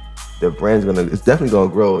 The brand's it's definitely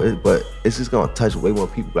gonna grow, but it's just gonna touch way more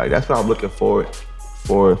people. Like that's what I'm looking forward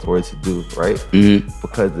for it to do, right? Mm-hmm.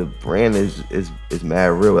 Because the brand is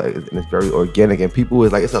mad real, like, and it's very organic, and people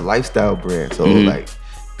is like it's a lifestyle brand, so like.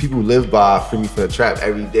 People live by Free Me From The Trap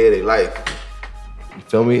every day of their life. You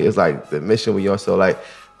feel me? It's like the mission we on. So like,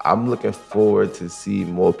 I'm looking forward to see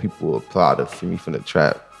more people apply the Free Me From The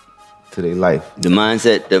Trap to their life. The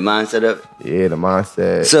mindset of yeah, the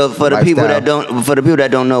mindset. So for the people that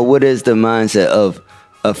don't know, what is the mindset of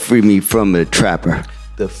Free Me From The Trapper?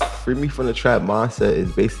 The Free Me From The Trap mindset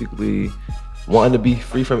is basically wanting to be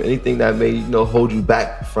free from anything that may, hold you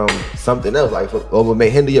back from something else, like or may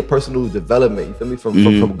hinder your personal development. You feel me?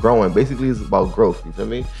 From growing. Basically, it's about growth. You feel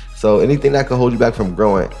me? So anything that can hold you back from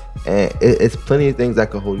growing, and it's plenty of things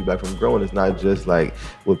that can hold you back from growing. It's not just like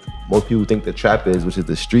what most people think the trap is, which is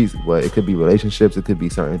the streets, but it could be relationships, it could be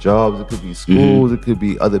certain jobs, it could be schools, it could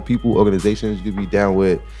be other people, organizations. You could be down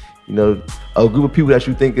with, a group of people that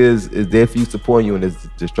you think is there for you, supporting you, and is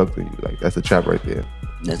destructing you. Like that's a trap right there.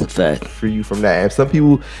 That's a fact. Free you from that. And some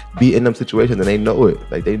people be in them situations and they know it.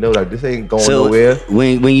 Like they know like this ain't going nowhere.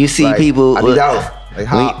 When you see like, people, I need out. Like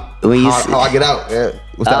how I get out, man.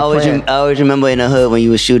 What's that plan? I always remember in the hood when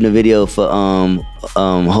you was shooting a video for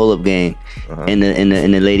Hold Up Gang, and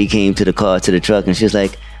the lady came to the truck and she was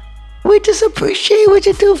like, "We just appreciate what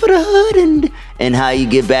you do for the hood and how you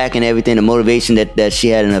get back and everything." The motivation that she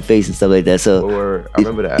had in her face and stuff like that. So I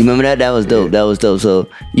remember that. You remember that? That was dope. Yeah. That was dope. So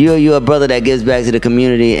you're a brother that gives back to the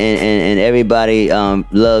community and everybody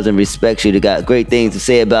loves and respects you. They got great things to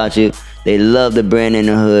say about you. They love the brand in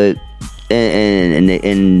the hood.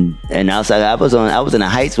 And outside, I was in the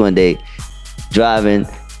Heights one day driving,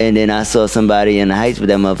 and then I saw somebody in the Heights with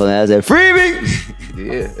that motherfucker. I was like, "Free me!"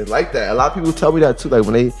 Yeah, it's like that. A lot of people tell me that too. Like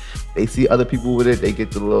when they see other people with it, they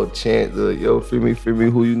get the little chant, "Yo, free me,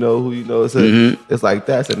 who you know." It's like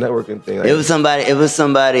that. It's a networking thing. Like, it was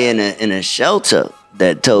somebody in a shelter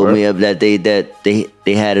that told me that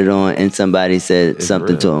they had it on, and somebody said it's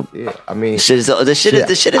something real. to them. Yeah, I mean, the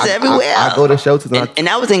shit is everywhere. I go to shelters and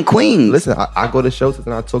I was in Queens. Listen, I go to shelters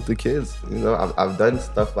and I talk to kids. I've done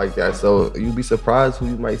stuff like that. So you'd be surprised who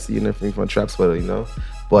you might see in the Free From Trap sweater.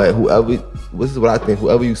 But this is what I think.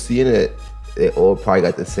 Whoever you see in it, they all probably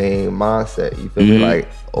got the same mindset. You feel me? Like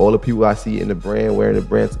all the people I see in the brand, wearing the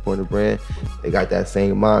brand, supporting the brand, they got that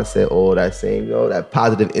same mindset, all that same, that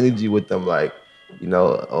positive energy with them. Like, you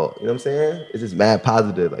know what I'm saying? It's just mad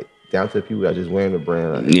positive, like down to the people that just wearing the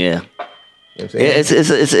brand. Like, yeah. You know what I'm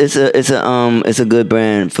saying? It's a good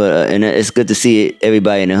brand and it's good to see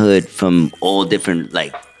everybody in the hood from all different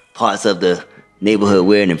like parts of the neighborhood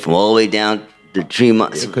wearing it, from all the way down the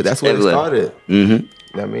Tremont. Yeah, because that's where it started. You know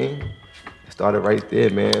what I mean? It started right there,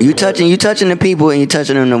 man. You touching the people, and you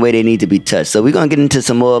touching them the way they need to be touched. So we're gonna get into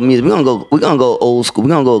some more music. We're gonna go old school. We're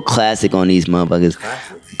gonna go classic on these motherfuckers.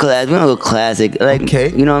 We're gonna go classic. Like, okay.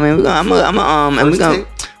 You know what I mean?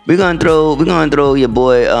 We're gonna throw your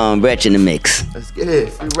boy Wretch in the mix. Let's get it.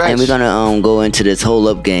 Free Wretch. And we're gonna go into this Hold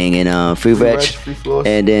Up Gang and Free Wretch.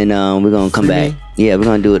 And then we're gonna come back. Yeah, we're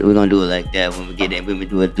gonna do it like that when we get in. When we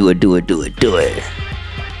do it.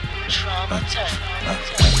 Trauma time.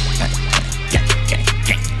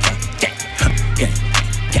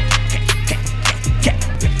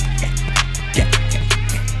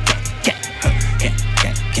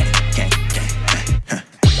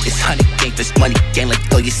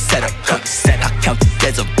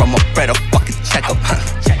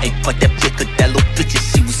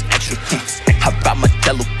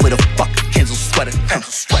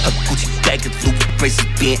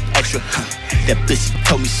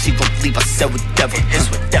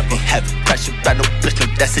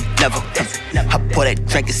 it never. I pour that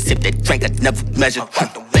drink and sip that drink, I never measure.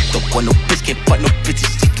 Don't want no bitch, can't fuck no bitches,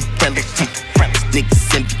 she too friendly.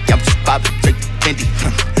 Niggas envy, I'm just vibing, drink Fendi.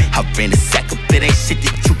 I ran a sack up, it ain't shit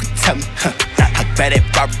that you can tell me. I grab that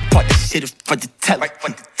Robert, part that shit in front of the telly.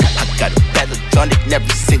 I got a battle on it in every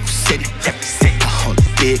single city. I only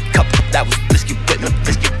did a couple, that was Blisky with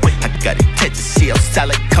me. I got attention, she outside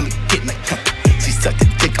like come and get me. She sucked the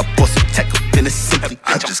dick, I bought some tech up in a simply.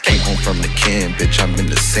 I just came home from the can, bitch, I'm in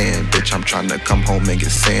the sand, bitch, I'm tryna come home and get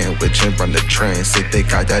sandwich and run the train. Say they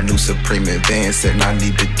got that new Supreme advancing, I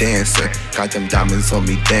need the dancing. Got them diamonds on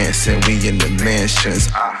me dancing, we in the mansions.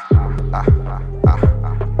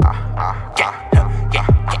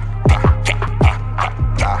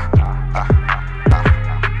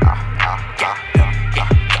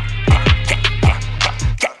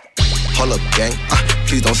 Hold up, gang,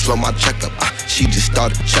 please don't slow my check up. She just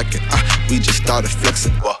started checking, we just started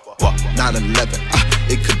flexing. 9/11,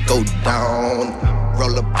 it could go down.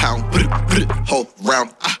 Roll a pound, whole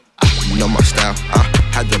round. You know my style,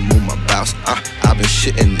 had to move my bounce. I've been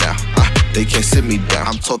shitting now, they can't sit me down.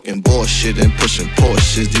 I'm talking bullshit and pushing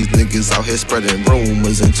Porsches. These niggas out here spreading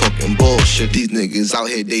rumors and talking bullshit. These niggas out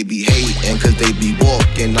here, they be hating cause they be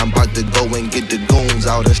walking. I'm about to go and get the goons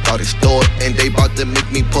out and start extorting. They about to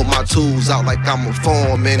make me pull my tools out like I'm a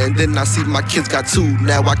foreman. And then I see my kids got two,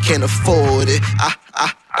 now I can't afford it.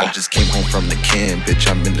 I just came home from the can, bitch,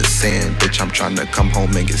 I'm in the sand, bitch, I'm tryna come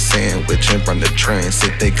home and get sandwich and run the train. Say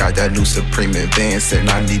they got that new Supreme advancing,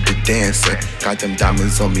 I need the dancing. Got them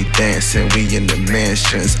diamonds on me dancing, we in the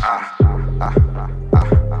mansions.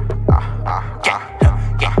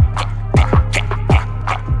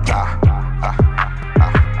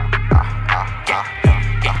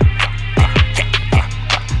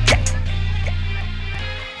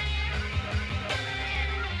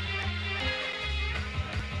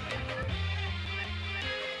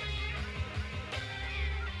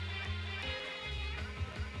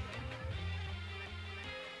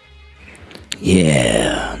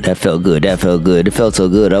 Yeah, that felt good. That felt good. It felt so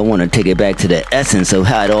good. I want to take it back to the essence of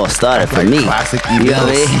how it all started for me. Classic E You know what I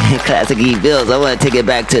Bills. mean? Classic E Bills. I want to take it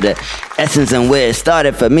back to the essence and where it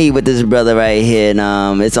started for me with this brother right here.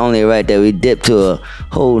 And it's only right that we dip to a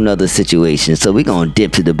whole nother situation. So we gonna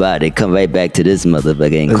dip to the body, come right back to this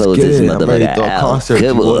motherfucker and Let's close get this it. I'm ready to motherfucker throw a out. concert.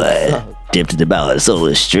 Good You want boy. to- Dip to the ballad,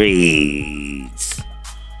 Solar Streets.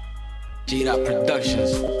 G-Dot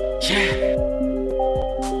Productions. Yeah.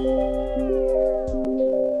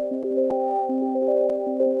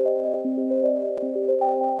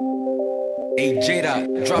 Hey, J-Dot,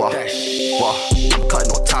 drop that shit. I'm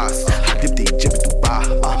cutting on ties. I dip the Egypt in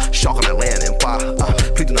Dubai. Shark on that land and why?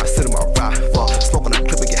 Please do not sit in my ride. Smoke on that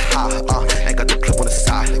clip and get high. Ain't got the clip on the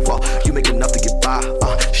side. You make enough to get by.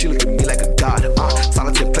 She look at me like a god.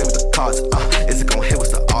 Silent play with the cards. Is it gon' hit?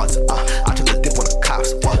 What's the odds? I took a dip on the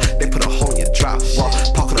cops. They put a hole in your drop.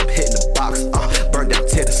 Parking up, hitting the box. Burn down,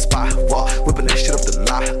 tear the spot. Whipping that shit up the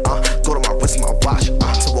lot. Go to my wrist and my watch.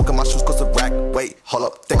 So walking my shoes cause the rack. Wait, hold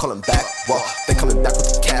up, they callin' back. They coming back with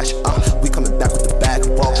the cash. We coming back with the bag.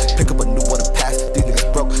 Pick up a new one and pass. These niggas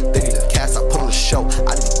broke, they need a cast. I put on the show,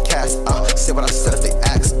 I need a cast. Say what I said if they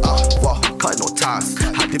ask. Cutting no ties.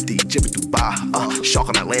 I dip the Egypt in Dubai. Shark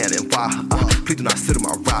on that land and why? Please do not sit in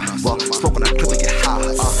my ride. Smoke on that clip and get high.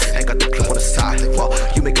 Ain't got the clip on the side.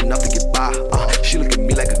 You make enough to get by. She look at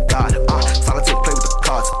me like a god. Silent play with the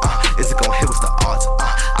cards. Is it gon' hit? What's the odds?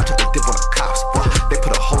 I took a dip on the cops. They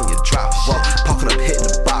put a hole in your drop. Parking up, hitting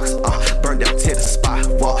the box. Burn down, tear the spot.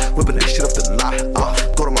 Whipping that shit up the lot.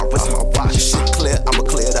 Go to my wrist and my watch. Shit clear, I'ma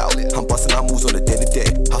clear it out. I'm busting out moves on the day to day.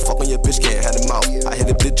 I fuck when your bitch can't have them out. I hit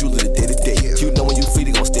up the jeweler the day to day. You know when you free,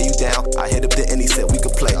 they gon' stay you down. I hit up the end, he said we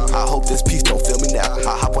could play. I hope this piece don't feel me now.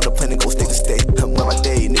 I hop on the plane and go stay to stay. I'm on my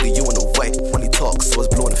day, nigga, you in the way. When he talks, so it's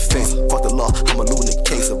blue in the face. Fuck the law, I'm a loon in the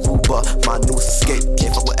case of Ruba. My newest escape,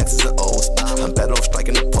 can't fuck with X's and O's. I'm better off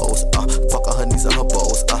striking the pose. Fuck her knees and her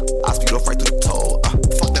bows. I speed off right through the toe.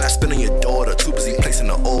 Fuck that I spin on your daughter. Too busy placing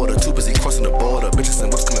the order. Too busy crossing the border. Bitches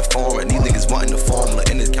and whips coming foreign. These niggas wanting the formula.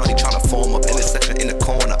 In this county trying to form up. In this section in the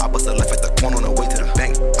corner. I bust a left at the corner on the way to the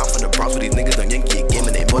bank. I'm from the Bronx with these niggas on Yankee game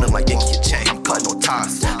and they more than like Yankee chain. I'm cutting no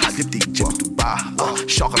ties. I dip the Egypt in Dubai.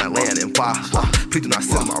 Shark on that land and why? Please do not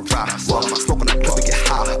sit in my ride. Smoke on that clip and get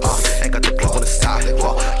high. Ain't got the clip on the side.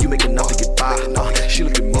 You make enough to get by. She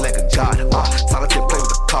look at me like a god. Silent play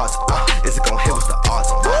with the cards. Is it gon' hit? What's the odds?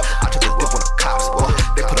 I took a dip on the cops.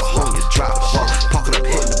 They put a hole in your drop. Parking up,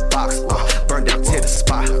 hitting the box. Burn down, tear the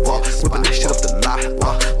spot. Whipping that shit up the lot.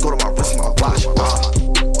 Go to my wrist and my watch.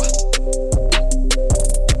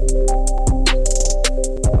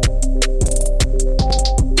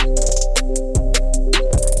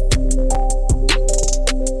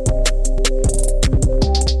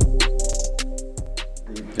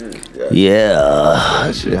 Yeah.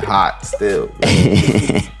 That shit hot still.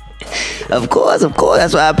 Of course.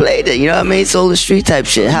 That's why I played it. You know what I mean? Solar Street type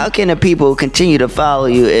shit. How can the people continue to follow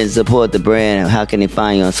you and support the brand? How can they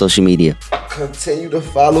find you on social media? Continue to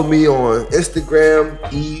follow me on Instagram,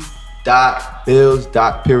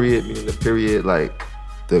 e.bills.period, meaning the period, like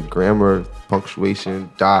the grammar, punctuation,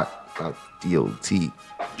 dot D-O-T.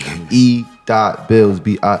 E.bills,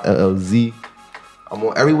 B-I-L-L-Z. I'm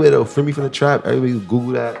on everywhere though. Free Me From The Trap. Everywhere you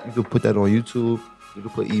Google that. You can put that on YouTube. You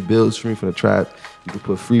can put E-Bills, Free Me From The Trap. You can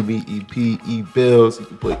put Free Me EP, E-Bills. You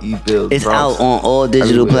can put E-Bills. It's out on all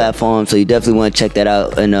digital platforms, so you definitely want to check that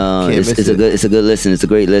out. And it's a good listen. It's a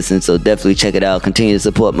great listen. So definitely check it out. Continue to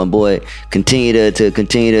support my boy. Continue to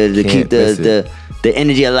keep the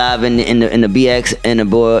energy alive in the BX and the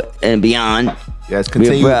board and beyond. Yes,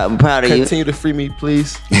 continue. We're proud of you. Continue to free me,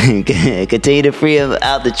 please. Continue to free him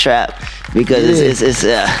out the trap because it's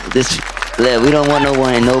we don't want no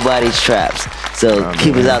one in nobody's traps. So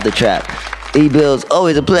keep us out the trap. E-Bills,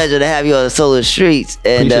 always a pleasure to have you on the Solar Streets,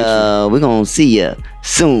 and we're gonna see you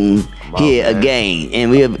soon here again.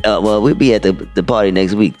 And we'll be at the party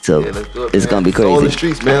next week, so it's gonna be crazy. Solar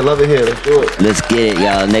Streets, man, love it here. Let's do it. Let's get it,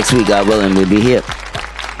 y'all. Next week, God willing, we'll be here.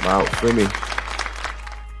 I'm out, free me.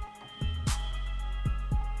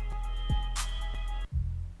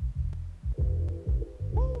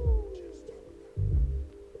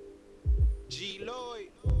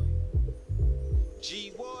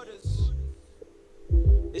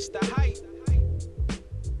 It's the hype.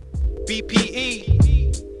 BPE.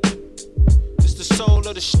 It's the soul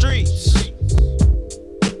of the streets.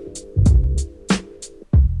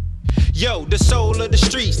 Yo, the soul of the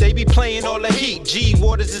streets, they be playing all the heat. G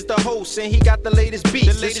Waters is the host and he got the latest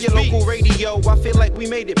beats. This your local radio, I feel like we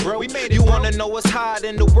made it, bro. You wanna know what's hot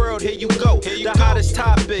in the world, here you go. The hottest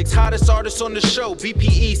topics, hottest artists on the show.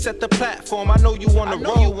 BPE set the platform, I know you wanna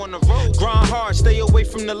roll. Grind hard, stay away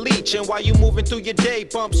from the leech. And while you moving through your day,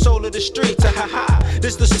 bump soul of the streets.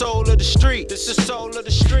 This the soul of the street. This the soul of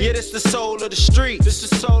the street. Yeah, this the soul of the street. This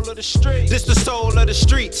the soul of the street. This the soul of the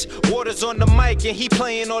streets. Waters on the mic and he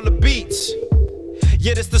playing all the beats.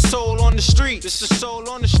 Yeah, this the soul on the street. This the soul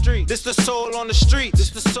on the street. This the soul on the street. This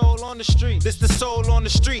the soul on the street. This the soul on the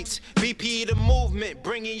streets. BP the movement,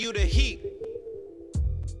 bringing you the heat.